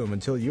resume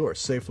until you are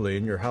safely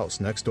in your house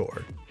next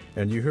door,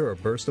 and you hear a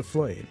burst of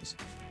flames.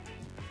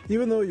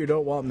 Even though you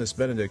don't want Miss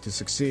Benedict to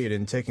succeed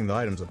in taking the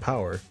items of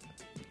power,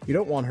 you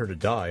don't want her to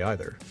die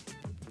either.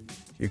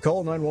 You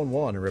call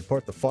 911 and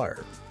report the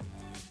fire.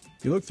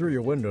 You look through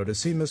your window to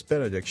see Miss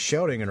Benedict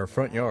shouting in her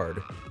front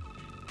yard.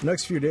 The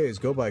next few days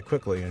go by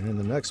quickly, and in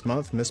the next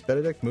month, Miss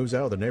Benedict moves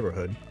out of the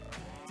neighborhood.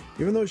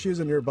 Even though she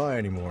isn't nearby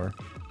anymore,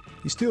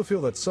 you still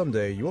feel that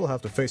someday you will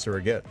have to face her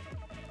again.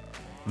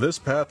 This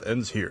path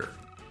ends here.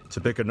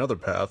 To pick another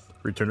path,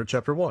 return to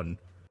Chapter 1.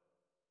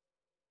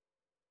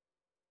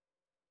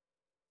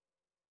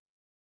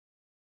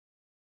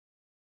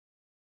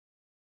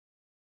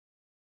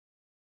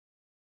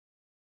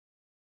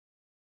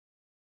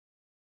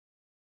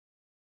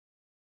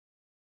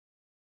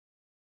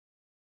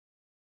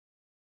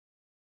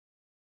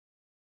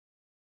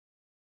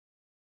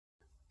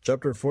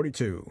 Chapter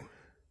 42.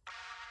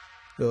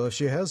 Well, if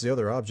she has the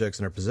other objects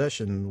in her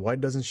possession, why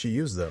doesn't she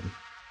use them?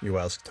 You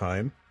ask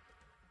Time.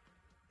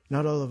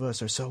 Not all of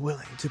us are so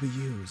willing to be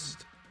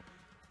used.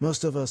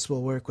 Most of us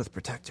will work with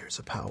protectors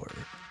of power.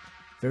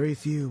 Very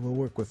few will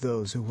work with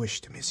those who wish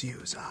to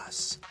misuse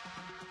us.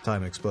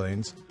 Time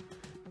explains.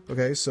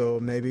 Okay, so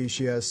maybe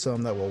she has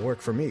some that will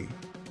work for me.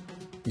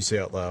 You say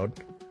out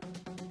loud.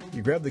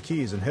 You grab the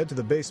keys and head to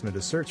the basement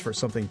to search for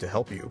something to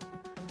help you.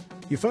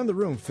 You find the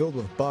room filled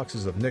with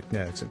boxes of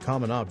knickknacks and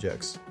common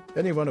objects,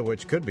 any one of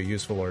which could be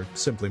useful or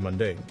simply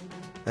mundane.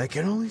 I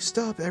can only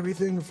stop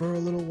everything for a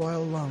little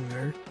while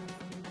longer,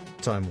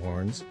 Time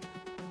warns.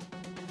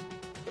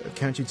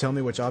 Can't you tell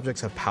me which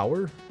objects have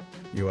power?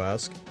 You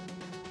ask.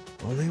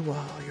 Only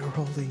while you're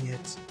holding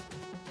it,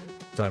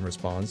 Time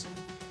responds.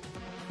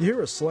 You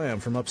hear a slam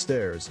from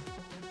upstairs.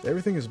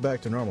 Everything is back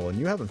to normal, and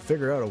you haven't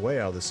figured out a way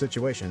out of the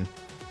situation.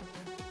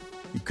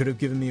 You could have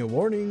given me a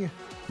warning,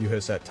 you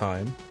hiss at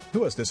Time,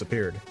 who has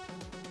disappeared.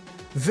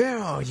 Where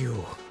are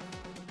you?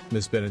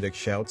 Miss Benedict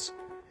shouts.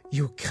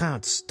 You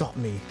can't stop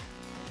me.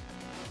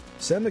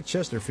 Sam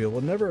McChesterfield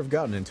would never have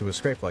gotten into a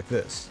scrape like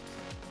this.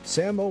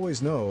 Sam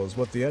always knows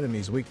what the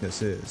enemy's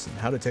weakness is and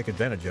how to take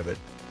advantage of it.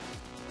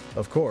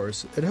 Of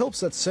course, it helps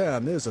that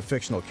Sam is a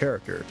fictional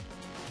character,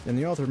 and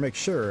the author makes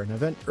sure an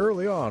event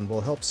early on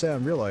will help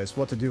Sam realize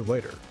what to do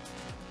later.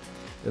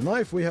 In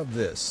life we have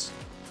this,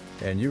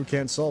 and you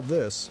can't solve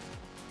this.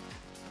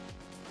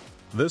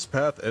 This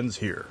path ends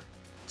here.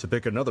 To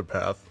pick another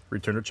path,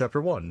 return to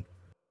Chapter 1.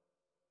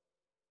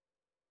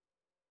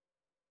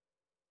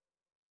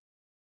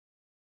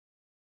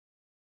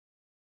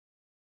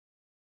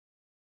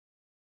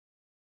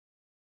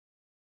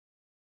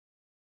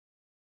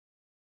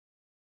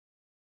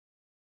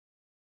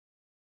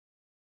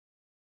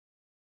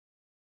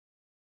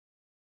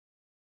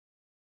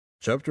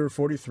 Chapter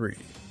 43.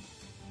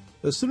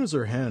 As soon as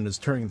her hand is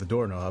turning the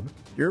doorknob,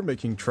 you're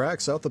making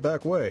tracks out the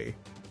back way.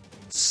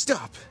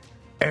 Stop!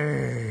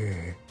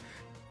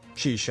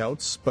 She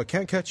shouts, but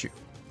can't catch you.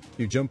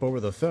 You jump over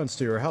the fence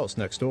to your house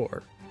next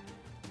door.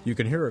 You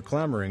can hear her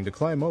clamoring to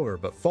climb over,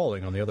 but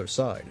falling on the other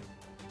side.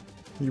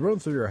 You run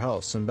through your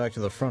house and back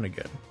to the front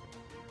again.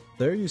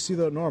 There you see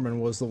that Norman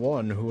was the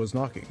one who was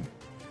knocking.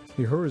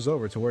 He hurries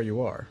over to where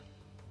you are.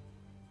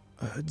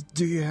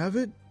 Do you have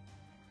it?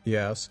 He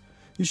asks.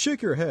 You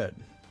shake your head.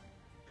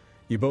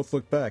 You both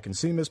look back and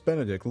see Miss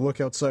Benedict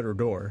look outside her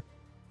door.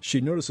 She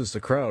notices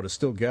the crowd is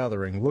still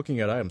gathering, looking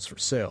at items for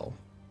sale.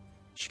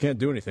 She can't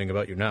do anything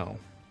about you now.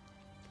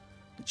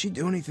 Did she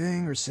do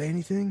anything or say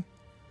anything?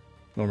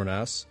 Norman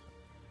asks.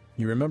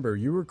 You remember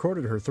you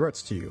recorded her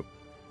threats to you.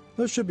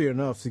 That should be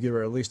enough to get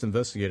her at least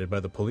investigated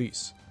by the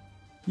police.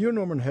 You and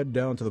Norman head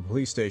down to the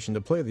police station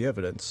to play the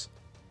evidence.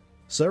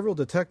 Several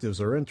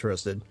detectives are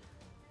interested,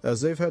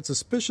 as they've had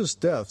suspicious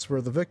deaths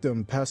where the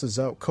victim passes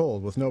out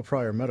cold with no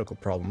prior medical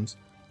problems.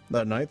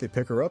 That night, they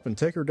pick her up and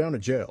take her down to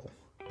jail.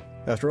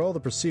 After all the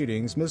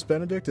proceedings, Miss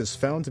Benedict is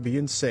found to be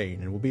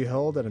insane and will be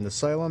held at an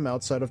asylum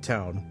outside of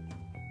town.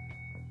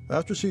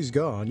 After she's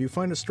gone, you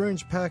find a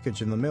strange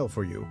package in the mail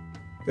for you.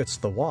 It's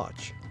the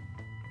watch.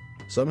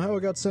 Somehow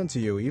it got sent to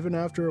you even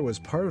after it was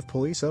part of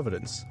police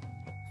evidence.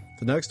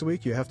 The next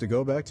week, you have to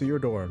go back to your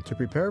dorm to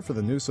prepare for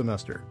the new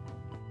semester.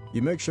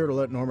 You make sure to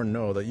let Norman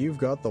know that you've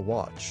got the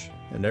watch,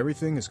 and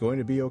everything is going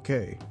to be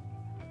okay.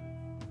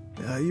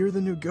 You're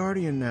the new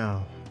guardian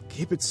now.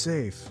 Keep it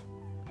safe.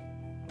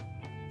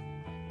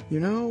 You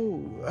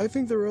know, I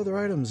think there are other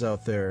items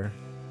out there.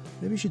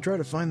 Maybe you should try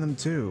to find them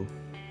too.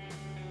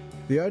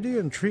 The idea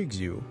intrigues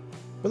you,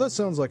 but that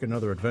sounds like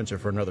another adventure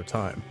for another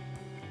time.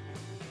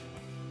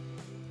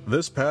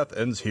 This path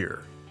ends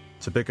here.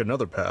 To pick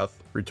another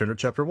path, return to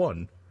Chapter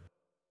 1.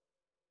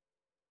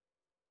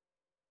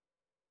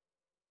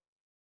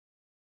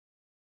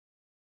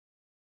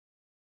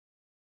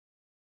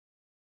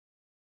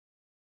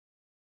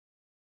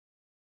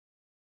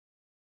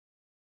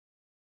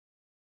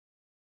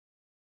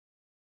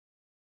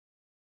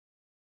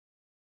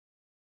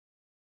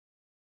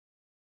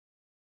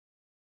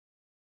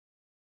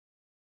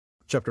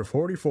 Chapter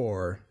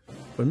 44.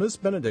 When Miss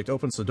Benedict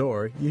opens the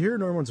door, you hear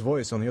Norman's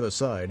voice on the other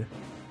side.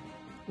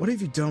 What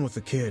have you done with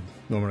the kid?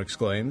 Norman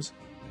exclaims.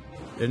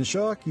 In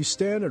shock, you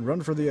stand and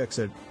run for the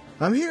exit.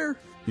 I'm here!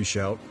 You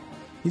shout.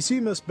 You see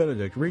Miss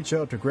Benedict reach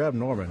out to grab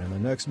Norman, and the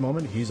next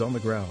moment he's on the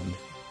ground.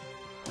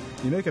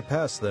 You make it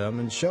past them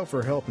and shout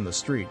for help in the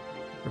street.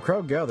 A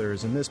crowd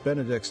gathers and Miss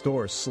Benedict's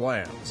door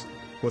slams,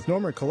 with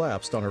Norman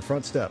collapsed on her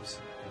front steps.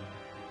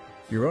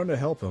 You run to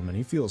help him, and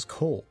he feels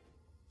cold.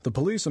 The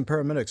police and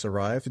paramedics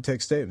arrive to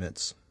take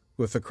statements.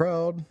 With the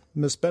crowd,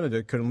 Miss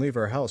Benedict couldn't leave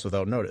her house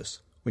without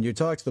notice. When you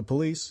talk to the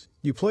police,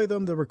 you play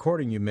them the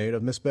recording you made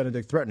of Miss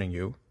Benedict threatening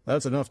you.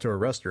 That's enough to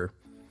arrest her.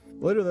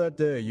 Later that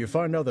day, you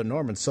find out that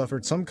Norman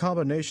suffered some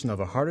combination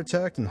of a heart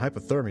attack and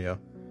hypothermia,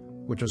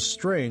 which was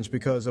strange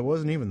because it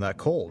wasn't even that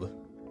cold.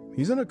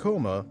 He's in a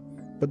coma,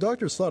 but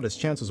doctors thought his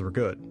chances were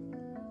good.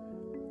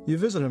 You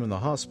visit him in the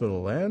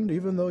hospital, and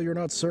even though you're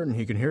not certain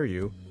he can hear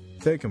you,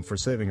 thank him for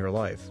saving your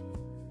life.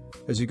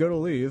 As you go to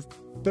leave,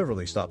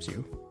 Beverly stops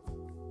you.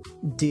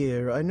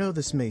 Dear, I know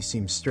this may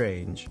seem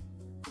strange,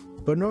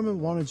 but Norman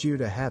wanted you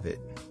to have it.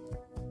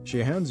 She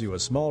hands you a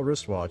small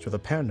wristwatch with a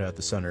panda at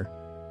the center,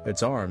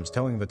 its arms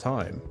telling the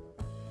time.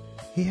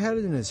 He had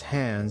it in his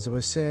hands and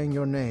was saying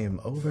your name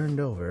over and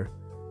over.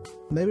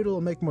 Maybe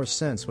it'll make more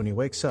sense when he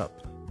wakes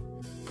up.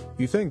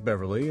 You thank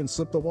Beverly and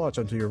slip the watch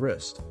onto your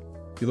wrist.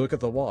 You look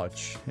at the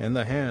watch, and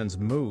the hands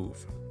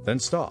move, then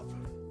stop,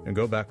 and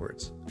go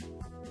backwards.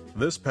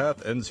 This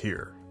path ends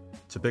here.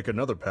 To pick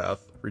another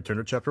path, return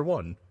to Chapter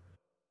 1.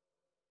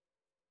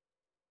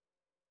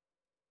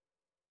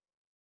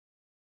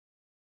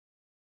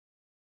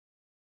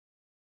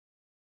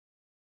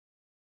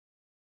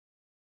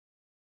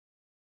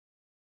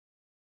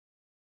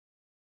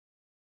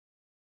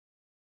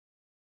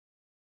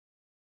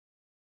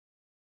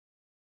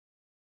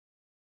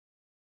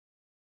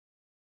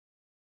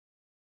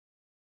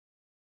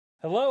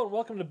 Hello and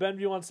welcome to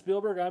Benview on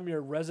Spielberg. I'm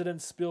your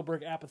resident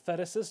Spielberg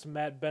apatheticist,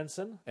 Matt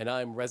Benson. And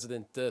I'm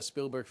resident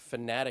Spielberg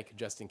fanatic,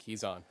 Justin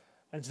Keyson.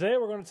 And today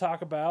we're going to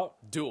talk about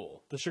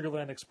Duel. The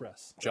Sugarland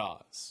Express,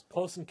 Jaws.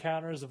 Close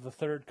Encounters of the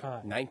Third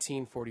Kind,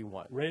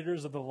 1941.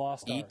 Raiders of the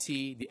Lost Ark,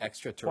 E.T. the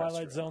Extraterrestrial.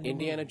 Twilight Zone, the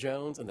Indiana movie,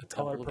 Jones and the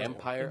Color Temple of Purple,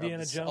 Empire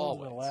Indiana of the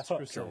Jones and the Last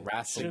Crusade,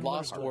 Jurassic Schindler's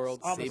Lost List, World,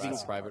 Homicide, Saving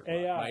Private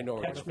AI, Ryan,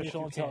 Minority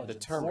Artificial Report,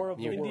 Intelligence, The War of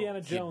the Terminator,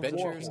 Indiana The Jones,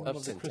 Adventures War of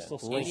of the Crystal Tintin,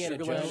 Skull, Indiana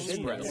Jones,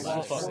 Shipwreck, Shipwreck,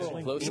 Lost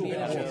World, Close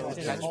Indiana Indiana Jones,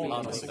 Jones, Catch Me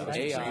If You Can,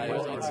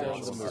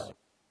 AI,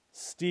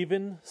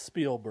 Steven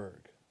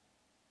Spielberg.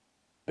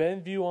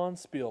 Benview on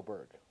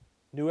Spielberg.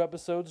 New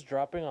episodes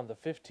dropping on the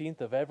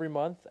 15th of every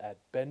month at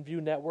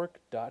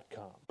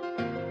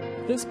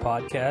BenviewNetwork.com. This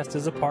podcast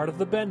is a part of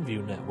the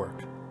Benview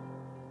Network.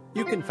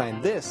 You can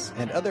find this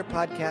and other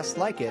podcasts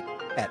like it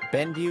at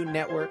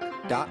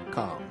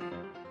BenviewNetwork.com.